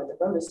that road.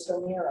 The road is so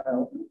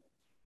narrow.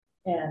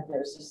 And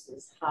there's just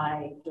these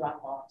high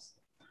drop offs.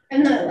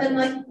 and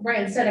like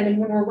Brian said, I mean,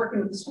 when we're working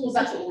with the schools,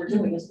 that's what we're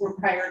doing is we're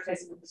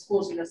prioritizing with the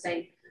schools. You know,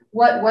 saying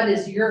what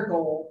is your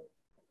goal,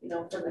 you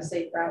know, for the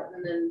safe route,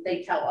 and then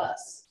they tell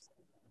us.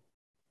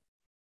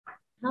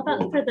 How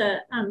about for the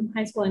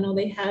high school? I know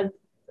they had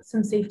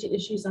some safety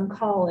issues on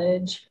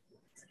College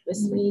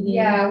this meeting.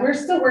 Yeah, we're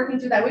still working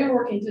through that. We were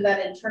working through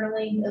that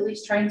internally, at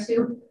least trying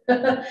to.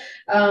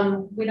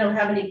 We don't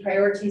have any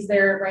priorities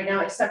there right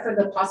now, except for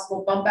the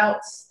possible bump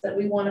outs that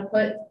we want to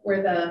put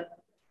where the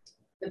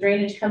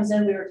drainage comes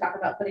in. We were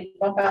talking about putting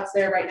bump outs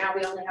there. Right now,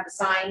 we only have a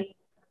sign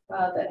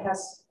that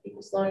has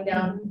people slowing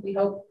down, we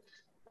hope.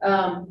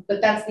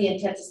 But that's the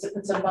intent, is to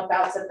put some bump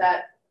outs at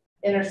that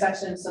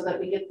intersection so that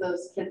we get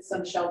those kids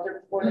some shelter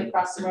before they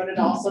cross the road at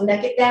all. So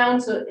neck it down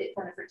so it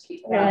benefits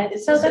people. Right,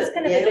 so that's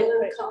kind of a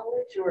big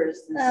college, or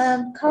is this?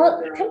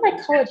 kind of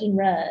like College in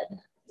Red.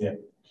 Yeah.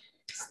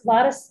 A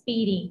lot of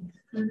speeding.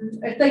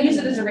 If they use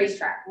it as a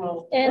racetrack.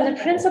 Well, And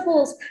the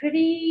principal is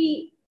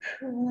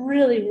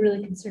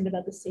really concerned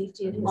about the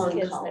safety of his On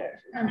kids College.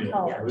 there. On Yeah,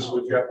 College.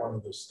 we've got one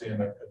of those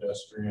stand-up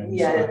pedestrians.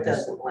 yeah, it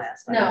doesn't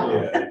last.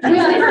 No. Yeah.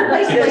 We've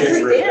replaced it like It's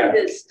three, The end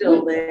is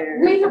still there.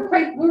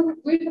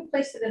 we've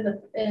replaced it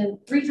in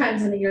 3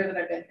 times in the year that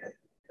I've been here.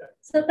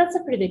 So that's a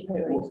pretty big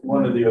priority.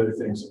 One of the other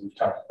things that we've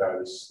talked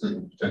about is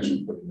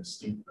potentially putting a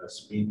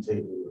speed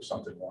table or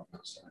something along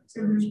those lines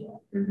there as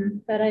well.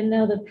 But I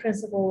know the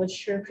principal would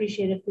sure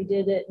appreciate if we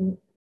did it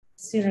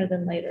sooner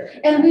than later.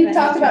 And we've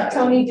talked about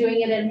Tony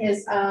doing it in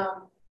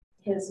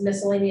his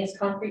miscellaneous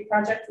concrete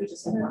project. We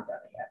just haven't done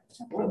it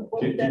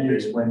yet. Can you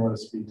explain what a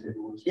speed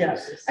table is?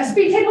 Yes. A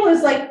speed table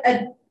is like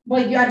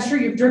I'm sure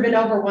you've driven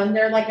over one.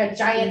 They're like a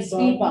giant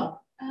speed bump.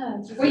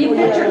 Where you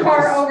fit your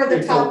car over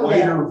the top of it.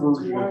 Lighter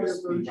version of a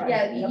speed bump.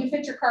 Yeah, you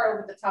fit your car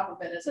over the top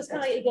of it. So it's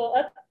kind of like you go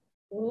up,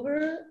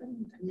 over.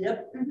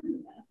 Yep.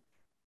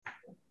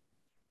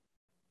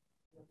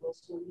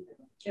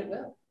 It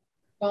will,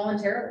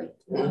 voluntarily. It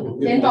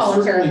will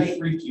Involuntarily. certainly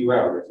freak you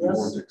out if you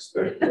weren't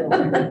expecting.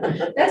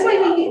 That's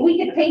why we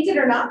get painted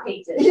or not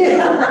painted.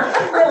 Yeah,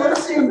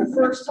 let's see the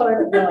first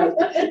time it does.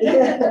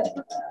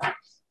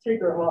 Take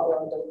her hot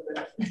rod over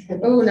there.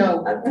 Oh,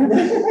 no.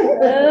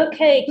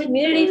 Okay,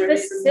 community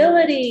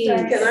facilities.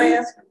 Can I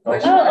ask a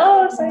question?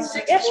 Oh, sorry.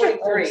 Yeah, sure.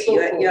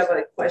 6.3, you have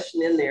a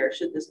question in there.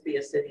 Should this be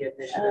a city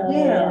initiative?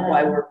 Yeah.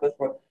 Why work with,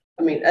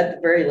 I mean, at the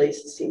very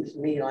least, it seems to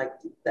me like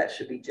that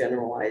should be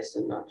generalized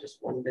and not just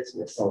one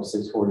business. Oh,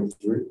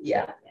 643.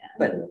 Yeah,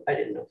 but I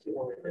didn't know if you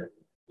wanted to.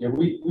 Yeah,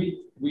 we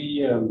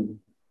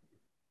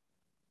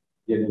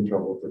get in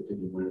trouble for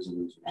picking winners and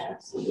losers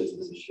for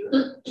businesses. Sure.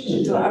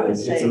 So I would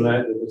say.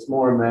 It's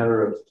more a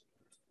matter of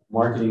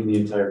marketing the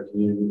entire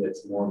community.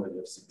 That's more of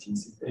an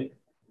FCTC thing.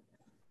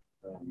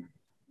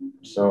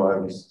 So I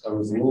was a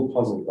little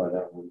puzzled by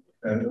that one.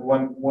 And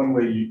one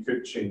way you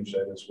could change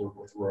that is work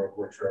with Royal,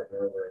 which are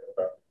earlier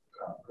about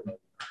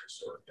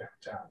historic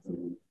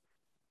downtown.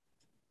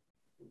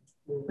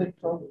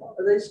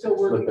 Are they still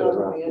working Flip it on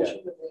around, the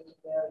mansion that they can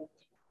add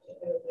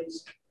at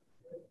least?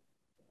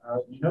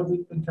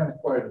 They've been kind of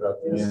quiet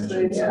about the Yes,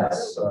 engine they have.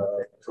 since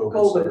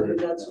COVID, started. and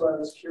that's what I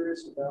was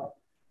curious about.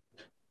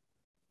 Are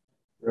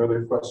there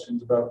other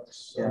questions about?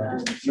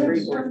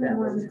 Street work that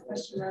was.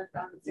 Question on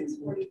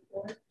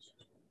 644.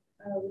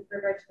 With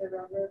regard to the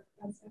railroad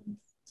crossings.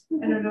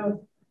 I don't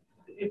know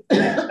if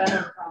that's been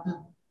a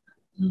problem.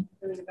 And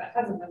if that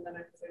hasn't been, then I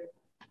would say,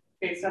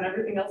 based on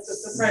everything else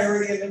that's a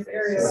priority in this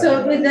area.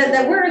 So with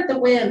that we're at the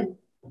whim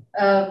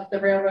of the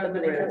railroad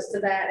when it comes to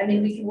that. I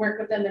mean, we can work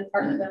with them and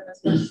partner them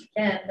as much as we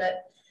can,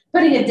 but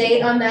putting a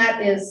date on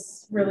that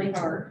is really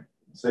hard.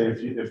 Say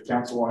if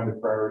council wanted to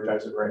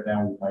prioritize it right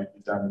now, we might be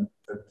done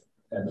at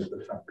the end of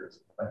the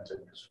comprehensive plan.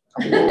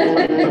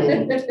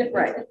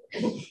 Right.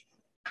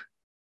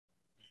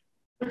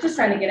 We're just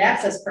trying to get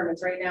access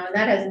permits right now, and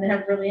that doesn't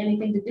have really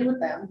anything to do with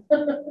them.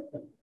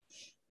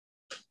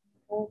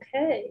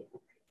 Okay.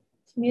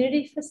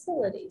 Community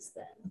facilities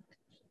then.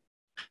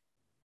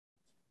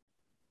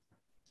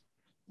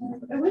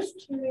 I was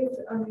curious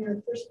on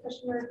your first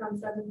question mark on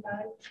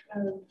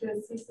 7.5.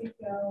 Does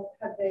CCPL,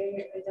 have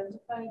they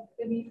identified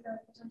the need for a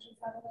potential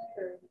satellite?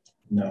 Or?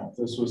 No,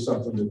 this was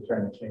something that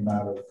kind of came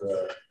out of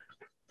the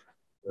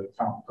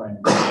comp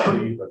plan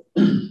study, but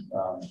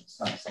it's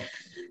not something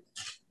we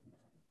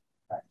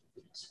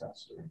actively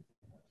discussed.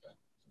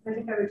 I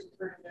think I would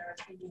defer to their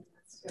opinion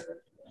as to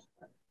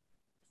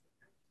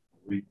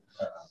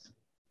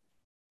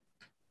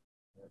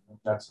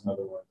that's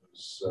another one of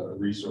those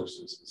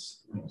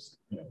resources.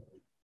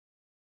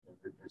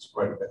 It's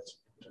quite a bit to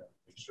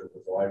make sure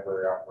that the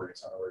library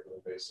operates on a regular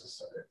basis.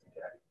 So I think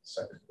adding a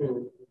second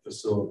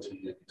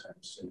facility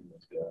anytime soon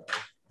would be a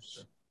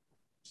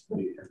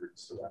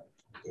hindrance to that.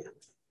 Yeah.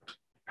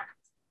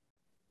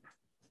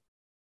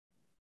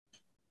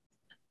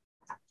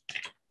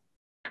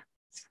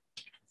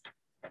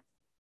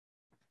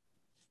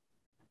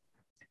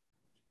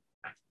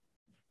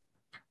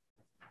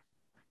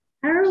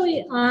 How are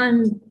we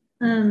on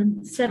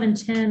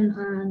 710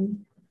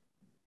 on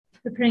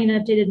preparing an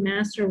updated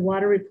master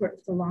water report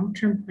for the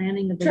long-term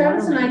planning of the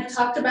Travis water and I lines?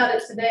 talked about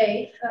it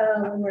today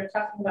when we were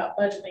talking about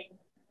budgeting.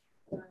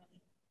 We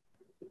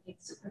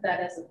need to put that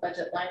as a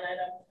budget line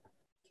item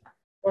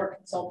or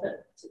consultant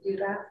to do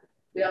that.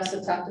 We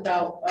also talked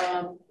about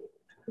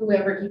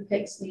whoever he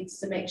picks needs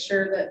to make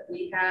sure that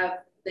we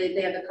have,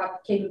 they have the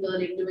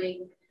capability of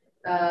doing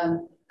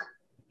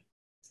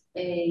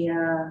a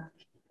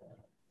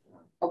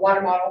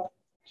water model,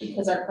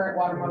 because our current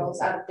water model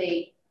is out of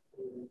date.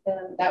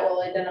 And that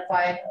will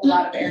identify a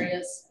lot of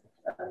areas.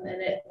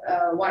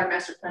 And water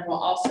master plan will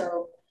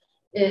also,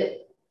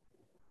 it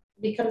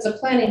becomes a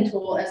planning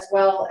tool as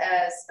well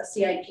as a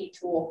CIP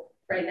tool.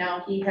 Right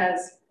now he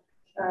has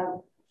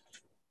a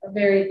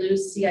very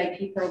loose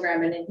CIP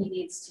program, and he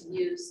needs to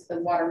use the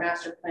water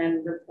master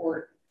plan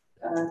report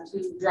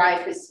to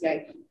drive his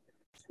CIP.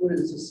 What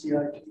is a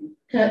CIP?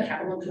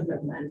 Capital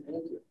improvement plan.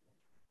 Thank you.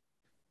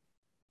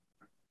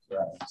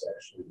 It's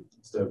actually,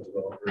 instead of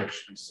developer, it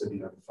should be city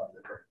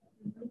unfunded.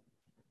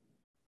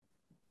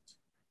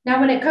 Now,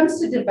 when it comes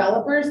to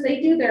developers,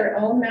 they do their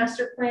own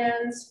master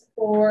plans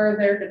for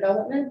their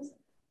development.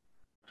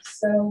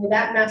 So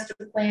that master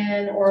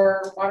plan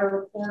or water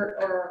report,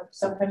 or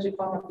sometimes we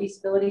call them a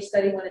feasibility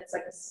study when it's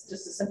like just a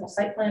simple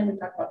site plan. We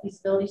talk about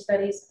feasibility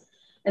studies,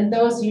 and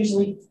those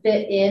usually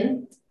fit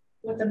in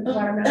with the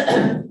water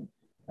master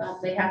plan.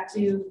 They have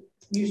to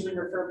usually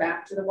refer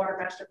back to the water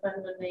master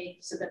plan when they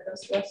submit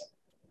those to us.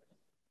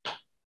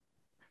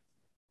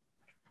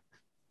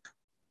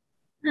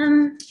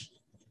 Tell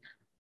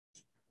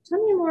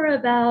me more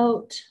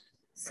about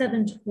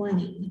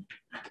 720,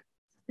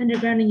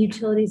 undergrounding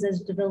utilities as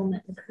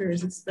development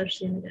occurs,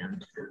 especially in the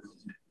downtown.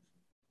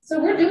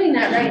 So we're doing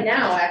that right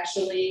now,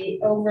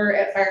 actually, over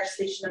at Fire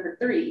Station number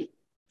 3.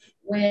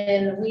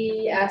 When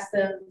we asked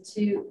them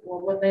to,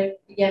 well, when they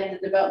began the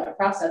development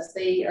process,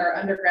 they are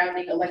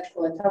undergrounding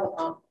electrical and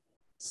telecom.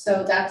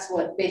 So that's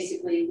what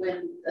basically,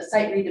 when a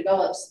site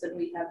redevelops, then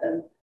we have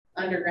them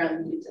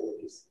underground the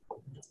utilities.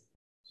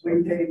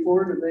 We pay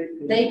for it, or they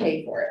pay? They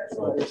pay for it.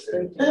 So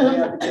they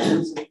have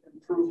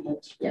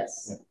improvements.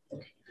 Yes.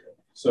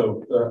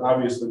 So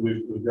obviously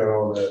we've got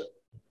all the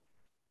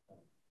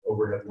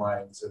overhead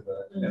lines in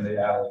the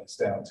alleys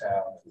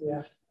downtown.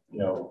 Yeah. You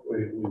know,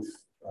 we've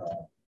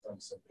done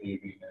some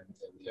paving in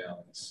the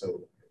alleys.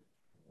 So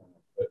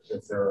but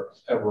if there are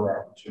ever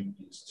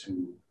opportunities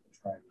to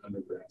try and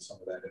underground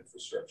some of that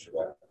infrastructure,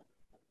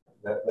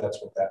 that's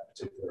what that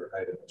particular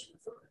item is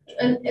referring to.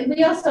 And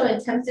we also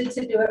attempted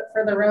to do it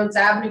for the Rhodes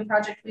Avenue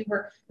project. We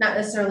were not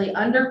necessarily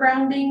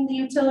undergrounding the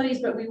utilities,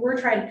 but we were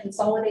trying to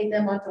consolidate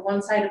them onto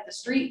one side of the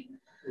street.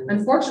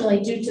 Unfortunately,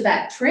 due to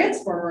that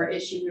transformer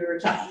issue we were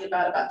talking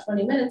about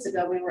 20 minutes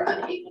ago, we were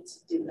unable to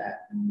do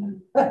that.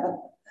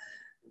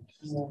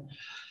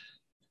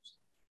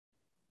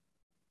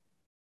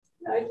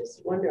 I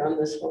just wonder on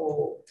this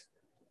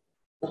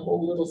the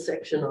whole little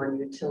section on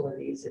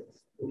utilities, if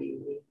we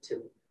need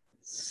to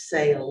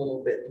say a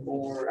little bit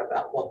more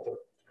about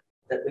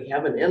that we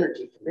have an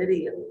energy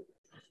committee, and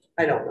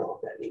I don't know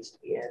if that needs to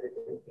be added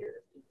in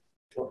here.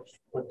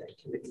 What that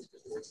committee is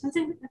doing. I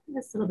think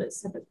that's a little bit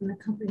separate from the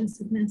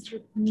comprehensive master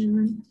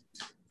plan.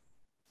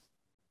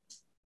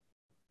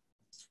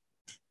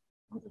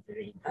 All the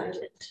very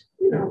important.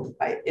 You know,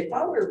 if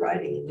I were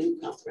writing a new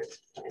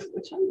comprehensive plan,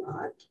 which I'm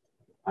not,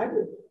 I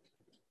would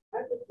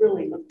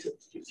really look to the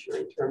future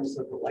in terms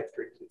of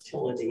electric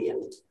utility,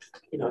 and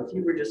you know, if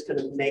you were just going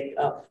to make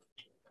up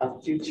a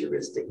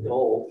futuristic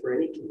goal for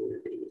any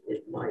community.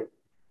 It might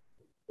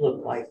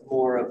look like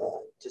more of a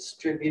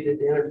distributed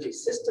energy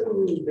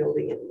system,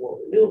 building it more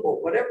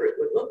renewable, whatever it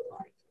would look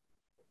like.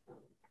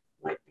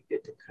 Might be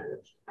good to kind of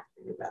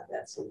think about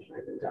that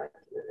sometime and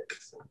document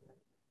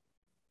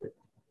it.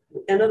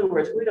 In other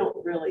words, we don't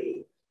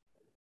really,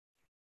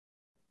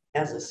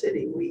 as a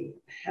city, we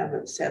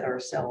haven't set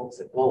ourselves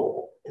a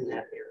goal in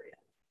that area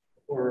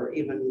or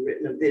even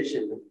written a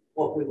vision of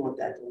what we want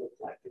that to look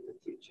like in the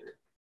future.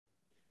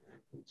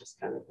 We just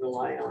kind of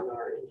rely on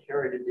our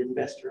inherited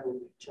investor-owned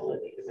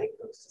utility to make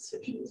those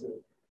decisions. And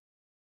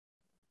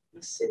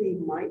the city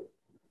might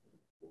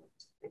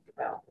think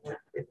about what,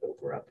 if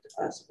it were up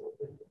to us, what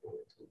we would want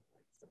it to look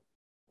like. So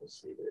we'll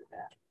just leave it at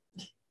that.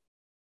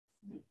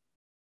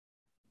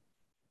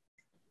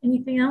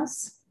 Anything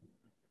else?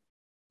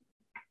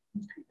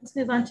 Let's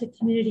move on to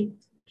community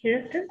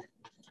character.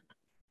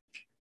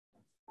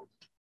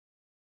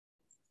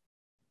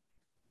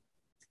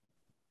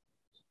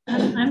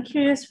 I'm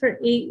curious for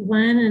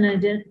 8.1, and I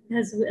did,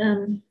 as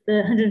the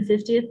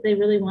 150th, they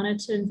really wanted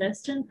to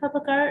invest in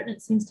public art, and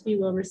it seems to be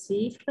well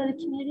received by the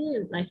community.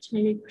 I'd like to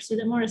maybe pursue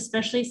that more,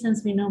 especially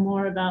since we know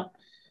more about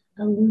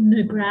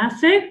Illumina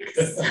graphics.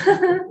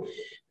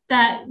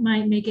 That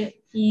might make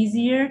it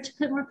easier to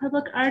put more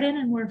public art in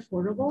and more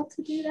affordable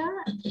to do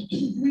that.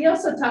 We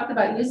also talked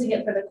about using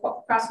it for the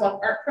Crosswalk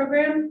Art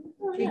Program.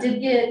 Oh, We yeah.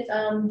 did get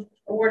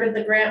awarded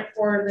the grant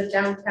for the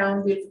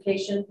downtown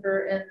beautification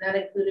and that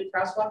included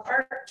crosswalk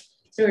art.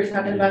 So we were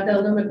talking about the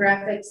Illumina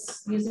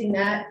graphics, using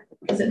that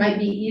because it might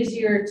be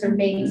easier to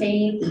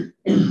maintain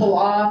and pull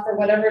off or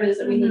whatever it is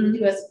that we need to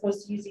do as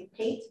opposed to using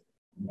paint.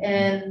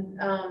 And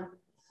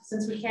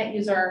since we can't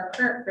use our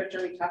current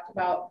printer, we talked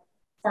about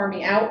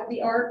farming out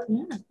the art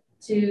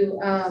to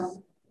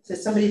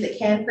somebody that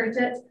can print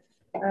it.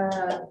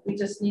 We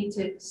just need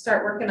to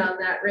start working on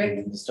that,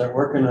 Rick. Start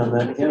working on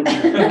that again.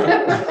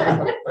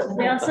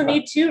 We also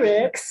need 2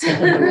 Ricks.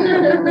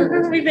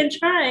 We've been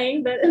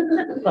trying, but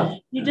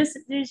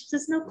there's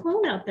just no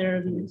clone out there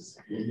of these.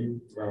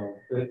 Well,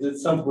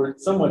 it's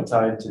somewhat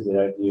tied to the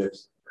idea of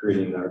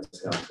creating an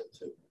arts council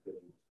too,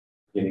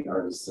 getting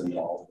artists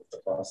involved with the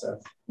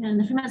process. Yeah, and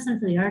the Fremont Center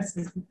for the Arts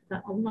has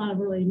got a lot of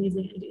really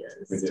amazing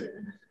ideas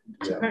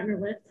to partner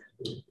with.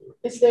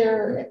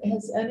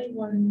 Has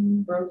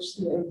anyone broached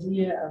the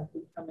idea of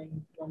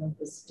becoming one of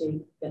the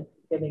state,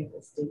 getting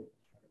the state,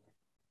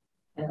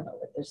 I don't know,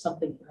 if there's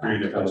something.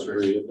 Creative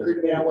illustration.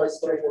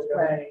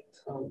 Right.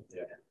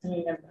 Yeah. I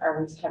mean,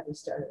 have we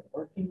started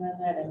working on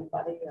that,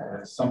 anybody?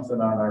 Or? Something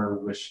on our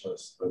wish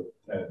list, but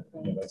you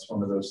know, that's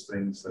one of those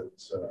things that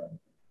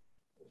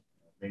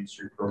Main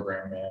Street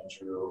Program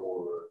Manager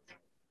or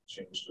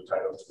change the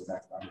title to an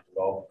Economic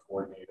Development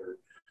Coordinator.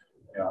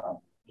 You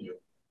know,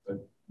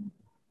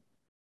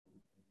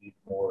 need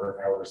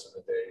more hours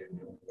in the day, and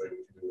the only way we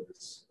can do it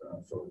is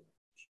photo.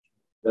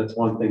 That's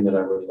one thing that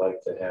I would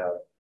like to have,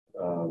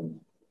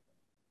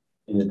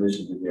 in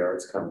addition to the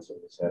Arts Council,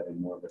 is having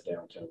more of a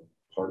downtown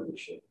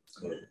partnership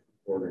with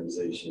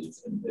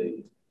organizations, and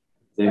they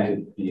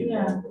could be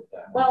involved with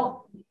that.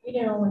 Well,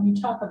 you know, when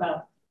you talk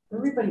about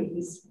everybody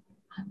is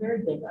very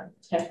big on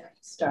tech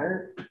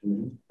start,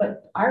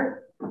 but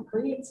art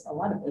creates a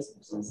lot of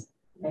businesses.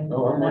 And, I'm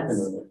working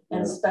on it.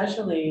 And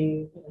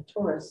especially, you know,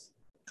 tourists,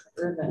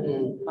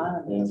 urban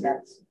economy,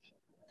 that's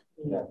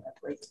a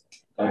great.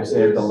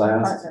 Actually, at the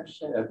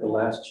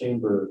last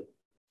chamber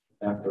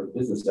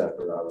business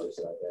after hours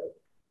I had,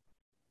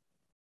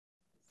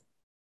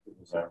 it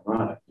was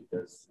ironic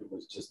because it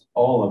was just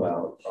all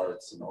about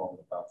arts and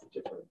all about the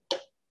different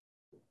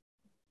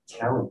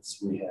talents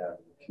we have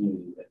in the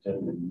community that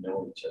don't even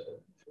know each other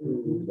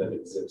that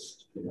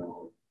exist, you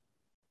know.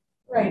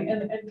 Right,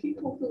 and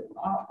people who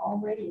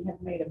already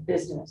have made a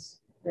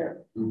business,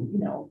 they're you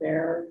know,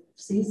 they're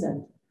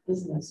seasoned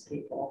business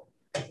people.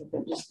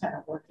 They're just kind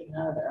of working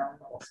out of their own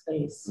little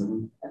space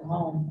at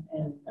home,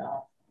 and you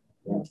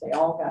know, if they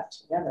all got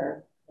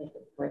together, they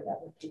could bring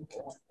other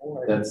people on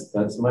board.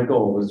 That's my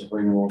goal, was to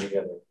bring them all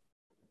together.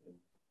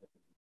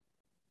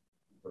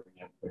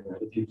 Bring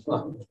other people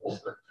on board.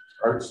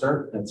 Art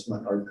Start? That's my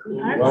art.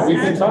 Well,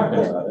 we've been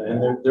talking about it,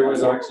 and there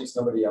was actually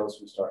somebody else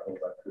who was talking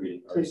about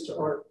creating Art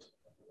Start.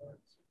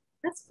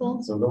 That's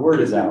cool. So the word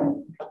is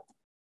out.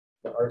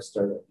 The Art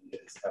Start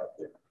idea is out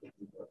there.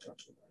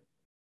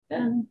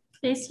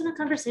 Based on a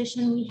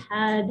conversation we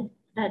had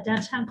at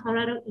Downtown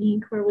Colorado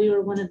Inc., where we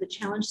were one of the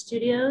challenge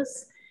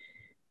studios,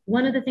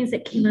 one of the things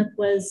that came up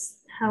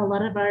was how a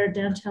lot of our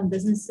downtown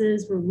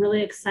businesses were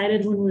really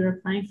excited when we were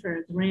applying for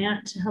a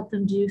grant to help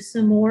them do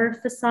some more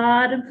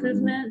facade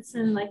improvements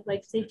and like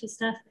safety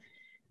stuff.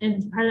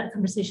 And part of that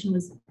conversation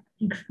was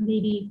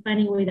maybe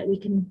finding a way that we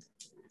can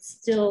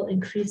still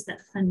increase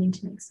that funding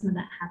to make some of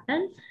that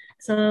happen.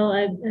 So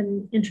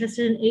I'm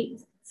interested in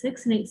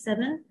 8.6 and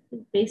 8.7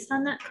 based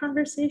on that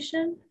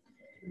conversation.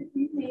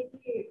 Maybe,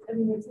 I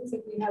mean, it seems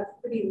like we have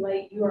pretty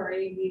light URA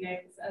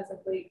meetings as of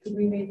late. Could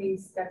we maybe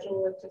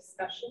schedule a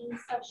discussion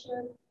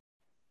session?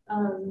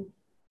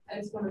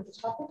 As one of the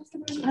topics.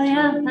 Oh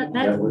yeah,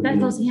 that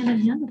goes hand in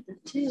hand with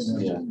it too.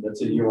 Yeah,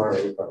 that's a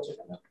URA project.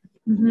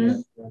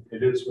 Mm-hmm.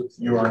 It is with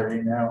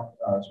URA now,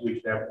 so we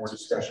can have more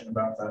discussion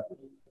about that.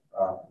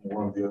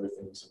 One of the other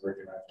things that Rick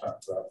and I have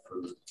talked about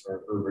for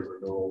our urban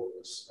renewal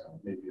is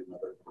maybe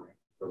another grant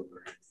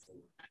program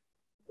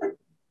for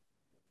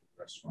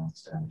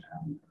restaurants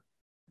downtown,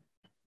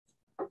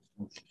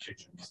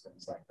 kitchens,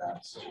 things like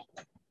that. So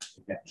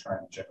again,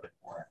 trying to generate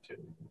more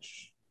activity,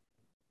 which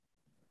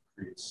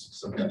creates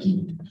some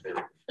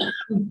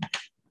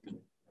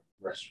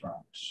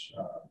restaurant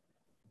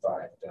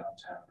vibe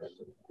downtown.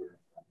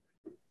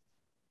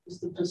 Is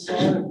the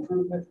facade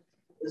improvement,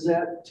 is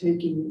that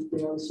taking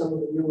down some of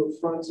the newer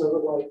fronts of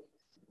it like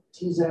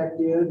TZAC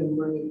did and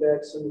bringing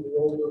back some of the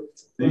older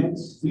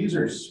fronts? These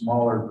are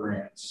smaller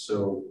grants,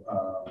 so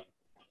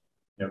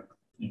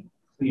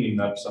cleaning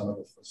up some of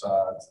the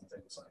facades and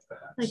things like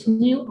that. Like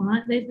new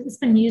on, it's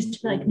been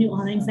used for like new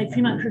awnings, like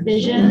Fremont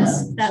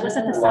Provisions. That was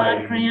a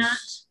facade grant.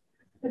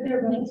 But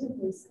they're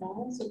relatively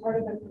small, so part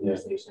of the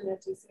conversation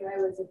at TCI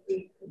was if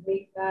we could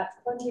make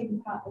that funding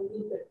pot a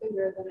little bit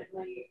bigger, then it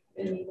might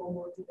enable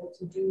more people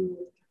to do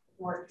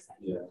more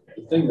exciting. Yeah,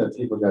 the thing that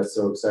people got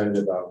so excited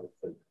about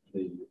with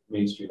the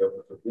Main Street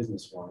Open for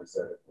Business one is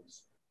that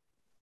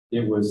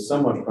it was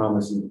somewhat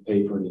promising to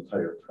pay for an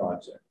entire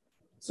project.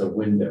 So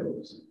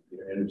windows,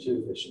 energy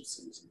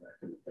efficiencies and that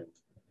kind of thing.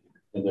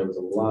 And there was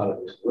a lot of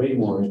way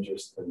more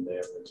interest than they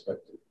ever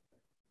expected.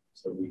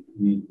 So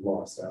we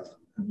lost out on that.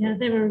 Yeah,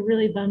 they were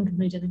really bummed when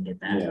we didn't get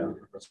that. Yeah.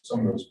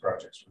 Some of those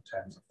projects were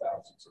tens of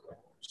thousands of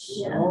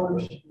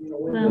dollars.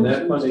 Yeah. And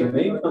that funding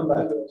may come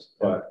back,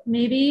 but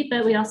maybe,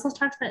 but we also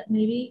talked about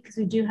maybe because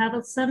we do have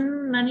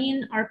some money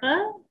in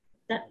ARPA.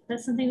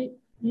 That's something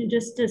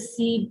just a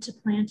seed to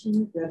plant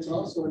in. That's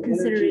also an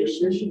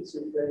consideration. energy efficiency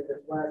thing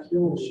that Black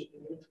Hills should be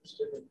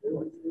interested in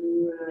doing.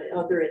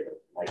 Other end of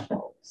light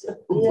bulbs.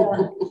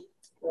 Yeah.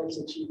 That's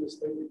the cheapest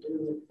thing to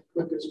do, the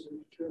quickest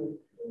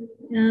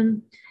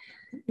return.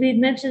 We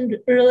mentioned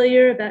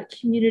earlier about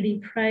community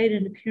pride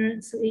and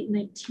appearance, so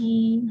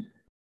 819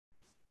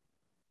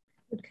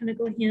 would kind of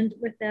go hand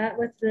with that,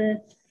 with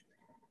the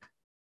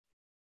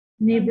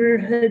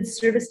neighborhood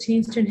service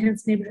teams to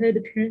enhance neighborhood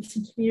appearance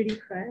and community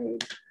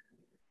pride.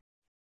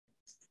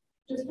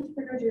 Just with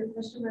regard to your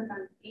question mark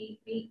on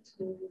 818,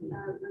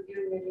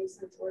 reviewing the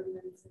nuisance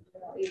ordinance in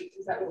 8,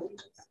 is that what we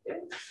just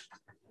did?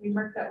 We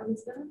marked that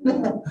one's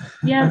done?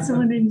 Yeah, so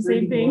wondering the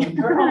same thing.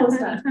 We're almost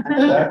done.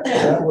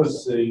 That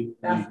was the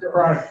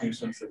chronic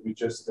nuisance that we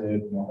just did,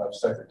 and we'll have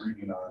second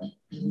reading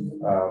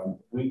on.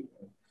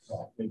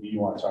 Maybe you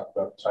want to talk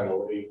about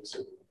Title 8, so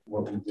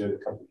what we did a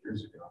couple of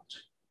years ago.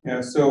 Yeah,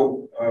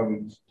 so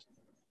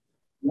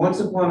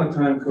once upon a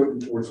time,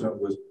 code enforcement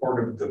was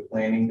part of the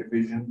planning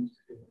division.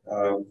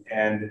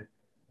 And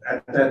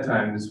at that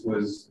time, this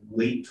was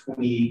late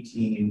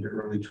 2018 into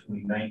early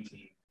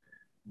 2019,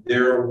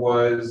 there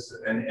was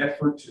an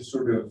effort to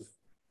sort of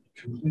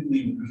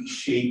completely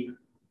reshape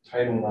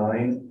Title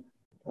IX,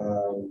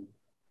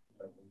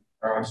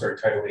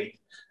 Title 8,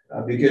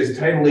 because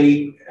Title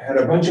 8 had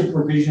a bunch of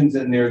provisions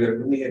in there that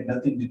really had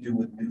nothing to do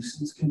with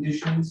nuisance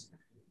conditions.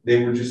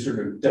 They were just sort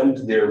of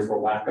dumped there for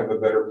lack of a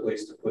better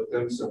place to put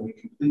them. So we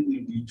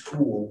completely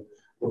retooled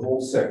the whole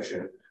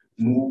section,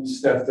 moved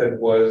stuff that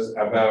was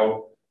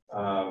about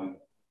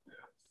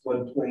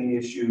floodplain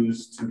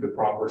issues to the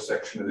proper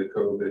section of the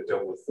code that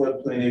dealt with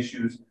floodplain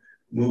issues,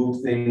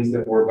 moved things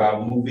that were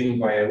about moving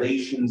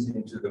violations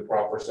into the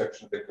proper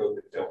section of the code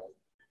that dealt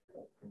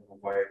with criminal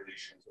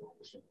violations.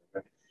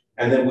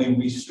 And then we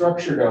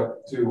restructured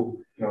up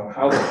to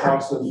how the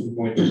process was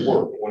going to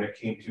work when it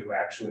came to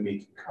actually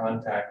making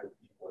contact with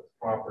people at the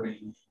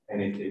property,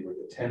 and if they were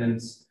the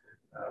tenants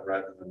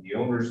rather than the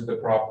owners of the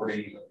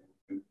property.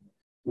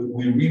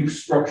 We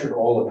restructured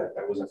all of that.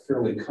 That was a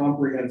fairly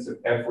comprehensive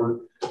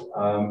effort.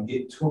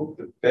 It took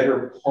the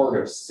better part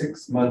of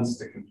 6 months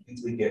to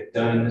completely get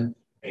done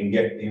and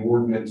get the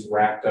ordinance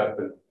wrapped up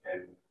and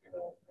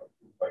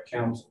approved by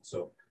council.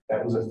 So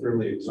that was a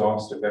fairly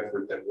exhaustive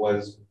effort that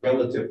was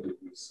relatively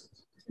recent.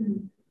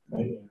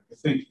 I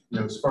think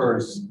as far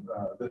as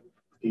the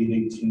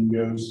 818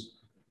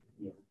 goes,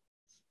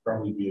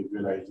 probably be a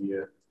good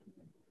idea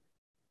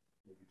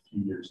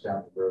few years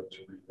down the road to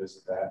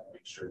revisit that,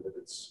 make sure that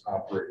it's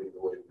operating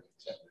the way we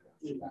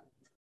intended.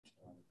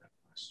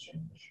 Last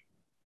change.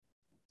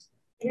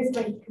 I guess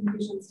my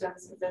confusion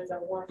stems because it's a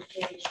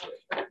one-page short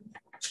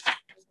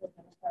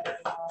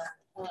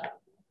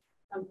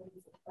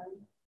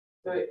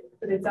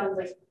but it sounds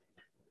like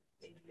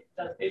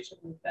it should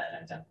have been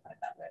identified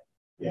that way.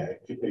 Yeah,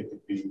 it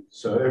could be.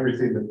 So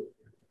everything that,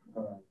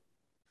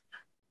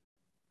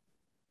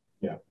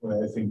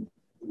 well, I think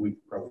we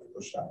could probably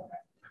push that one out.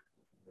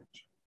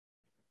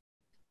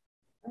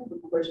 I have a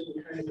question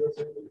that kind of goes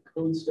into the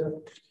code stuff.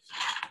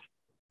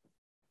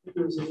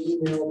 There was an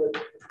email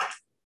that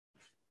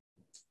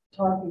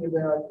talking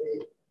about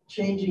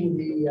changing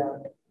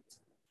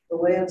the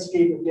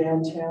landscape of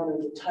downtown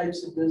and the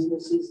types of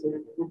businesses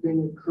that were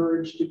being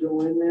encouraged to go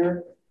in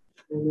there.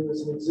 And there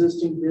was an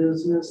existing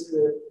business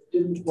that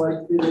didn't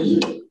quite fit in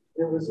it.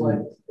 It was like,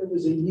 it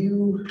was a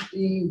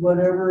UD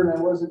whatever, and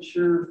I wasn't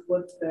sure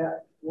what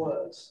that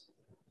was.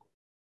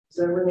 Does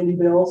that ring any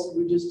bells?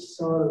 We just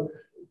saw it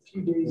a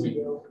few days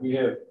ago. We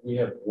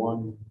have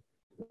one,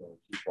 you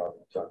probably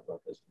talked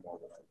about this more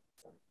than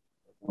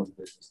one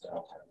business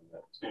downtown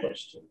that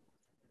question.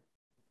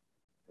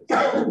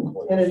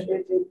 And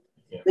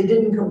they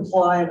didn't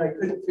comply, and I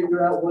couldn't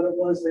figure out what it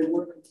was they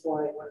weren't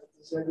complying with.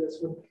 So I guess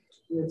when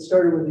it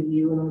started with a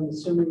U, and I'm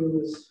assuming it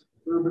was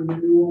urban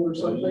renewal or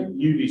something.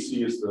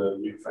 UDC is the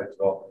Unified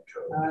Development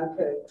Code.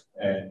 Okay.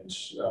 And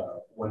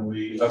when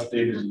we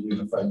updated the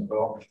Unified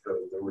Development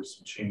Code, there were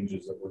some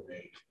changes that were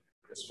made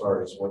as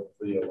far as what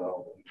the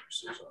allowable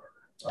uses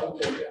are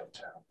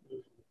downtown.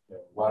 You know,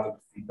 a lot of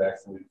the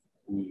feedback that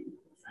we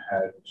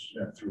had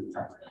through the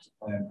comprehensive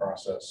plan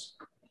process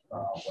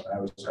when I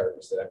was hired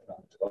as the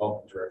economic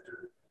development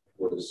director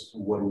was,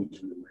 what do we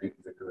do to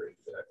reinvigorate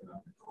the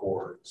economic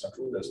core of the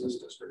central business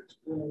district?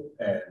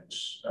 And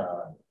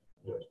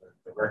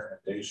the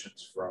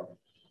recommendations from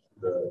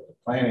the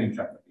planning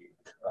company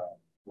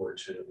were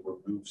to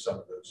remove some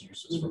of those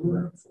uses from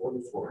ground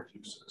floor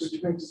uses.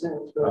 Which makes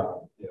sense.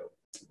 You know,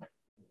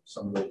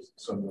 some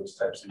of those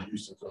types of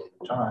uses over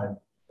time,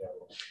 you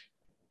know,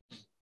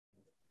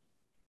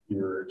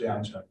 your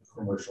downtown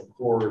commercial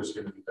core is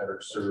going to be better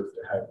served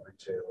to have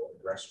retail and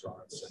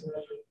restaurants and you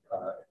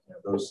know,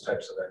 those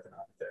types of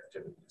economic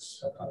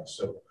activities.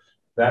 So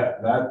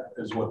that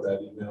is what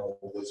that email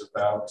was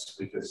about,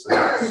 because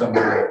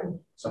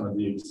some of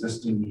the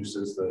existing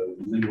uses, the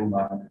legal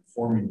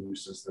non-conforming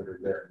uses that are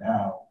there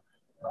now,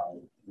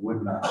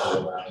 would not be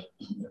allowed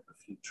in the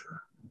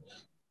future.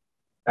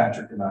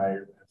 Patrick and I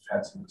have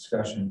had some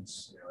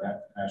discussions. You know,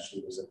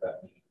 Ashley was at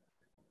that meeting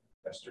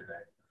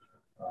yesterday,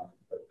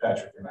 but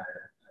Patrick and I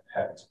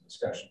have had some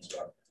discussions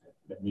about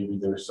maybe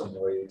there's some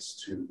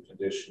ways to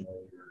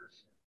conditionally or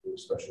do a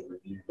special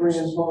review.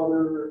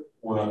 Grandfather.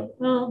 Well,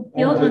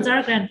 the old ones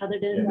are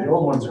grandfathered in. Yeah, the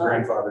old ones are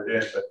grandfathered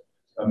in,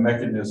 but a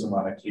mechanism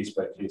on a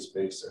case-by-case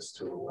basis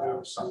to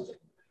allow something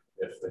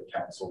if the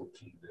council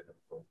deemed it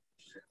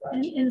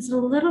appropriate. And it's a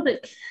little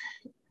bit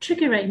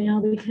tricky right now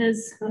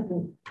because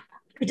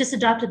we just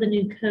adopted the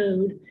new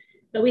code,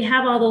 but we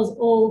have all those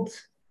old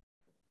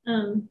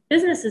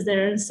businesses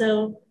there. And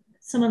so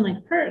someone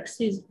like Perks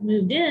who's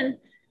moved in,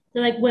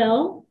 they're like,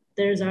 well,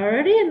 there's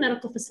already a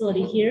medical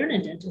facility here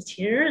and a dentist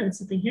here and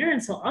something here.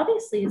 And so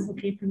obviously it's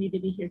okay for me to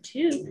be here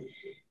too.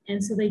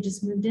 And so they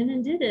just moved in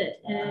and did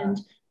it. And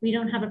we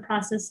don't have a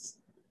process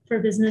for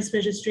business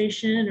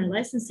registration or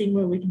licensing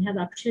where we can have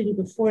the opportunity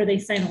before they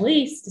sign a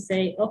lease to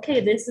say,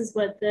 okay, this is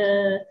what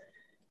the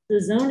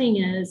zoning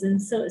is.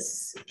 And so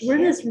we're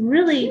just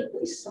really,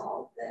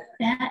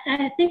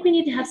 I think we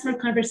need to have some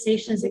more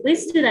conversations, at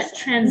least through that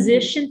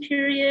transition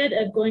period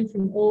of going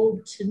from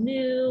old to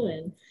new,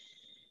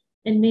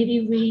 and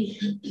maybe we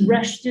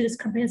rushed through this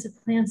comprehensive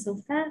plan so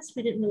fast,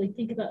 we didn't really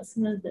think about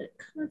some of the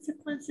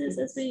consequences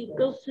as we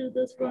go through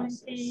those growing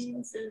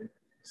pains. And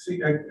see,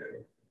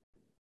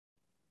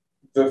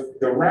 the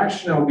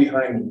rationale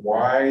behind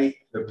why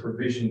the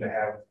provision to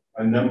have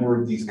a number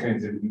of these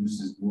kinds of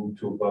uses move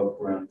to above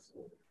ground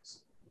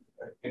floors.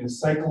 In a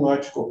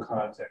psychological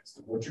context,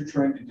 what you're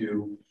trying to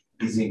do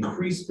is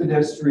increase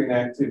pedestrian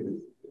activity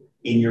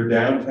in your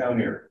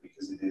downtown area,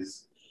 because it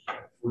is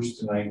First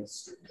to Ninth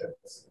Street,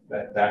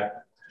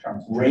 that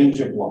range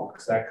of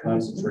blocks, that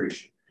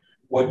concentration.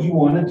 What you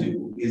want to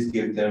do is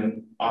give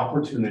them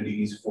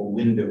opportunities for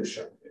window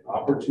shopping,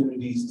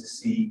 opportunities to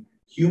see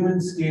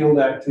human-scaled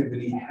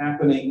activity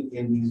happening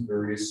in these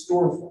various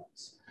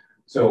storefronts.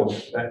 So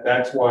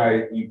that's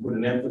why you put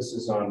an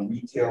emphasis on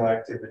retail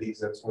activities.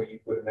 That's why you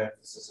put an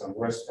emphasis on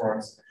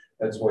restaurants.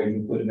 That's why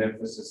you put an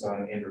emphasis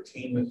on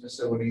entertainment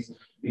facilities,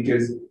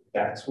 because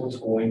that's what's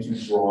going to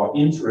draw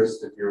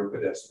interest if you're a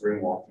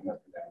pedestrian walking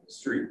up and down the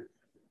street.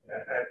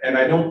 And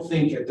I don't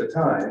think at the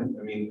time,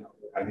 I mean,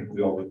 I think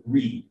we all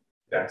agree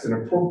that's an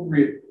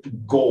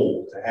appropriate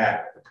goal to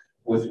have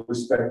with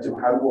respect to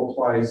how to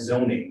apply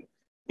zoning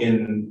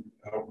in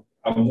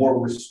a more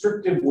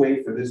restrictive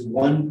way for this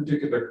one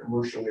particular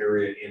commercial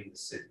area in the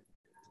city.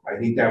 I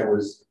think that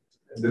was,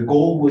 the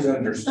goal was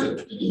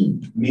understood.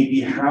 Maybe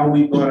how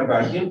we gone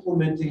about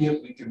implementing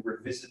it, we can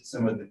revisit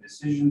some of the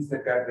decisions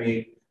that got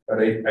made, but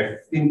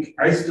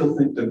I still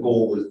think the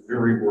goal is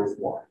very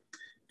worthwhile.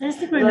 I just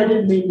think I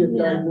didn't mean to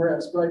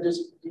digress, but I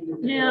just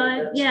needed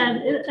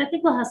to I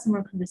think we'll have some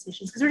more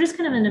conversations because we're just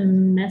kind of in a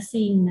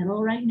messy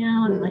middle right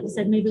now. And like I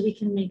said, maybe we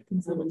can make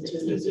things a little bit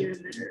easier.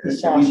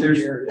 I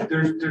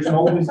mean, there's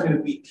always going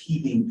to be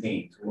teething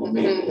pains when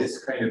we make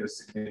this kind of a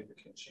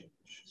significant change.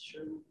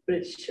 Sure. But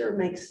it sure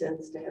makes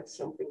sense to have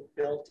something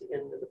built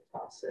into the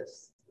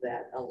process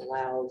that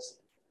allows,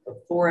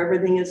 before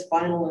everything is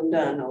final and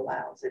done,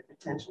 allows a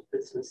potential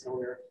business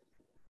owner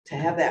to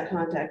have that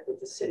contact with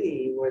the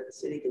city where the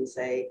city can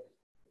say,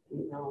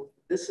 you know,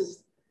 this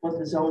is what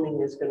the zoning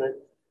is going to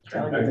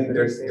tell you. I think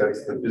that's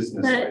the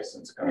business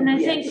license. And I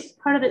think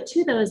part of it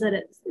too, though, is that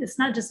it's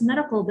not just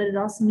medical, but it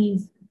also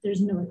means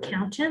there's no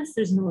accountants,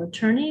 there's no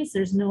attorneys,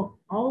 there's no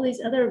all these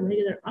other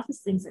regular office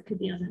things that could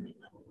be on the main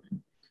level.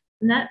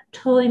 And that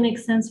totally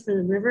makes sense for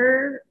the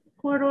river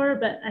corridor,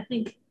 but I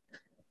think,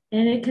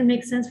 and it can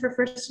make sense for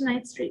First and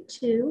Ninth Street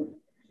too.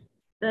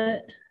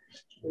 But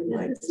We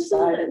might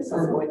decide at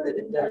some point that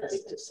it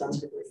does to some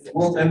degree.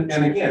 Well, and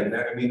again,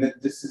 I mean,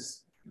 this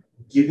is,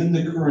 given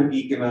the current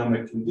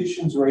economic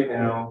conditions right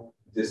now,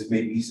 this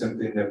may be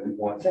something that we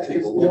want to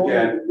take a look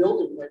at.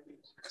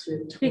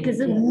 Because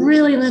it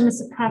really limits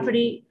the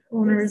property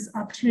owner's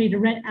opportunity to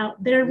rent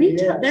out their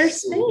retail, their And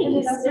space.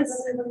 it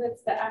also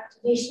limits the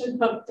activation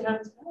of downtown.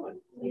 Like,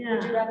 Yeah.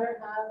 would you rather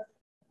have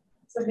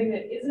something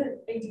that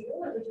isn't ADU,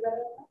 or would you rather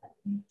have that?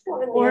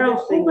 Well, and the Or a other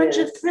whole thing bunch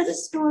of is, thrift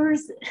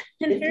stores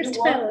and if you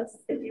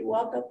hairstylists. If you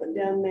walk up and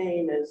down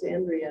Main, as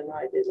Andrea and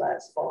I did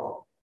last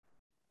fall,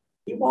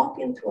 you walk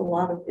into a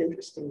lot of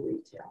interesting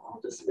retail.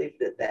 I'll just leave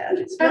it at that.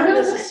 It's not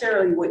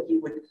necessarily what you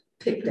would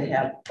pick to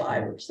have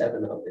 5 or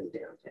 7 of in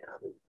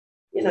downtown.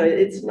 You know,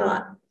 it's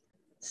not.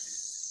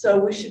 So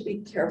we should be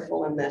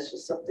careful, and that's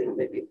just something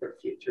maybe for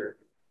future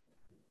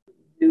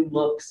new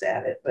looks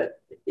at it.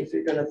 But if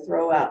you're going to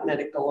throw out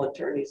medical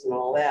attorneys and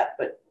all that,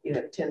 but you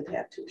have 10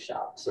 tattoo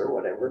shops or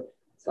whatever,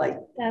 it's like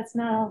That's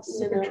not all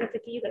super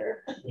terrific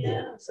either.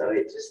 yeah. So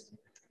it just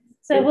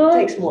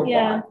takes more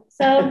thought.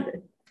 thought.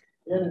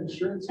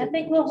 So I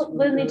think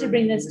we'll need to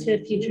bring this to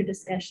a future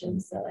discussion.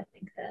 So I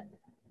think that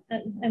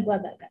I'm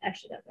glad that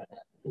actually got brought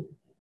up.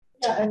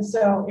 Yeah, and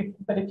so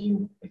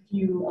if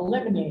you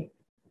eliminate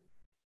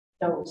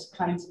those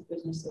kinds of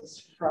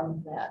businesses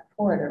from that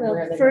corridor,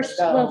 where they first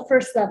go level.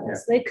 Yeah.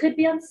 So they could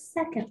be on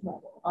second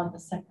level. on the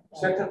second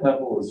level. Second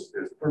level is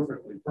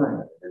perfectly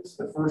permanent. It's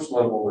the first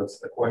level that's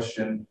the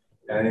question.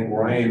 And I think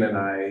Ryan and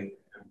I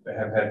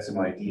have had some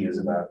ideas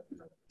about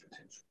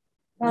potential.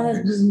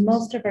 Well,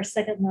 most of our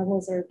second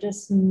levels are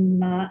just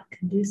not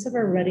conducive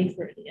or ready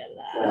for any of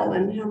that. Well,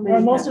 and how many? Or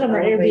most of them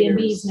are Airbnbs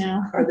elevators?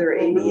 now. Are there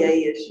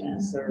ADA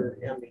issues or,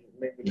 I mean,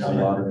 maybe There's a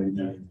not. lot of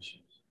issues.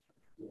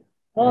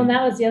 Well, and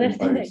that was the other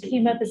thing that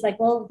came up is like,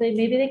 well,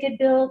 maybe they could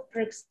build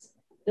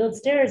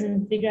stairs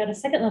and figure out a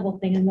second level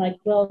thing. And like,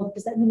 well,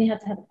 does that mean they have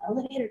to have an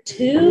elevator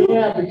too?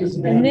 Yeah, because.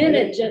 And then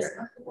it just.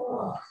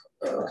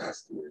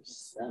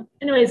 So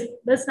anyways,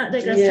 let's not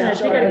digress too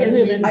much. We gotta get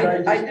moving.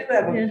 I do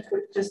have Yeah.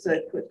 just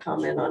a quick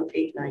comment on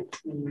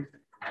 819.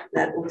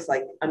 That looks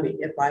like, I mean,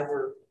 if I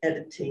were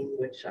editing,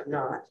 which I'm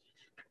not,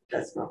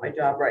 that's not my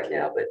job right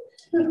now, but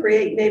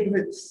create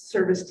neighborhood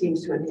service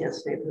teams to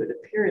enhance neighborhood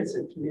appearance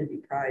and community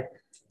pride.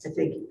 I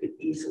think you could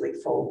easily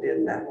fold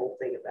in that whole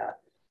thing about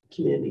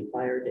community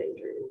fire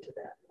danger into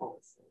that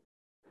also.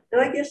 And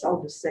I guess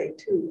I'll just say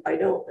too,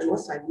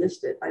 unless I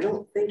missed it, I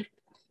don't think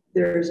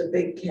there's a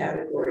big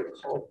category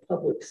called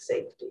public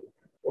safety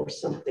or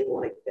something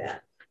like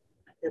that.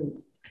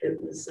 And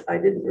I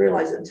didn't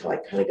realize it until I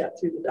kind of got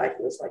through the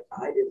document. It's like,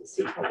 I didn't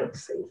see public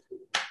safety.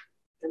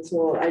 And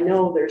so I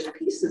know there's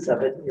pieces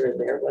of it here and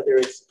there, whether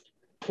it's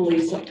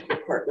police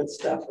department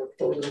stuff or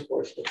code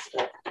enforcement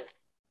stuff that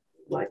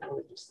you might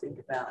want to just think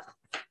about.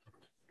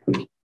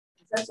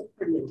 That's a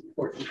pretty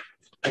important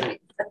thing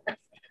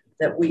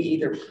that we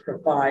either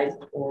provide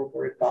or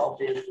we're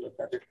involved in with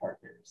other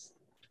partners.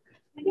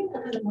 I think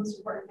one of the most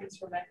important things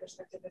from my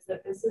perspective is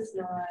that this is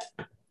not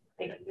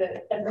like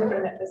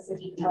everything that the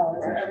city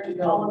tells or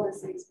all of the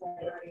city's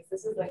priorities.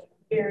 This is like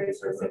very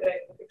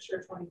specific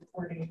picture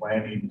 2040.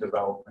 Planning,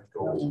 development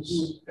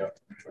goals. Yep.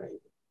 Right.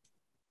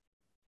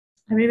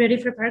 Are we ready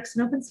for parks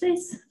and open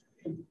space?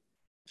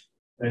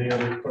 Any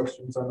other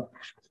questions on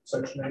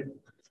section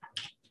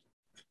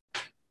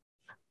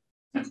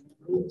 8?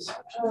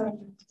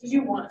 Do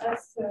you want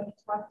us to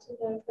talk to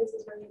the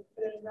places where you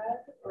put it in red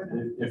or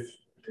not?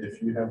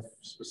 If you have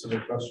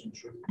specific questions,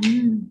 sure.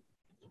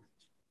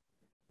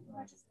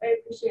 I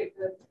appreciate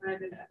the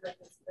time and effort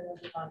that's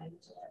been gone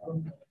into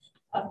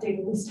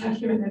updating this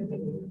document.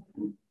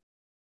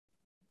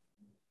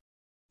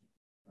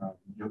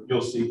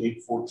 You'll see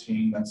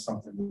 814. That's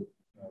something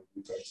that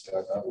you guys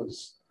had. That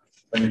was,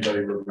 if anybody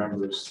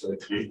remembers, the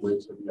gateway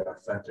to the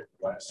authentic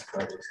West.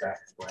 That was that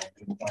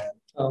branding plan.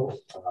 Oh.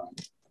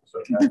 So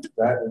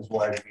that is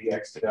why we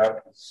X'd it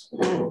out.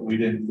 We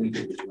didn't think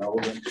it was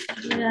relevant.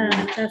 Yeah,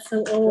 that's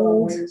so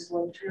old. If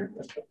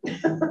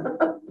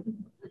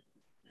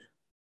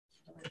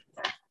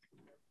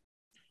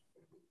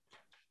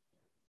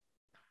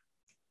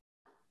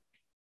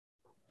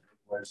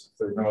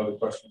there are no other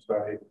questions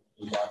about it,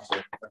 move on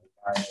to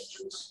 29, which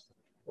is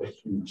a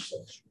huge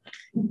section.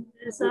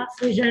 It's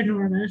awfully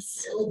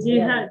ginormous.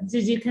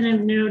 Did you kind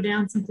of narrow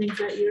down some things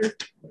that your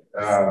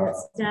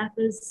staff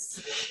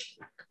is?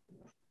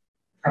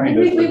 I mean,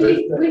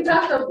 we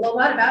talked a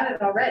lot about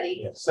it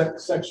already. Yeah,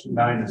 section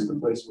 9 is the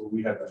place where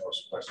we had the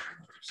most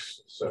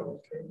questions.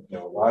 So, a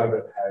lot of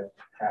it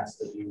has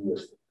to do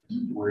with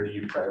where do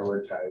you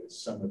prioritize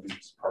some of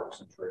these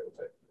parks and trail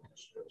type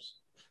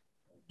initiatives,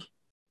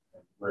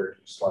 and where do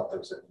you slot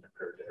those in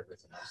compared to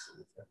everything else that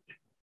we've got.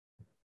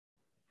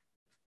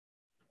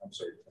 I'm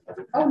sorry.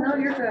 Oh no,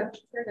 you're good.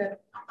 You're good.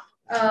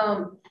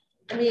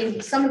 I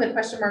mean, some of the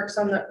question marks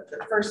on the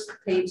first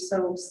page.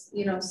 So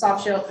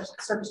soft shell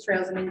surface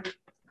trails. I mean,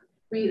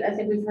 I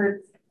think we've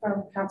heard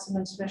from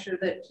Councilman Smisher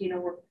that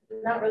we're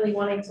not really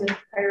wanting to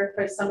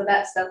prioritize some of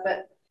that stuff,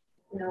 but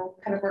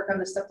kind of work on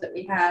the stuff that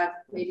we have.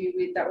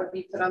 Maybe that would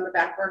be put on the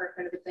back burner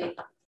kind of a thing.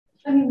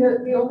 I mean,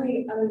 the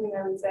only other thing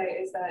I would say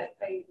is that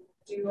I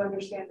do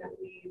understand that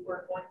we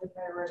were going to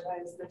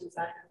prioritize the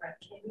design of Red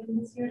Canyon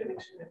this year to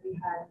make sure that we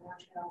had more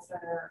trails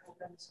that are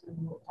open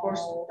to all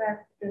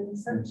respect and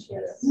such.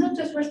 Yes. Not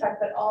just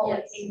respect, but all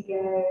like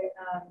ADA,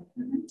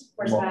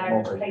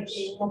 horseback,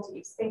 hiking,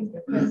 multi-use. Thank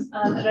you. And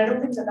I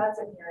don't think that that's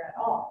in here at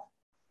all.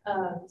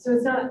 So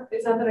it's not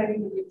that I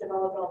think that we've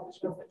developed all the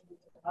trails that we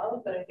need to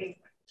develop, but I think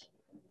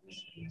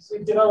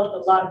we've developed a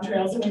lot of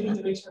trails, and we need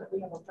to make sure that we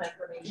have a plan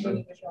for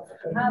maintaining the trails that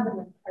we have and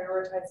then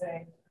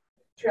prioritizing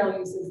trail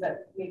uses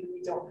that maybe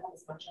we don't have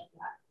as much of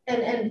that.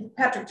 And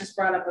Patrick just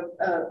brought up a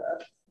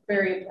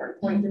very important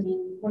point. I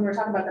mean, when we're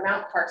talking about the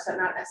mountain parks, they're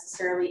not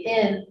necessarily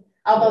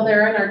although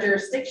they're in our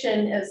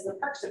jurisdiction as the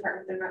Parks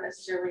Department, they're not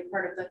necessarily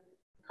part of the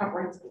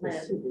comprehensive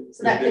plan.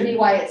 So that could be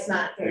why it's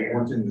not there. They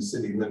weren't in the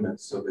city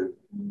limits, so they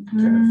Mm-hmm.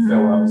 kind of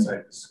fell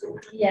outside the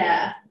scope.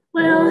 Yeah.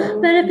 Well,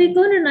 but if you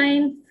go to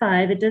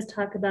 9.5, it does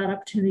talk about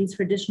opportunities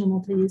for additional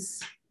multi-use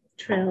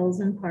trails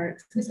and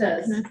parks. It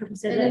does. And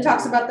it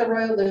talks about the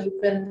Royal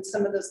Loop and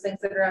some of those things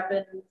that are up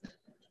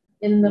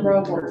in the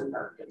Royal Gorge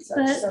Park and such.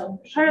 But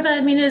so part of it,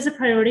 I mean, it is a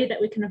priority that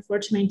we can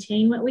afford to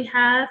maintain what we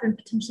have and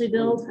potentially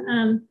build.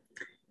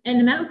 And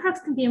the mountain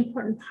parks can be an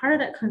important part of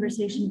that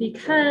conversation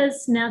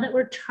because now that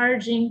we're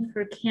charging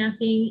for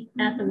camping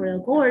at the Royal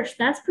Gorge,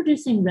 that's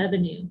producing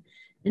revenue.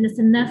 And it's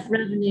enough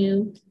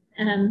revenue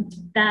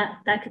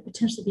that could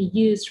potentially be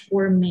used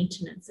for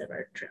maintenance of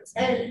our trails.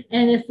 And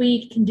if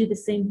we can do the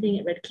same thing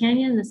at Red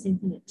Canyon, the same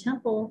thing at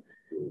Temple,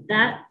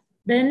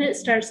 then it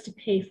starts to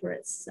pay for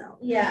itself.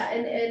 Yeah,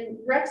 and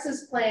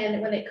Rex's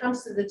plan when it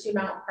comes to the two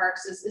mountain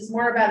parks is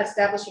more about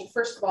establishing,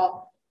 first of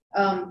all,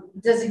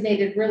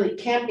 designated really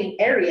camping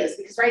areas,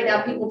 because right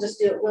now people just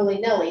do it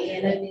willy-nilly.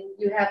 And I mean,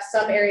 you have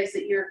some areas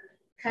that you're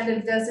kind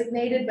of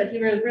designated, but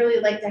he would really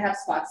like to have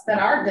spots that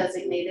are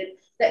designated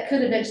that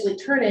could eventually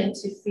turn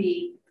into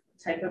fee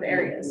type of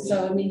areas.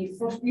 So, I mean,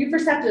 you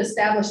first have to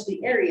establish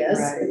the areas,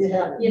 Right,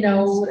 yeah. you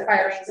know,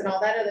 fire rings and all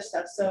that other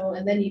stuff. So,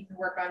 and then you can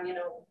work on, you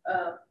know,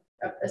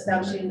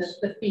 establishing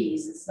the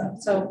fees and stuff.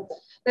 So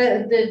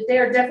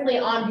they're definitely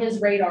on his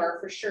radar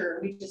for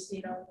sure. We just,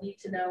 you know, need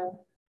to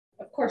know,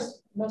 of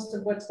course, most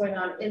of what's going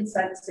on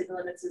inside the city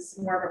limits is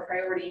more of a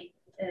priority,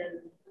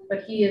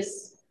 but he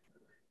is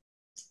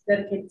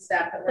dedicated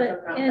staff that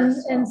work on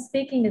and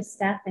speaking of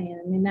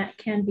staffing, I mean, that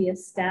can be a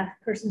staff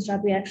person's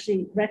job. We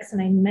actually, Rex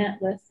and I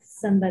met with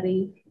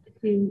somebody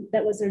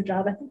that was their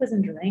job, I think was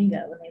in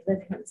Durango, and they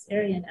live here in this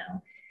area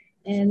now.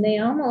 And they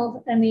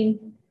almost, I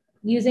mean,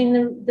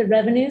 using the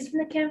revenues from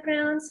the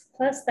campgrounds,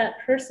 plus that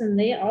person,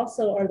 they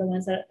also are the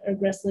ones that are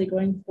aggressively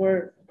going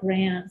for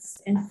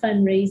grants and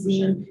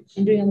fundraising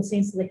and doing all those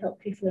things so they help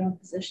pay for their own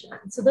position.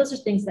 And so those are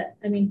things that,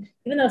 I mean,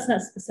 even though it's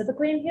not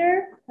specifically in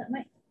here, that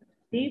might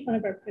be one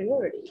of our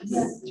priorities.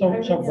 But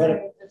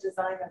the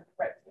design of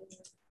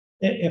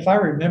if I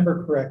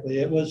remember correctly,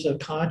 it was a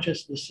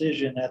conscious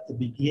decision at the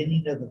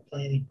beginning of the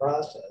planning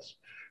process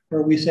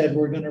where we said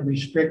we're going to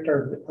restrict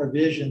our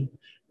vision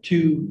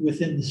to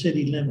within the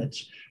city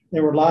limits.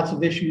 There were lots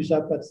of issues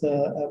up at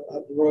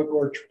the Royal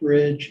Gorge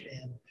Bridge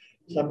and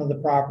some of the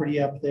property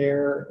up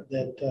there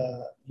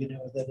that, you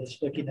know, that is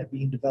looking at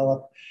being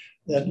developed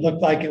that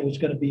looked like it was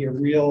going to be a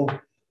real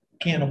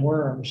can of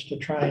worms to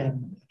try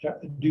and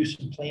do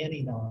some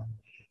planning on.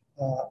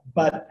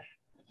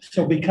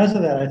 So because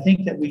of that, I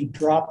think that we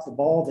dropped the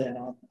ball then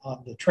on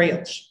the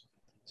trails.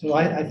 So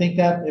I think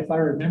that, if I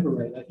remember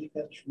right, I think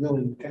that's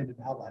really kind of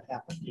how that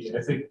happened. Yeah,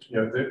 I think, you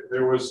know,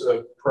 there was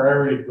a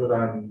priority put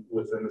on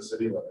within the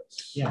city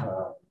limits. Yeah.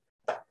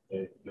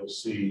 And you'll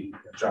see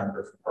John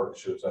Griffin Park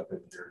shows up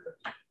in here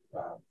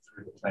that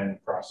through the planning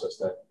process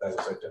that was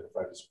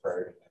identified as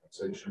priority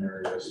annexation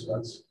areas. So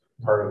that's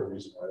part of the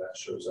reason why that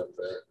shows up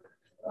there.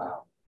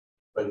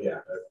 But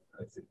yeah,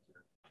 I think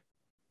you're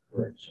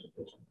correct.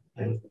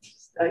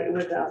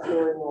 Without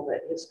knowing all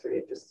that history,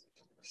 it just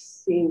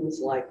seems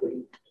like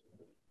we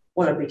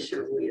want to be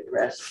sure we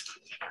address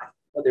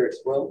whether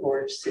it's Royal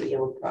Gorge,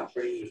 city-owned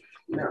property,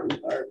 mountain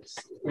parks,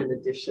 in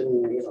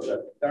addition, you know,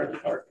 the garden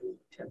park and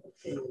Temple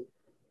Canyon.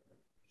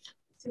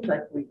 It seems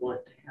like we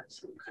want to have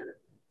some kind of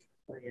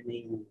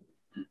planning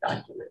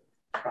document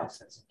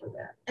process for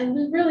that. And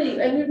we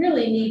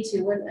really need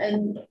to.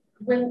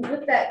 When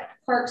with that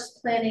parks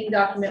planning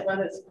document,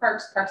 whether it's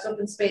parks,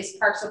 open space,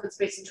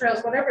 and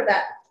trails, whatever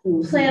that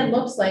plan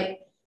looks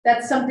like,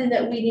 that's something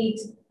that we need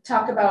to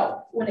talk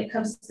about when it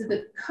comes to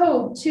the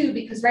code too,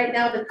 because right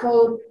now the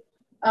code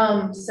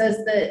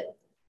says that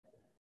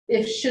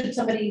should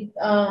somebody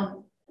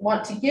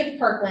want to give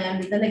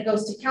parkland, then it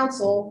goes to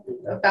council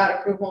about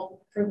approval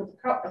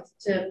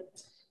to,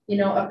 you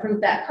know,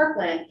 approve that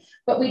parkland.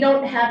 But we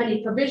don't have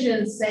any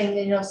provisions saying,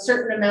 you know, a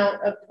certain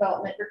amount of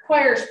development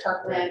requires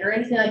parkland or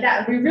anything like that.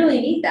 And we really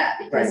need that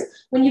because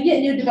when you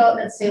get new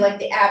developments, say like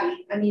the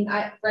Abbey, I mean,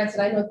 granted,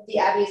 I know the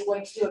Abbey is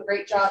going to do a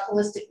great job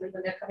holistically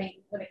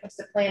when it comes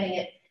to planning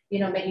it, you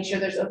know, making sure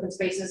there's open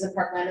spaces and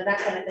parkland and that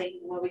kind of thing.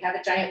 Well, we have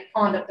a giant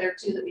pond up there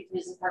too that we can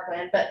use in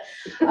parkland. But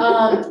the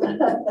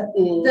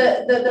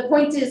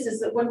point is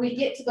that when we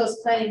get to those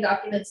planning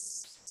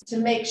documents, to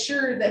make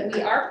sure that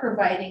we are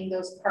providing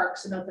those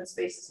parks and open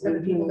spaces for the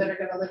people that are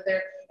gonna live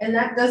there. And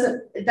that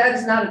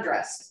is not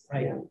addressed.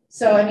 Right.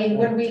 So, I mean,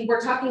 when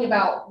we're talking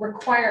about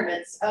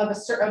requirements of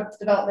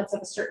developments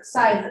of a certain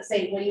size that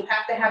say, well, you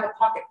have to have a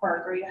pocket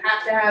park, or you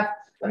have to have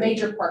a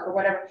major park or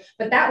whatever,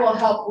 but that will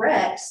help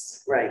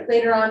Rex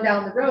later on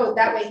down the road.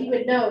 That way he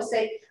would know,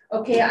 say,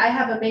 okay, I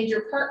have a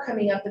major park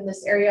coming up in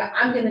this area.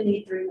 I'm gonna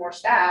need 3 more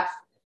staff,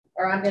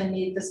 or I'm gonna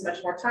need this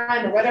much more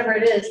time, or whatever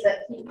it is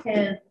that he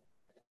can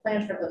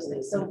plan for those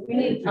things. So we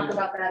need to talk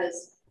about that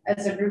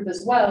as a group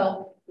as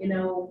well, you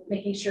know,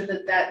 making sure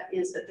that that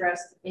is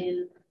addressed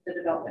in the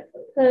development.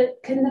 But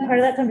couldn't part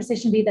of that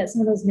conversation be that some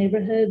of those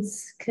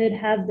neighborhoods could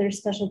have their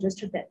special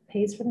district that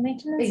pays for the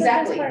maintenance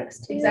Exactly. of those parks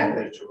too?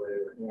 Exactly.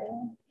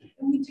 Yeah.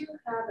 And we do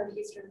have an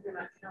Eastern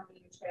Fremont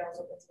County Trails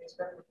Open Space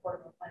Revenue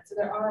Portable Plan. So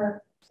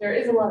there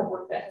is a lot of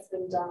work that has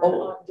been done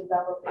on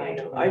developing. I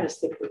know. I just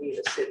think we need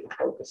a city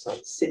focus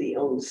on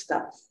city-owned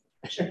stuff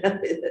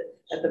at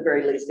the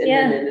very least. And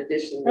then in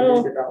addition to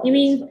development. You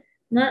mean stuff.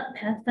 not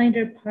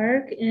Pathfinder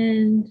Park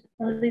and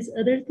all these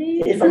other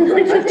things? Yeah.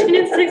 Like 15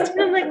 and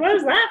 16, I'm like, what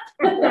was that?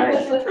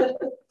 Of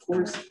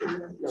course,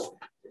 no.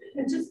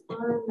 And just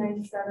on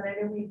 97,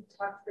 I know we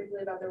talked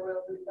briefly about the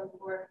Royal Blue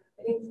before.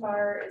 I think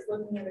FAR is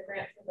looking at a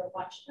grant for the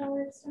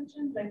Watchtower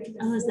extension. But I think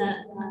Oh, is that?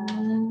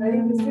 I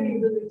think the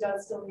city really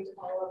does still need to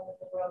follow up with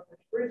the Royal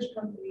Bridge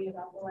Company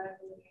about the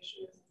liability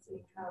issues and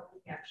see how we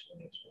can actually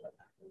make sure that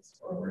that moves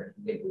forward.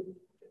 If we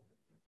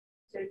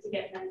to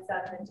get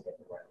 97 and to get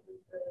the Royal Blue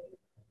really.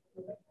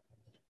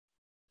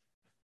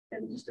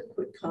 And just a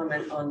quick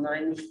comment on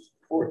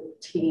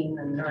 914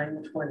 and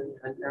 920,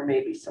 and there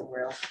may be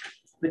somewhere else,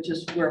 but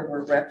just where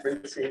we're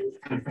referencing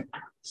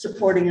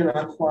supporting an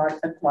aquatic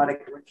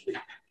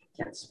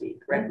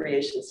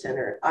recreation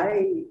center.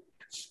 I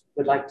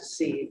would like to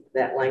see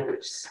that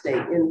language stay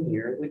in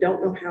here. We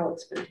don't know how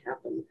it's going to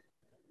happen,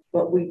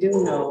 but we do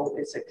know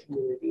it's a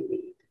community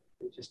need.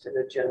 Just in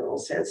a general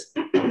sense,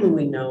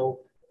 we know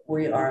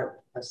we are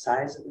a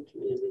size of the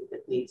community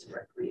that needs a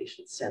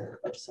recreation center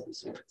of some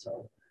sort.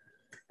 So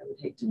I would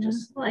hate to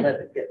just let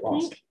it get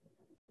lost.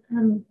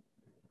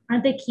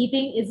 Aren't they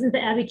isn't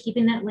the Abbey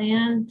keeping that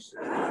land?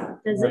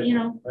 Does it, you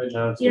know, right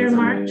now it's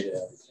earmarked?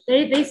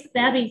 The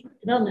Abbey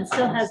development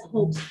still has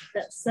hopes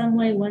that some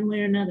way, one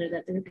way or another,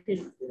 that there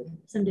could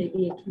someday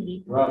be a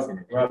community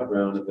center. Rob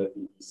Brown of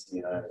FEDC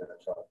and I are going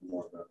to talk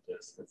more about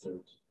this.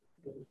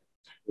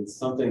 It's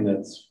something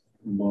that's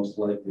most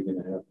likely going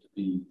to have to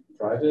be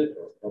private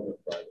or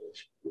public-private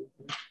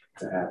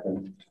to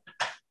happen.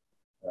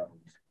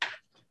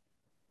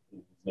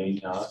 It may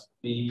not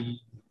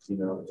be, you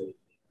know,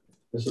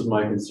 this was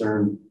my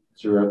concern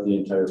throughout the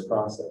entire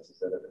process, is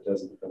that if it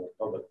doesn't become a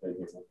public thing,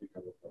 it won't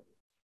become a public.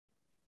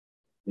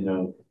 You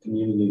know, the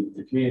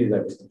community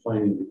that was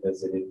complaining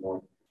because they didn't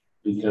want,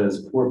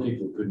 because poor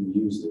people couldn't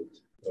use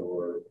it,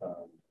 or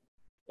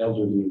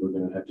elderly were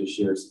going to have to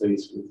share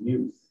space with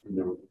youth, you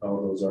know,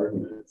 all those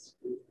arguments.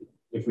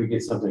 If we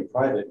get something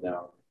private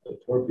now, the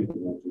poor people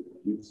won't be able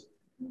to use it.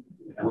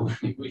 You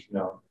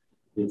know,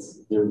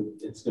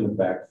 it's going to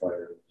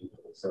backfire on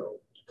people. So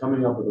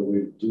coming up with a way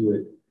to do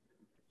it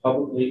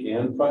publicly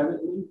and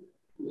privately,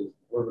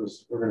 we're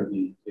going to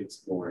be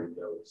exploring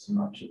those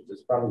options.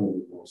 It's probably going to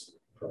be mostly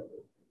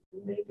private.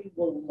 Maybe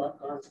we'll luck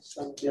on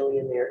some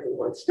billionaire who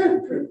wants to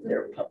improve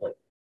their public.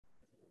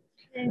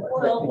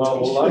 Well,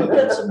 we've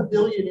got some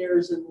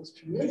billionaires in this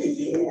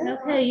community. Yeah.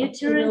 Okay, you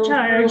two are in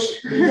charge.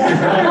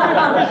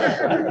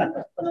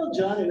 Well,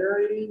 John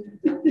Harry,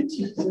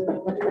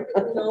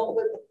 no,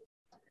 but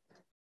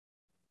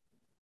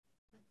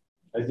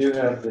I do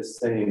have this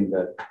saying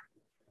that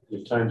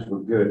if times were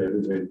good,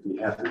 everybody would be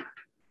happy.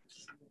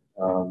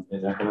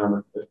 And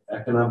economic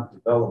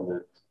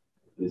development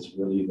is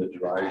really the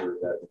driver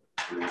that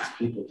brings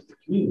people to the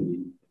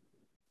community,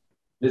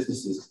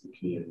 businesses to the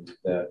community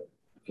that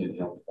can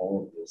help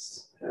all of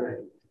this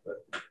happen.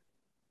 But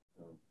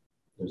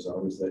there's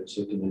always that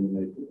chicken and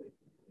the egg.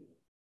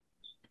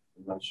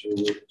 I'm not sure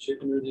what the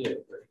chicken or the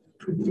egg right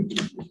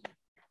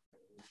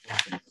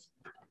now.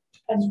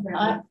 And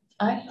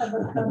I have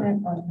a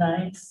comment on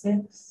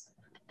 9.6.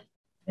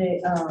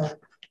 The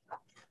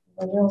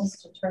Wheels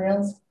to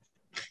Trails.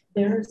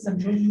 There is a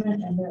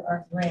movement and there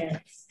are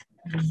grants,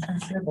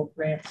 considerable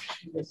grants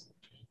to this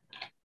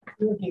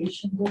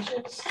irrigation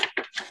ditches.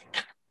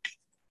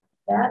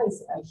 That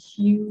is a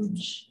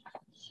huge,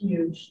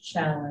 huge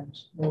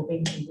challenge moving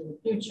into the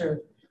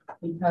future,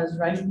 because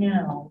right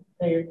now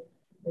they've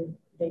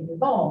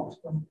evolved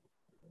from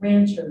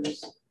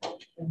ranchers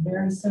and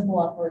very simple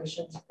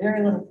operations,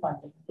 very little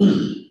funding.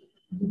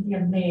 You'd be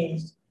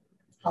amazed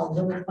how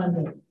little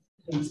funding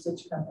these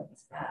ditch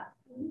companies have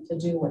to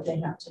do what they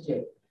have to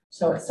do.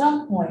 So at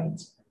some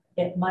point,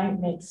 it might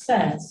make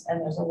sense,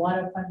 and there's a lot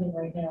of funding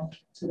right now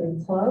to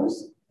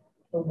enclose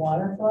the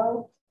water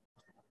flow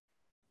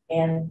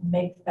and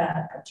make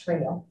that a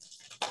trail.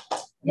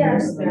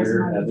 Yes, there's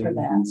money for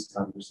that.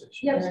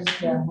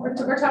 Yes, yeah.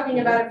 we're talking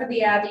about it for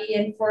the Abbey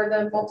and for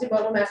the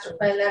multimodal master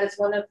plan. That is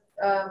one of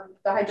the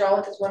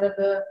hydraulic is one of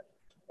the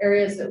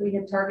areas that we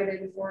had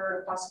targeted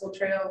for a possible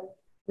trail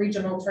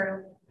regional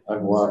trail.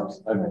 I've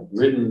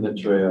ridden the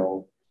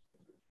trail,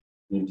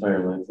 the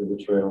entire length of the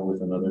trail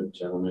with another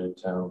gentleman in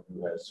town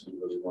who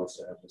really wants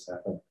to have this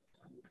happen,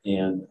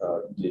 and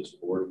ditch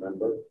board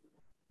member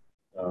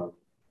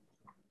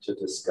to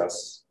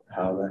discuss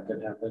how that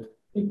could happen.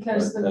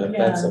 Because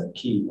that's a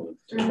key one.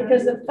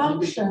 Because the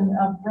function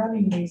of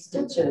running these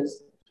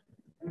ditches,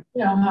 you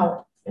know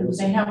how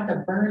they have to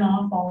burn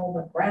off all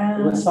the grass.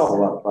 It would solve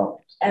a lot of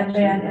problems. And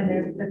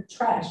then the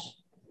trash.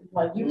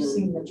 Well, you've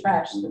seen the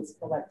trash that's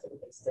collected in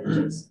these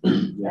ditches.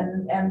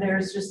 And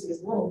there's just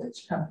these little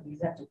ditch companies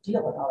that have to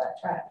deal with all that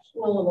trash.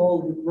 Well, and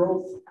all the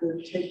growth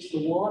that takes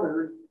the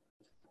water.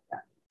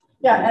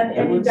 Yeah,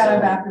 and you've got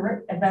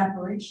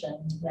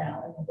evaporation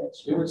now in the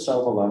ditch. It would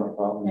solve a lot of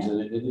problems, and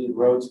it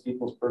erodes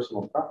people's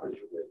personal property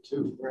away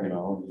too. Right. You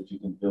know, if you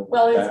can build.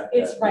 Well,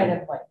 it's right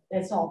of way.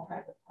 It's all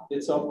private property.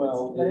 It's all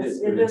well.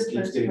 It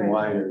keeps getting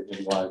wider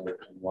and wider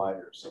and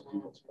wider. So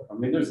people. I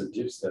mean, there's a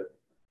ditch that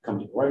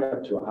comes right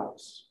up to a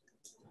house.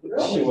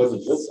 Really? She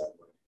wasn't built that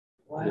way.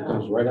 Wow. It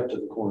comes right up to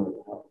the corner of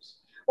the house.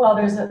 Well,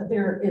 there is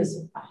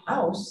a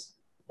house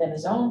that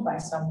is owned by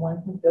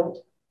someone who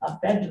built a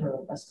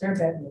spare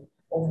bedroom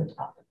over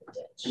top of the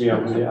ditch. Yeah.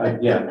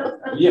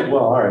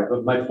 Well, all right.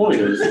 But my point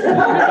is,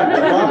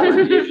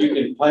 if you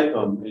can pipe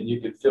them and you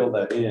can fill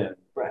that in,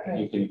 right,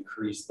 you can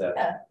increase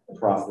that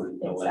property.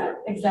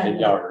 Exactly.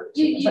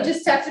 You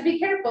just have to be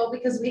careful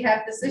because we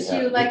have this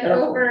issue like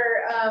over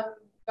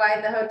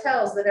by the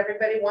hotels that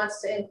everybody wants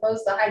to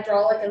enclose the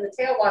hydraulic and the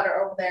tailwater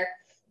over there,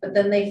 but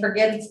then they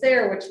forget it's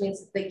there, which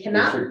means they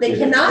cannot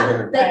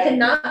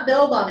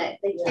build on it.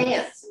 They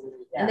can't,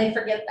 and they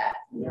forget that.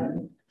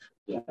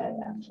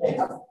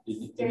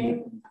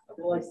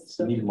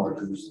 Need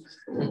markers.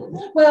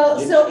 Well,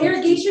 so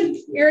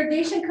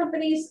irrigation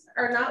companies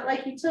are not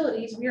like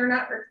utilities. They're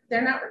not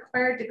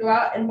required to go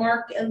out and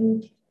mark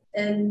and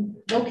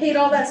locate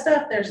all that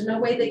stuff. There's no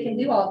way they can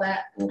do all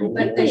that,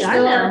 but they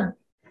still are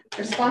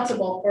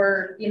responsible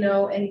for, you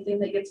know, anything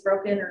that gets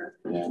broken or.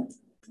 I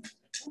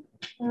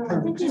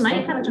think you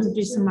might have to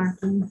do some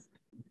marking.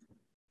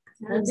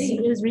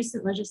 It was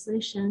recent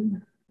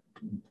legislation.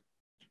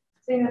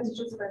 Saying that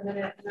just for a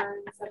minute,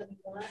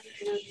 971,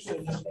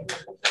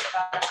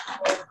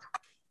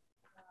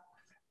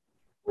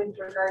 with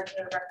regard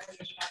to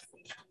recreational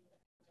safety.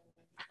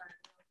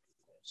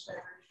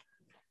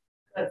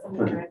 That's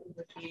something that I think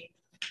would be.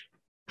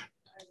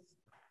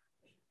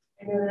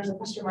 I know there's a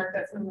question mark.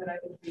 That's something that I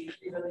think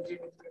we really do need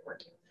to be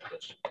working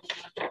with.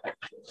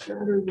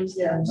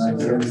 Yeah.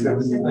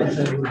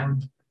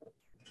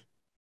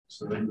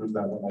 So they move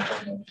that one up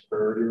on the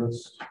priority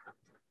list.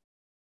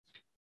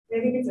 I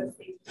think it's a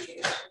safety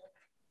issue.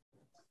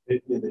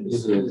 It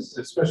is,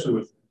 especially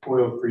with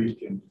Oil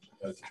Creek and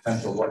the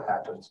potential what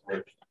happens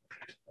with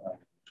the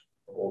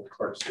old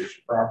Clark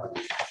Station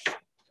property.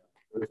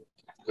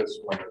 This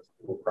one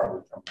will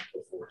probably come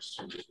before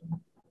soon.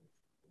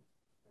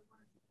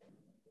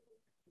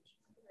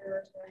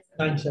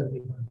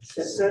 971.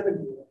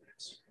 71.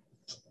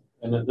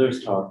 And then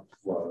there's talk,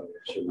 well,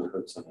 I'm sure we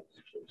heard some of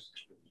those.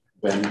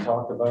 Ben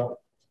talk about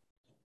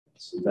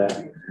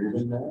that,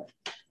 moving that.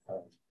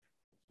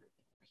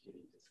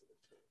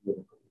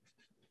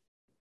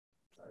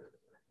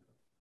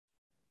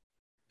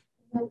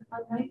 On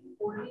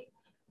 940,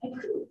 I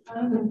couldn't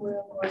find the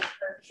Royal Gorge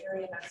Park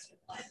area master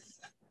plan.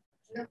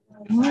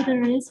 Oh,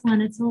 there is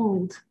one. It's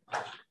old.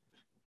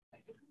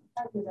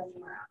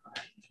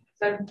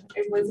 So I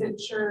wasn't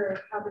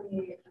sure how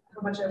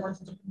much I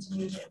wanted to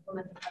continue to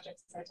implement the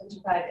projects I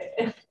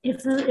identified.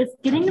 It's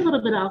getting a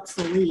little bit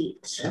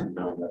obsolete.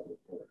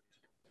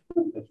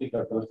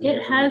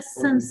 It has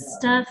some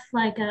stuff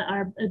like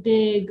a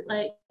big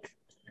like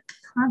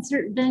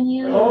concert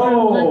venue.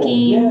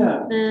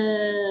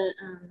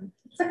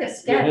 It's like a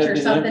sketch or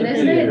something,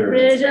 isn't it?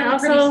 It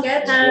also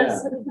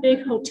has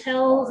big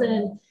hotels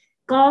and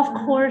golf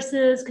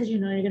courses because you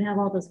know you're gonna have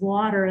all this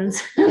water and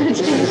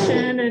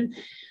sanitation and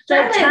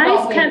but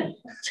Ties kind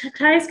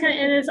of,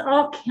 and it's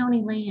all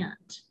county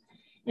land,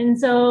 and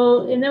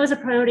that was a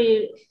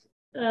priority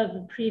of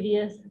the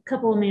previous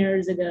couple of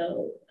mayors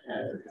ago.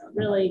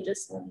 Really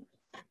just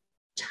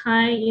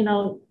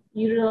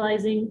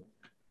utilizing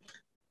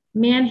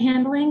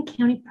manhandling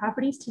county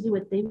properties to do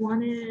what they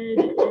wanted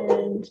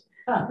and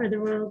for the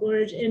Royal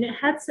Gorge, and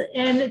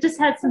it just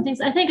had some things.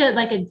 I think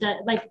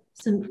like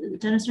some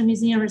dinosaur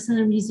museum or some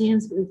of the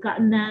museums, but we've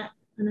gotten that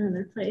in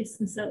another place,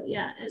 and so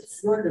yeah,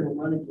 it's. You're going to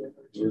run again.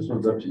 This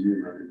one's up to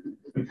you.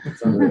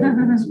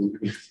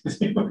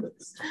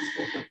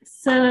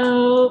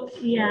 So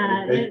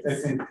yeah, I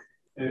think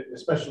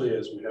especially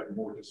as we have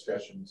more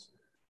discussions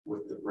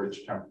with the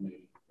bridge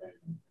company, and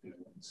the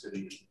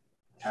city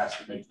has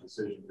to make a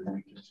decision: do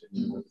we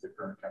continue with the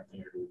current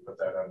company, or do we put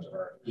that under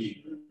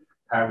RFP?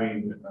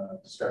 Having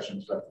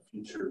discussions about the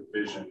future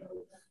vision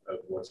of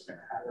what's going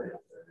to happen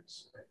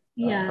is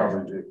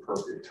probably the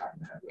appropriate time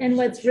to have. And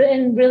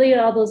really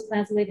all those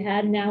plans that we've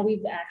had, now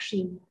we've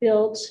actually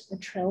built a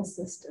trail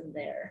system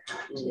there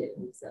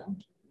too. So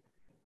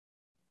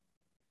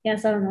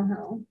yes, I don't know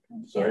how.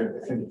 So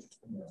I think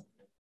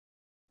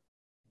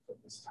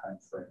this time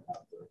frame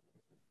out there.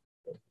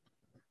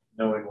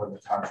 Knowing when the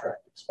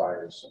contract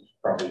expires, so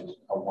probably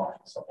a line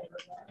somewhere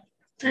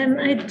in that.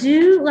 I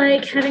do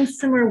like having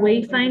some more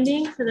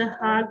wayfinding for the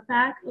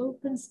Hogback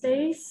open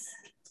space.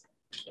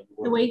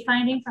 The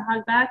wayfinding for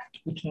Hogback.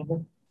 Which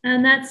number?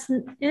 And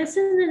it's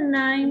in the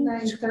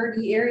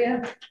 930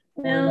 area.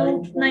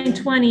 No,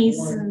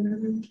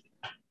 920s.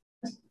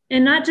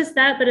 And not just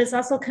that, but it's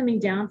also coming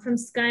down from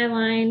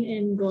Skyline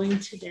and going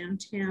to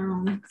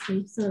downtown.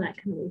 So that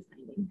kind of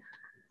wayfinding.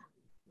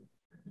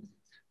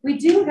 We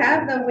do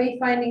have the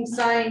wayfinding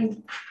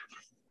sign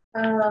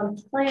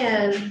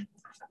plan.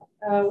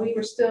 We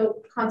were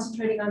still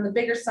concentrating on the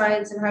bigger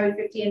signs and Highway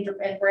 50 and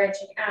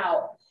branching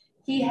out.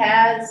 He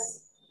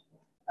has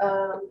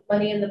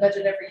money in the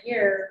budget every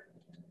year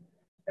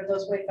for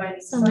those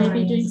wayfinding signs. So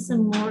maybe doing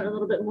some more, a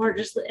little bit more,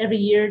 just every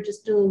year,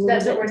 just do a little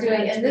That's bit. what we're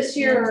doing. And this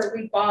year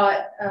we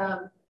bought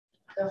the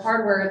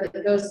hardware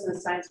that goes to the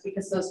signs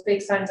because those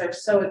big signs are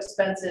so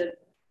expensive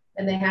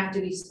and they have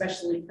to be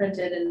specially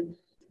printed. And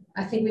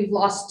I think we've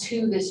lost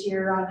 2 this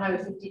year on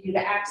Highway 50 due to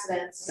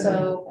accidents.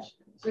 So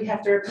we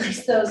have to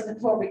replace those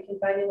before we can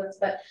buy new ones.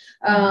 But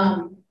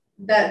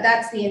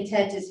that's the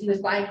intent is he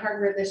was buying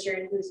hardware this year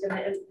and he was going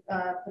to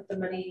put the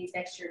money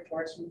next year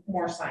towards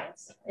more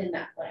signs in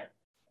that plan.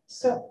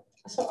 So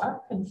I'm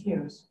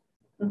confused.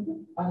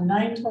 On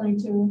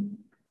 922,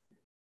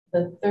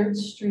 the 3rd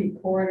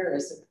Street corridor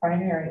is the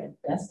primary and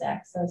best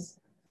access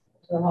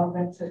to the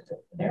Hogback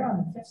Circuit. They're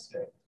on 5th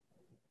Street.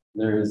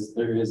 There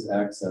is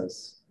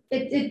access.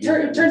 It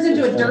turns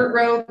into a dirt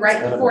road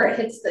right before it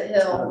hits the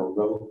hill. Kind of a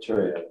road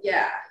trail.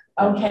 Yeah.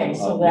 Okay,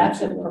 so that's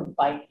it for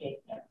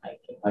biking and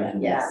hiking.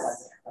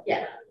 Yes.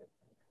 Yeah.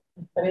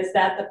 But is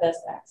that the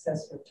best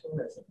access for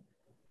tourism?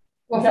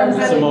 Well, from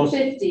Highway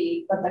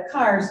 50. But the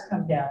cars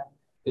come down.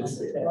 Yeah,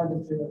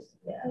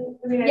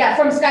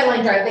 from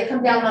Skyline Drive, they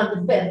come down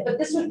on the 5th, but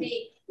this would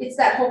be, it's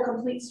that whole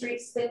complete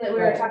streets thing that we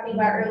were talking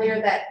about earlier,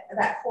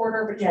 that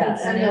corridor between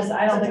Sunny Hills.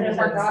 I don't think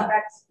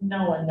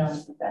no one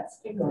knows that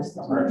it goes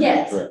somewhere.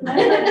 Yes.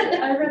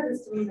 I read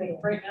this to me like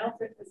right now,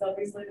 because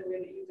obviously the way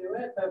that you do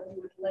it, but we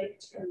would like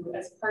to,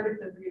 as part of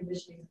the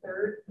re-envisioning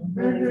 3rd,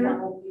 really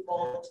funnel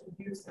people to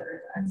use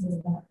 3rd access.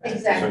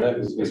 Exactly. So that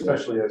is,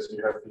 especially as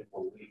you have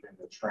people leaving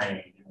the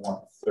train, you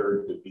want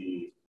 3rd to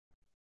be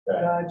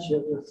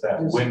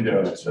that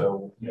window.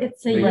 So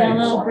it's a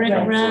yellow brick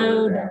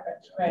road.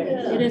 Right.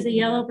 It is a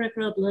yellow brick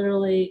road,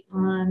 literally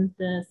on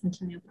the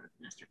Centennial Park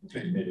Master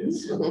Plan. It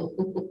is.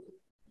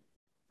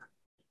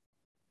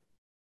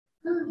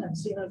 I'm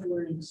seeing I'm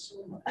learning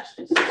so much.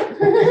 Not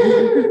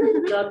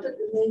that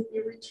it may be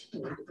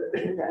routine, but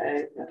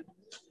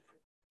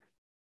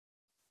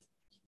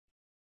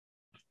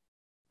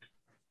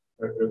Right.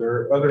 Are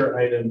there other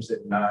items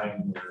at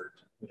 9 where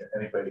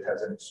anybody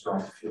has any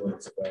strong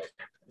feelings about?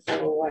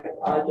 So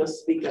I'll just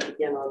speak up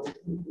again on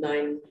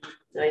 90,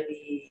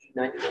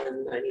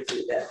 91,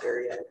 92, that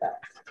area,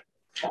 that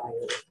fire.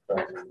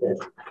 I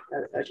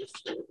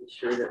just want to be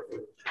sure that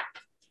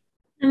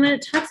And when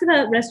it talks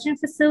about restroom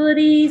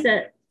facilities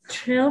at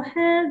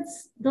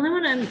trailheads, the only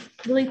one I'm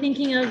really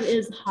thinking of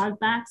is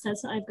Hogbacks.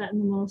 That's what I've gotten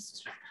the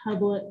most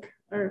public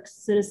or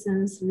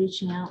citizens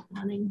reaching out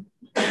wanting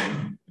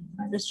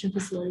restroom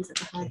facilities at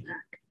the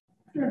Hogback.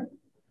 Sure.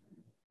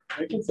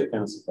 I can say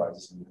kind of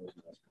surprises me.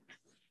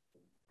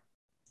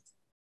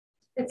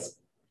 It's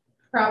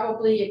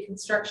probably a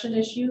construction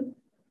issue,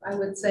 I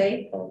would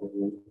say.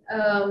 Probably.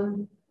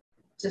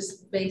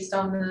 Just based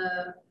on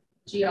the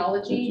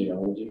geology.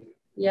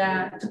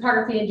 Yeah,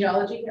 topography and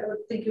geology, I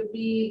would think it would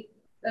be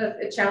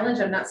a challenge.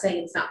 I'm not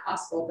saying it's not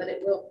possible, but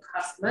it will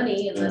cost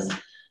money unless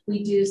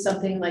we do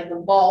something like a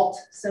vault,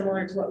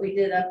 similar to what we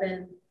did up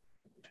in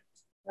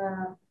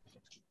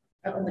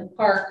the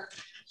park.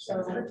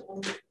 So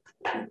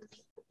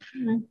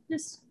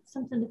just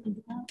something to think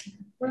about.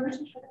 Where would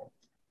you try it?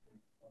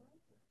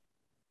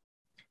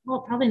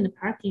 Well, probably in the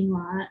parking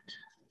lot.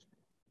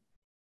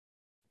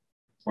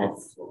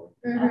 That's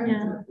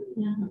yeah.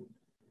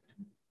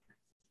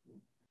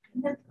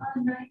 And then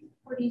on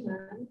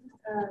 949,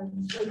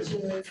 which is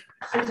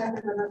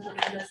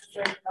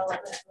unnecessary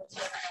development,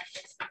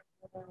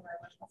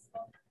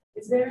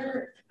 is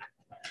there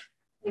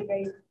like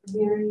a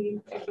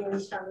very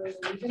strong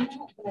belief in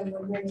that? But I'm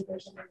wondering if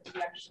there's something that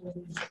we actually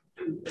need to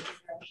do with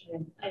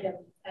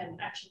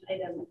action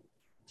item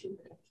 2.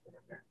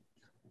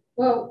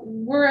 Well,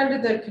 we're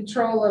under the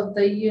control of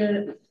the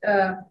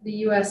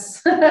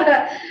U.S.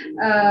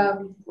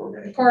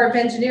 Corps of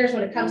Engineers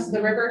when it comes to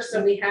the river,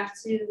 so we have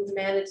to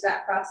manage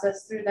that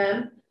process through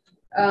them.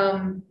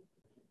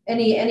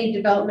 Any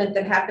development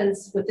that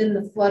happens within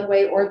the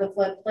floodway or the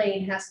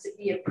floodplain has to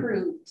be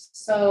approved.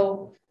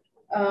 So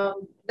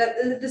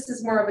this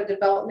is more of a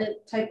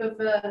development type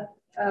of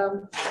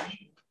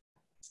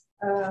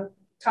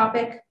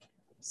topic.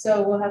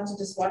 So we'll have to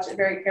just watch it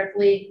very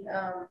carefully.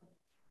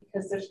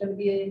 Because there's going to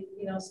be,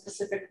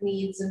 specific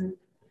needs and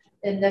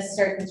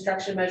necessary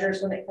construction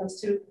measures when it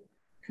comes to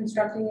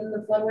constructing in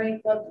the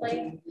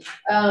floodplain.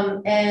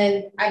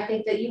 And I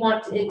think that you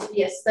want it to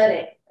be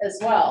aesthetic as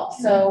well.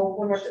 So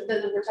when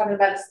we're talking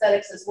about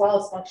aesthetics as well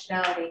as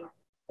functionality,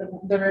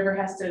 the river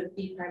has to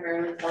be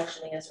primarily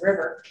functioning as a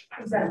river.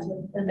 Exactly.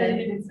 And then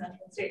it is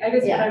Central State. I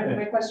guess Yeah.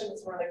 my question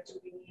is more like, do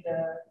we need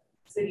a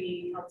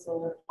city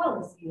council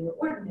policy or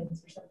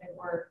ordinance or something?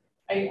 Or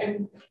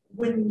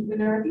when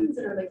there are things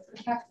that are like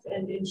protect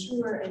and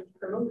ensure and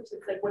promote,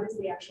 it's like, what is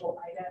the actual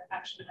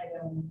action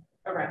item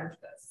around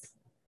this?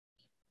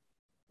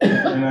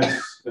 And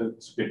that's a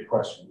good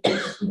question.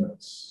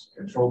 It's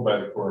controlled by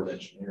the Corps of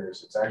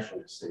Engineers. It's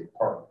actually a state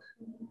park.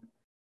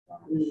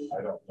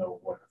 I don't know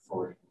what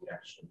authority we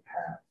actually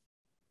have.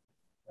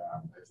 I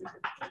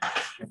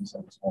think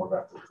it's more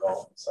about the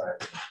development side,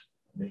 and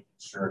making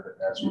sure that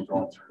as we're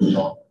going through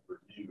development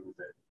review,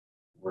 that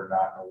we're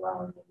not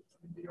allowing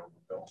anything to be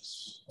overbuilt.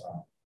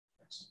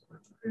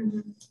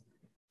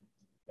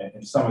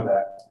 And some of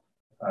that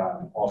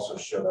also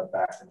showed up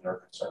back in the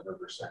Arkansas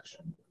River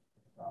section.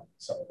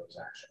 Some of those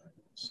action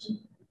items.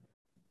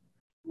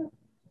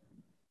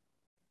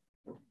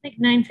 I think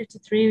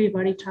 953 we've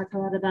already talked a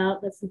lot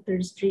about. That's the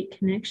 3rd Street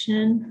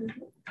connection.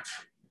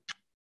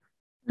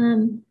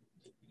 And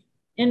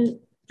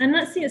I'm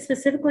not seeing it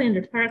specifically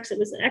under parks. It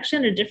was actually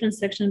under a different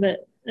section,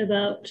 but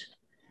about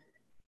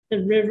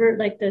the river,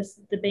 like the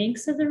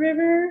banks of the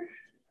river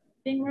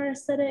being more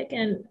aesthetic.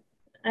 And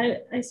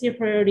I see a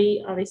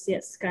priority obviously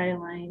at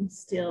Skyline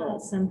still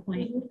at some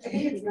point. I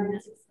think it's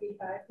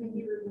 965.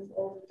 Maybe remove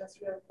old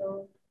industrial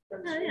code.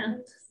 Oh, yeah.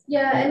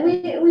 Yeah, and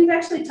we've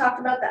actually talked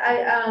about that.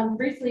 I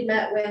briefly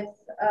met with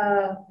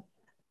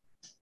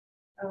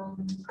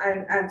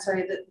I'm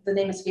sorry, the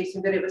name escapes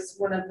me, but it was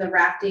one of the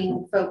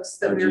rafting folks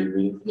that RG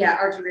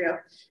Rio.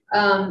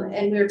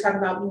 And we were talking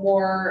about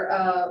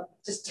more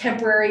just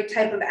temporary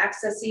type of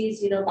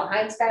accesses,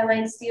 behind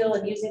Skyline Steel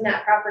and using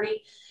that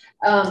property.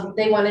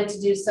 They wanted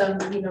to do some,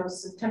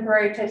 some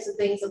temporary types of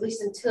things, at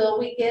least until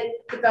we get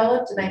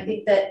developed. And I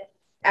think that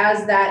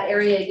as that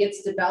area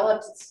gets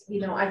developed, it's,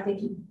 I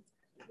think it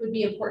would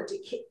be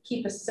important to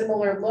keep a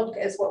similar look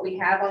as what we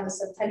have on the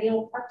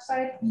Centennial Park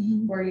side,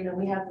 where,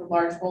 we have the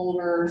large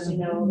boulders,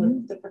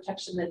 the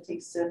protection that it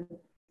takes to,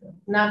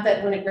 not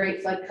that when a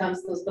great flood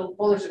comes, those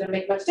boulders are going to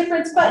make much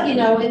difference, but,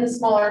 in the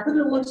smaller. But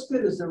it looks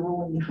good as they're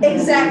rolling.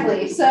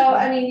 Exactly. So,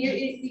 I mean,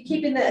 you're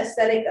keeping the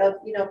aesthetic of,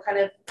 kind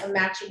of a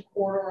matching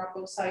corridor on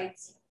both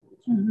sides.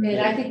 And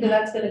I think that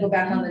that's going to go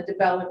back on the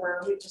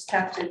developer. We just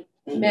have to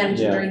manage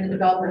it during the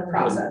development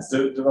process.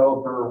 The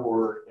developer,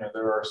 or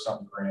there are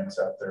some grants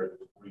out there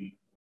that we,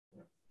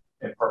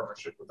 in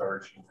partnership with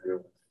RG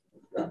Rio,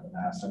 we've gotten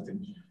asked. I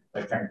think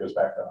that kind of goes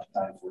back to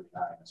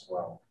 949 as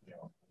well.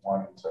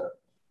 Wanting to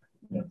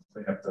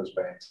clean up those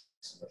banks.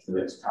 If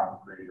there is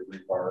concrete or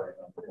rebar in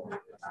them.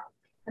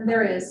 And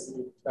there is.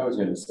 I was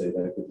going to say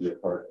that could be a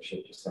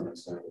partnership to some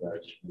extent with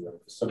RG Rio.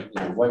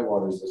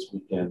 Whitewater's this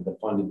weekend. The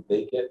funding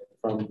they get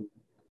from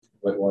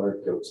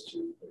Whitewater goes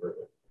to the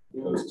river.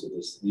 Goes to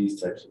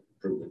these types of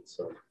improvements.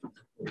 So,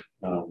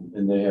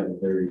 and they have a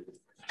very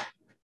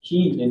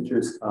keen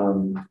interest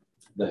on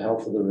the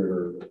health of the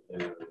river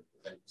and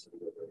banks of the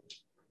river.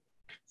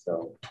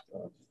 So,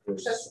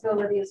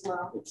 accessibility as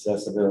well.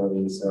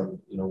 Accessibility. So,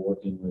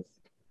 working with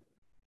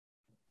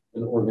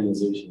an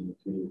organization in the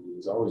community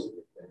is always a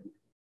good thing.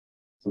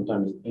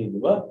 Sometimes it's a pain in the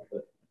butt,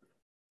 but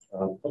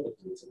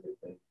publicly it's a good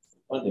thing.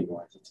 Funding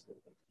wise, it's a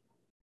good thing.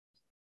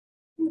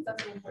 I think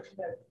that's important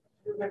that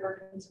the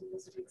river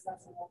continues to be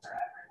accessible for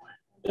everyone.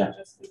 Not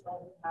just people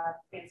who have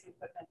fancy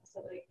equipment to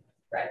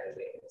ride the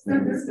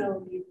waves.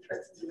 Still need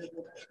trips to the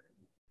river.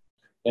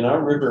 And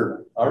our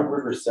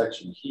river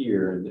section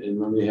here, and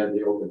when we had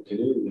the Open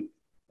Canoe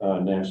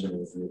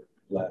Nationals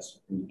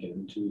last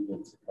weekend, 2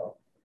 weekends ago,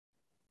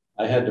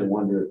 I had to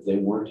wonder if they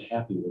weren't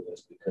happy with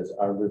us because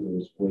our river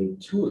was way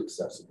too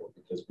accessible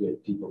because we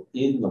had people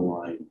in the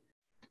line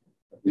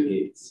of the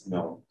gates,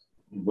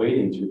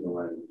 waiting through the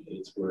line of the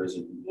gates, whereas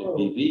in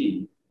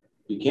BV,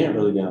 you can't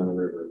really get on the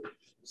river.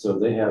 So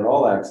they had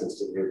all access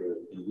to the river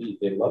at BV.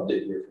 They loved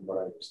it here from what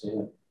I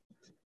understand.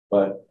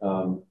 But,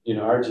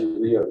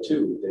 RG Rio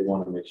too, they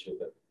want to make sure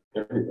that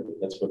everybody,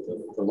 that's what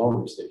the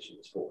loaner station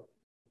is for.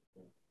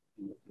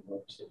 The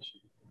loaner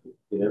station,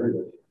 get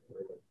everybody.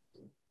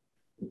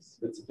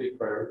 It's a big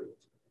priority.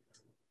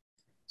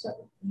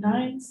 So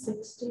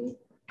 960,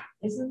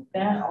 isn't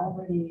that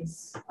already,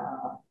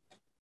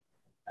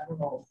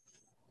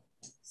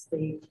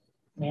 state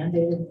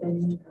mandated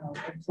thing,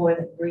 employ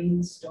the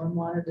green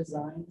stormwater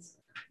designs?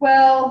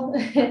 Well,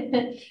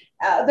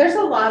 there's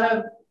a lot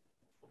of,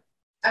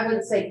 I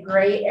wouldn't say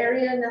gray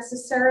area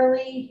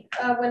necessarily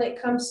when it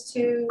comes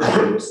to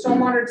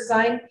stormwater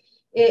design.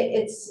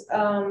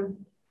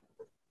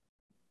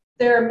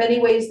 There are many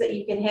ways that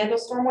you can handle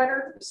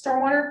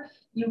stormwater.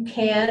 You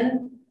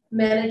can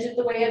manage it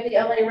the way of the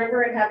LA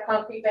River and have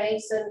concrete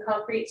banks and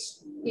concrete,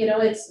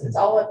 it's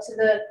all up to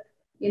the,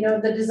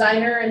 the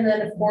designer, and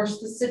then of course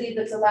the city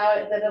that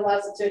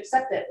allows it to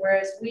accept it.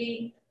 Whereas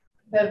we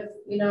have,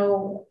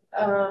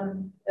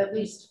 at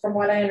least from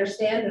what I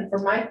understand and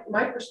from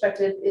my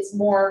perspective, it's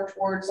more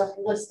towards a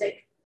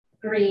holistic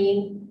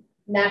green,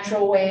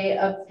 natural way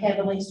of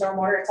handling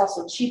stormwater. It's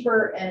also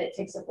cheaper and it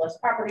takes up less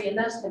property and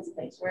those kinds of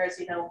things. Whereas,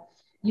 you know,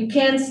 you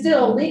can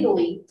still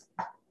legally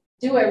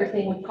do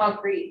everything with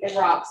concrete and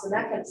rocks and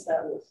that kind of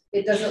stuff.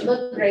 It doesn't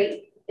look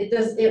great.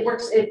 It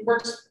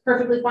works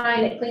perfectly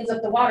fine. It cleans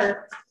up the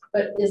water,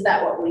 but is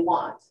that what we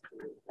want?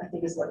 I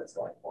think is what it's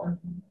going for.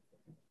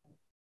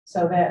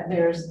 So that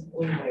there's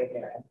leeway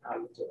there and how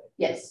you do it.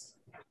 Yes,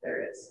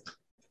 there is.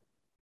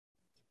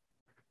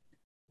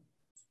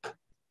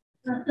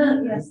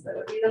 Yes, that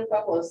would be the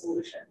Pueblo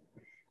solution,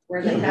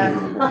 where they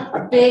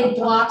have big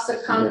blocks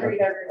of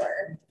concrete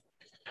everywhere.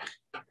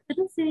 I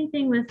don't see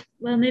anything with,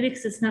 well, maybe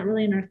because it's not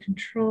really in our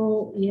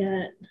control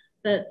yet,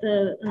 but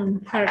the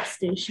Park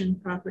Station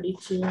property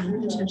too,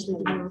 and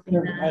potentially developing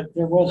that.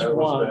 There was That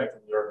was one. back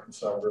in the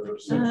Arkansas River.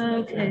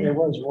 Okay. There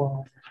was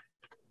one.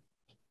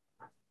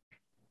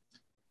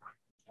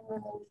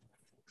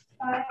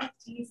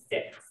 5D6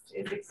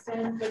 is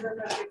extend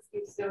riverfront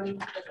mixed-use zoning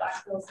to the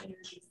Black Hills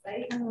Energy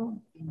Site. Oh.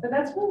 But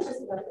that's really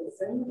just about the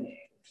zoning,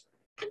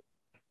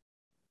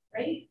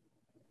 right?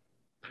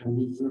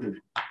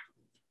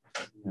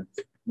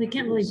 They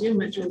can't really do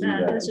much with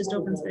that. That's just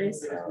open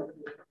space.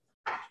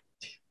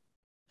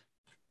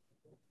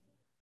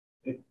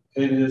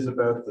 It is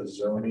about the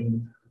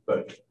zoning,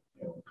 but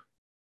you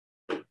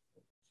know,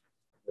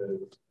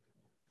 the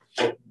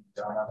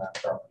down on that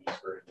property is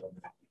very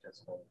limited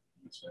because of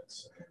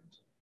easements and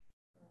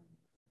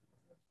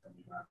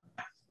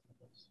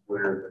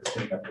where the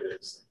cleanup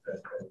is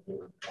at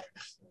given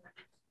points.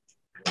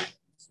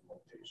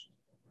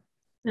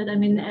 But I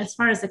mean, as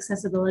far as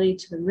accessibility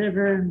to the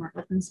river and more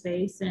open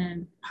space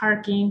and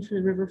parking for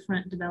the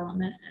riverfront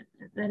development,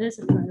 that is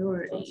a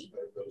priority.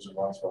 Those are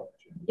lots of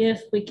opportunities.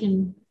 If we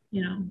can,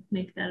 you know,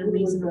 make that a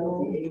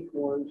reasonable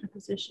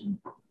position.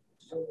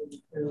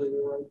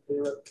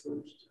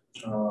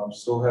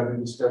 Still having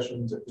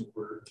discussions. I think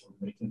we're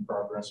making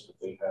progress, but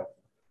they have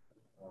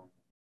a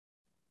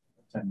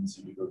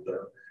tendency to go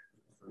dark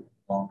for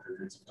long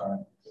periods of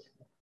time.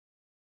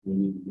 We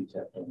need to be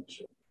tapped on the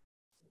show.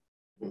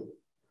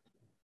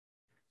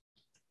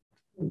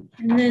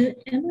 And then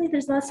Emily,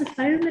 there's lots of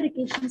fire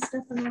mitigation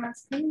stuff on the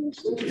last page.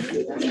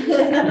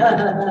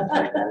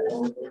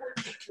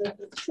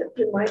 Except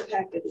in my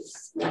packet,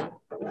 it's not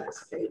the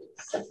last page,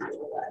 it's second to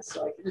the last,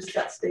 so I just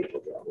got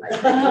stapled on my.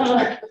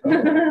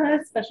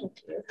 That's special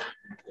too.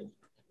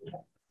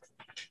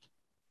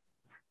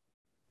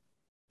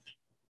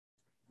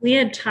 We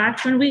had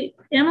talked when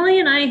Emily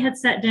and I had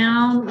sat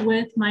down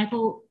with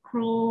Michael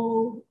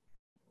Kroll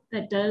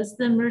that does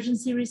the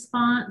emergency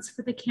response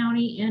for the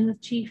county and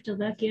with Chief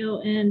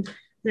Delvecchio. And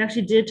we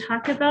actually did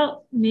talk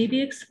about maybe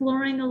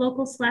exploring a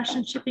local slash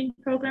and shipping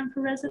program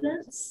for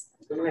residents.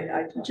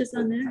 I which is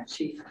on there.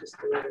 Chief just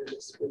earlier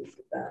this week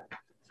about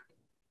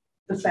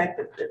the fact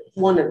that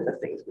one of the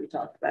things we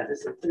talked about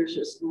is that there's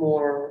just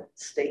more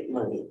state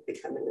money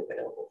becoming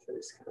available for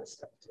this kind of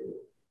stuff too.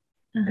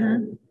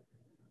 And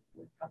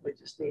we probably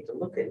just need to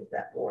look into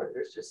that more.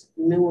 There's just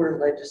newer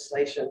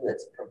legislation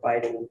that's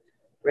providing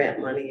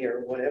grant money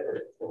or whatever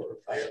for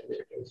fire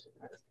mitigation.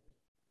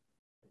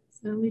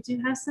 So we do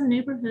have some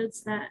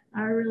neighborhoods that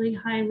are really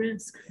high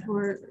risk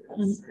for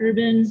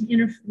urban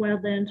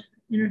wildland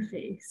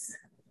interface.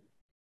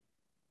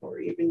 Or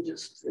even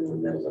just in the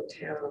middle of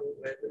town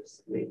where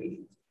there's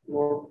maybe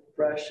more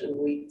brush and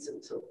weeds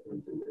and so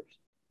forth.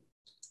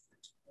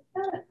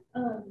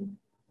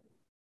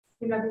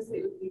 Obviously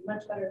it would be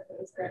much better if it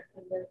was grant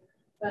funded,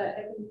 but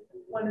I think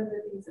one of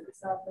the things that we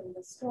saw from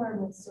the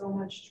storm was so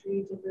much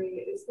tree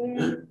debris.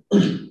 Are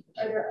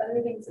there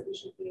other things that we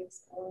should be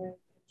exploring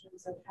in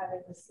terms of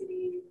having a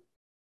city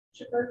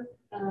chipper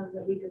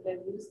that we could then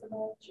use the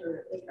mulch,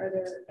 or like, are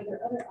there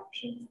other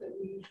options that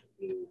we should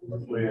be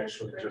looking at? We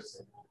actually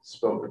just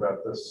spoke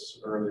about this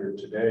earlier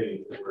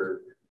today, where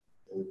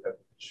we have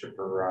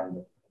chipper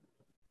on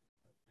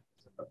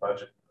the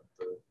budget.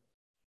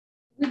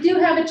 We do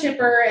have a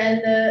chipper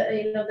and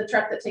the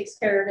truck that takes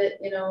care of it.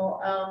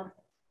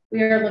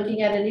 We are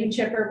looking at a new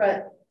chipper,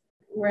 but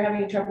we're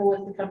having trouble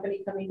with the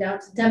company coming down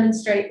to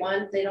demonstrate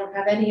one. They don't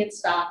have any in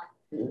stock.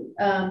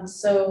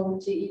 So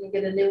to even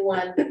get a new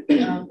one,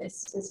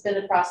 it's been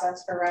a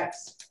process for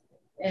Rex.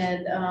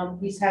 And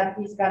he's got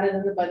it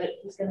in the budget.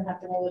 He's going to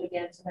have to roll it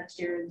again to next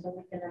year until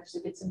we can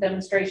actually get some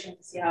demonstration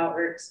to see how it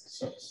works.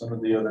 So some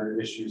of the other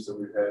issues that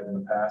we've had in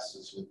the past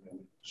is we've been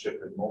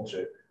chip and mulch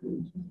it.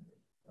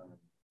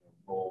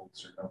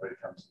 Molds or nobody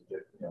comes to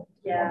get,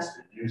 wants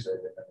to use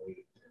it, and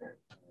then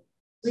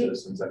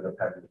citizens end up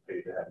having to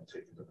pay to have it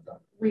taken to the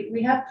dump.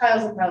 We have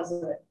piles and piles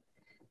of it.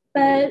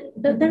 But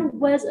there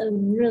was a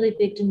really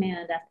big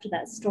demand after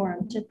that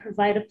storm to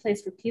provide a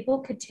place where people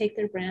could take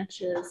their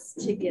branches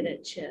to get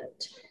it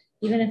chipped.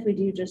 Even if we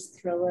do just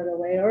throw it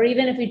away, or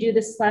even if we do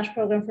this slash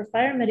program for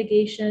fire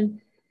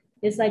mitigation,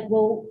 it's like,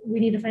 well, we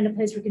need to find a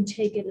place where we can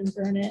take it and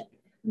burn it.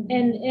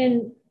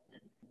 And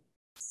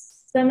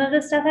some of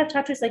the stuff I've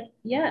talked to is like,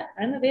 yeah,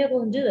 I'm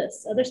available and do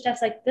this. Other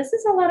stuff's like, this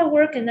is a lot of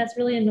work and that's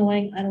really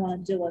annoying. I don't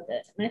want to deal with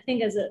it. And I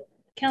think as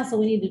council,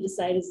 we need to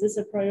decide, is this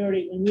a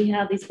priority when we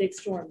have these big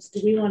storms?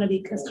 Do we want to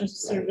be customer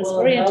service Well,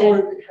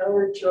 oriented?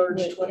 Howard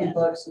charged Yeah.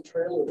 $20 a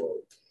trailer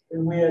load.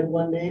 And we had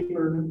one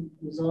neighbor who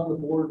was on the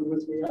board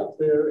with me up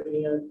there,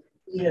 and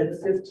he had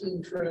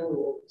 15 trailer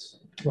loads.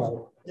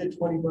 Well, Did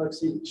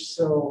 $20 each,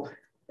 so.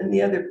 And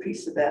the other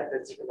piece of that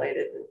that's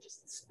related, and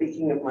just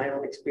speaking of my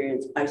own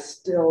experience, I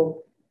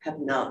still have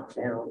not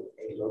found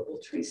a local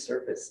tree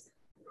service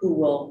who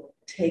will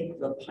take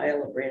the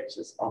pile of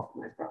branches off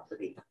my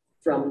property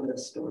from the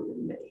storm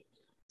in May.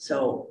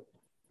 So,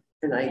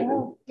 and I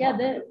even Yeah,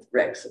 talked with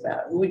Rex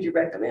about, who would you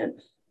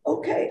recommend?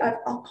 Okay,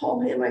 I'll call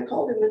him. I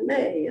called him in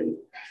May and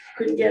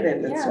couldn't get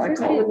him. And Yeah, so I there's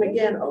called him people-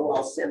 again. Oh,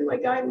 I'll send my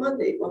guy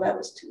Monday. Well, that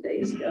was 2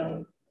 days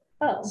ago.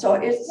 Oh, So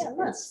it's yeah,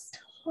 that's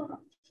tough.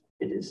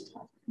 It is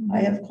tough. I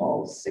have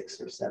called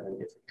 6 or 7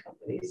 different He's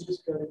companies.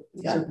 just got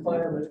Yeah. a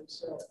fireman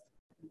himself.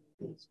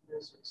 He's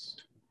business.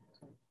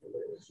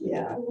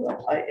 Yeah,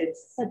 well,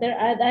 it's. But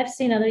I've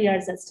seen other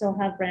yards that still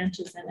have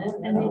branches in it,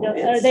 and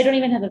Oh, they don't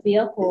even have a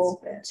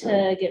vehicle it's to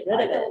bad. get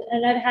rid of it.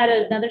 And I've had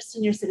another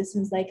senior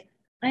citizen's like,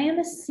 I am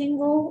a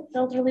single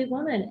elderly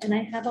woman, and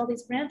I have all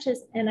these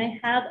branches, and I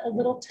have a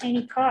little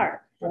tiny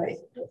car. Right.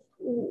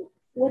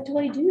 What do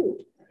I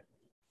do?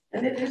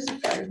 And it is a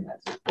fire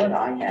hazard. What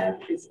I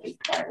have is a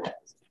fire hazard.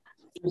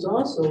 There's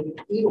also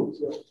beetle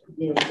kill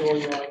again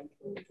going on,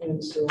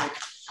 and so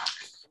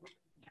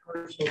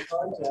personal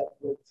contact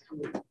with,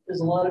 there's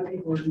a lot of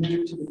people who are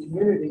new to the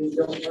community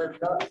and are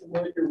not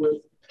familiar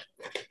with,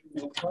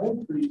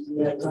 pine trees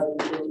and that type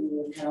of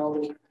thing, and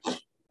how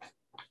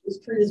this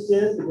tree is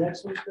dead, the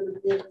next one's going to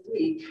be in a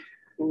week.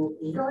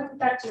 Going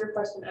back to your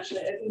question, Ashley,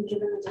 I think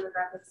given the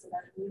demographics of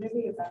our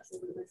community, it's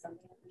absolutely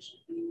something that we should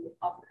be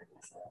offering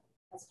as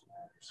a customer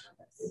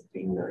service. It'd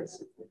be nice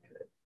if we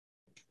could.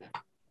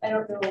 I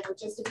don't know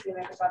logistically,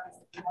 I thought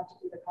we have to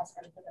do the cost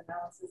benefit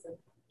analysis of,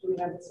 do we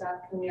have the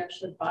staff, can we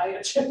actually buy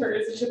a chipper,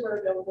 is a chipper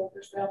available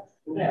for sale?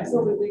 But I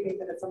absolutely think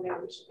that it's something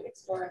that we should be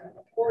exploring.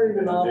 Or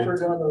even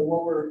offered on a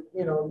lower,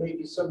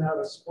 maybe somehow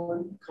to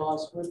split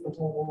cost with the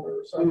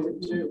homeowner or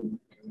something too.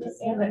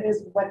 And that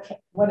is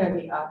what are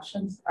the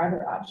options? Are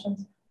there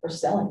options for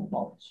selling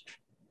mulch?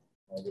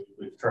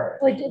 We've tried.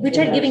 We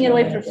tried giving it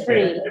away for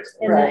free.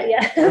 And Right.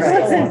 yeah.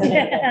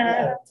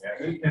 Right. Yeah,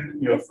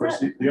 and of course,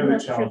 the other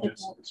challenge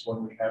is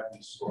when we have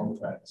these storm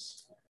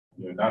events,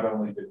 not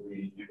only did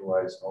we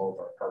utilize all of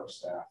our park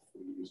staff,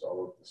 we used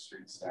all of the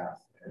street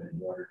staff and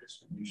water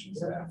distribution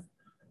staff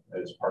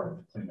as part of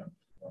the cleanup.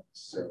 We don't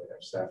necessarily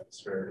have staff that's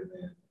spared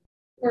in there.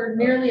 For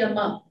nearly a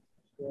month,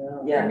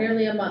 Yeah. for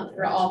nearly a month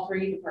for all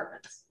 3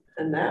 departments.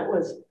 And that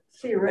was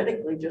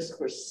theoretically just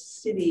for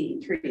city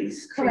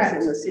trees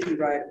Correct. in the city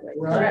right away.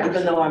 Right.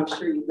 Even though I'm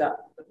sure you got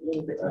a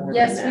little bit more.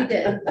 Yes, than we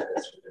did.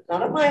 that.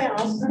 Not at my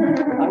house. I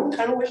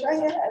kind of wish I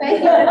had.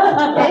 Thank you.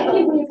 Thank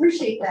you. We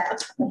appreciate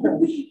that.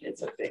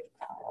 It's a big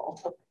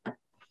pile.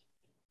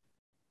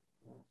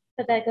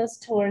 But that goes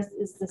towards,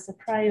 is this a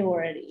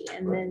priority?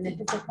 And then if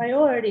it's a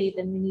priority,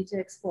 then we need to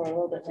explore a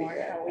little bit more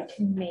how we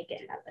can make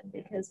it happen,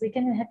 because we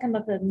can come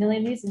up with a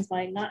million reasons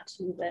why not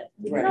to, but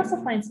we can Right. also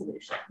find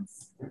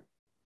solutions.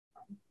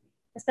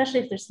 Especially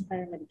if there's some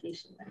fire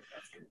mitigation.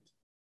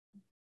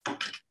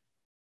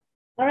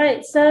 All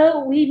right,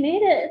 so we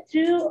made it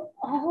through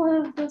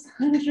all of those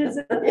hundreds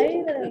of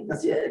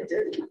items.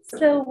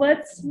 So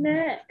what's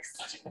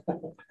next?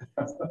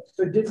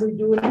 So did we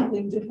do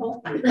anything to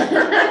help you?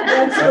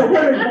 That's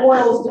what it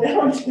boils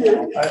down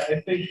to.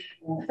 I think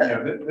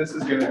this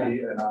is going to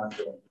be an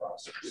ongoing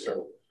process.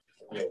 So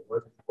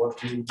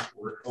what we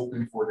were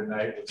hoping for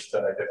tonight was to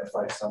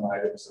identify some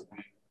items that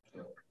we,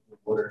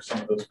 what are some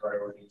of those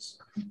priorities,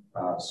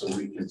 so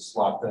we can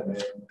slot them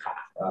in.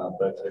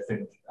 But I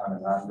think on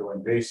an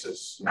ongoing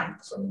basis,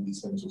 some of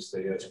these things will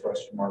stay as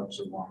question marks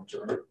or long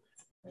term.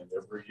 And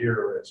every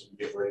year, as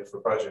we get ready for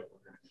budget, we're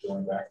going to be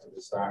going back to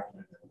this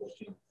document and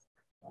looking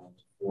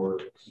for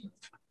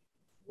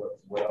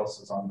what else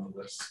is on the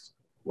list.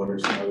 What are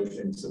some other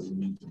things that we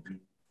need to do?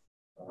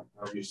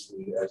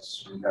 Obviously,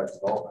 as we have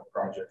development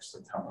projects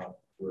that come up,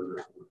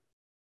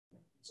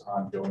 it's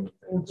ongoing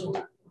things.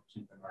 We're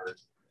keeping our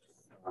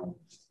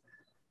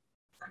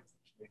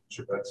making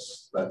sure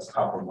that's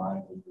top of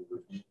mind when we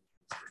review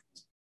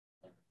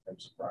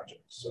types of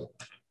projects. So,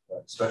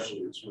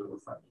 especially as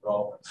riverfront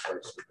development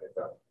starts to pick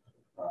up,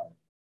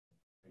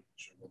 making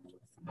sure that we're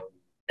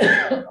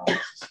familiar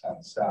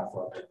at staff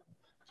level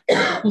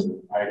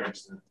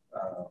items that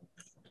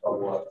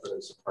bubble up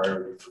as a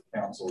priority for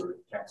council or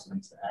council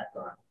needs to act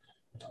on.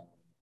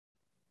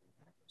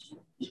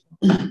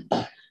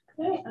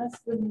 Can I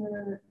ask when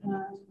we're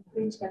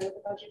putting together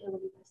the budget that will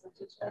be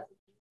presented to us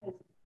and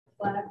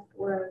flag,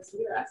 whereas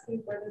we are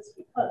asking for this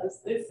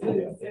because this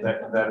is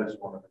that is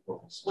one of the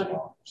goals as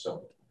well.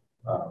 So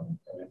and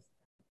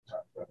I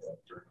talked about that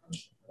during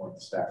one of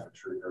the staff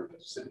retreat or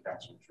the city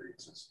council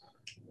retreats is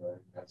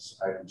as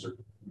items are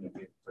being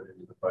put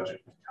into the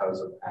budget because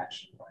of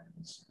action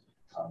plans,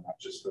 not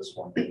just this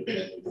one, but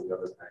the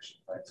other action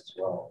plans as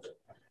well. But,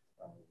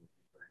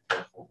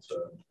 very careful to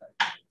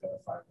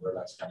identify where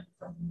that's coming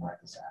from and why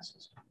this ask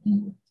is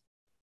coming.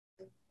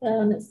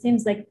 It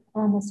seems like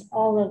almost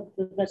all of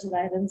the budget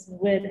items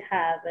would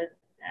have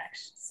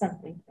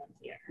something from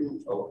here.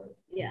 Oh,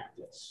 Yeah,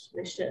 yes.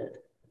 they should.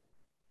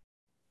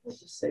 I'll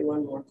just say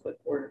one more quick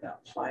word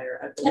about fire.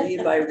 I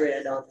believe I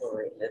read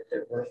online that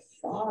there were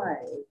 5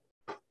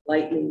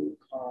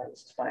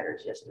 lightning-caused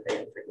fires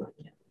yesterday in Fremont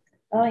County.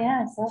 Oh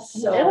yeah, I saw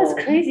some. So- It was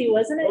crazy,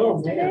 wasn't it, Oh,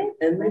 yesterday? man.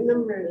 And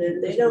remember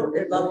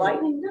that the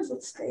lightning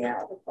doesn't stay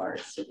out of our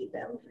city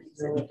boundaries.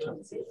 It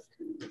comes in.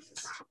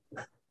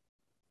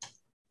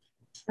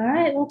 All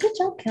right, well, good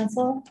job,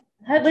 council.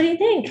 What do you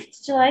think?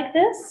 Did you like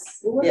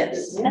this?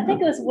 Yes. I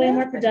think it was way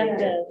more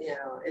productive. Yeah,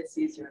 it's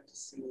easier to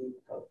see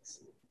folks.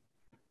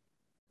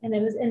 And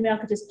we all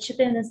could just chip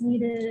in as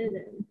needed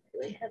and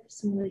really have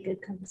some really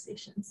good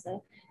conversations.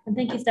 So, and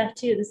thank you, staff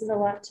too. This is a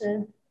lot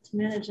to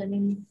manage. I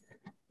mean,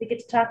 we get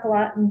to talk a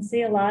lot and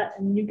say a lot,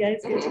 and you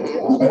guys get to do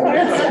all the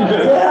hard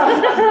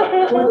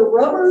stuff. For the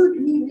rubber,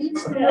 you need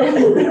some.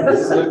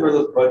 Let's look for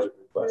those budget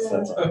requests.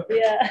 That's all.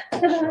 Yeah.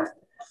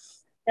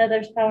 Yeah,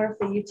 there's power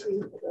for you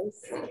too for those.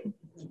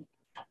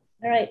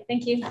 All right,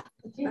 thank you.